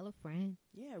 share, tell a friend,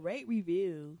 Yeah, rate,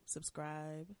 review,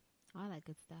 subscribe. all that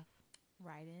good stuff.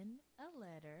 Write in a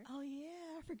letter. Oh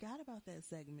yeah, I forgot about that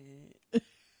segment.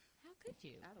 How could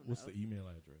you? I don't What's know. the email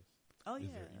address? Oh Is yeah,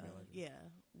 there an email address? yeah.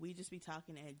 We just be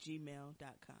talking at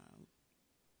gmail.com.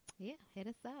 Yeah, hit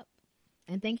us up.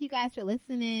 And thank you guys for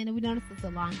listening. We noticed it's a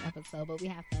long episode, but we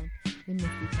have fun. We miss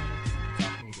each other.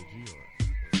 Talking with a G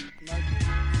or I'm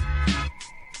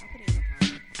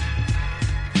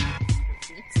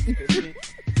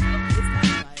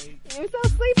so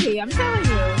sleepy. I'm telling you.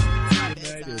 Good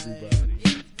night,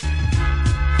 everybody.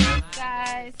 Thanks,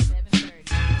 guys. 7:30.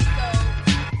 So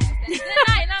that's the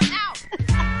night, and I'm out.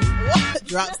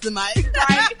 Drops the mic.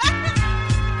 Right.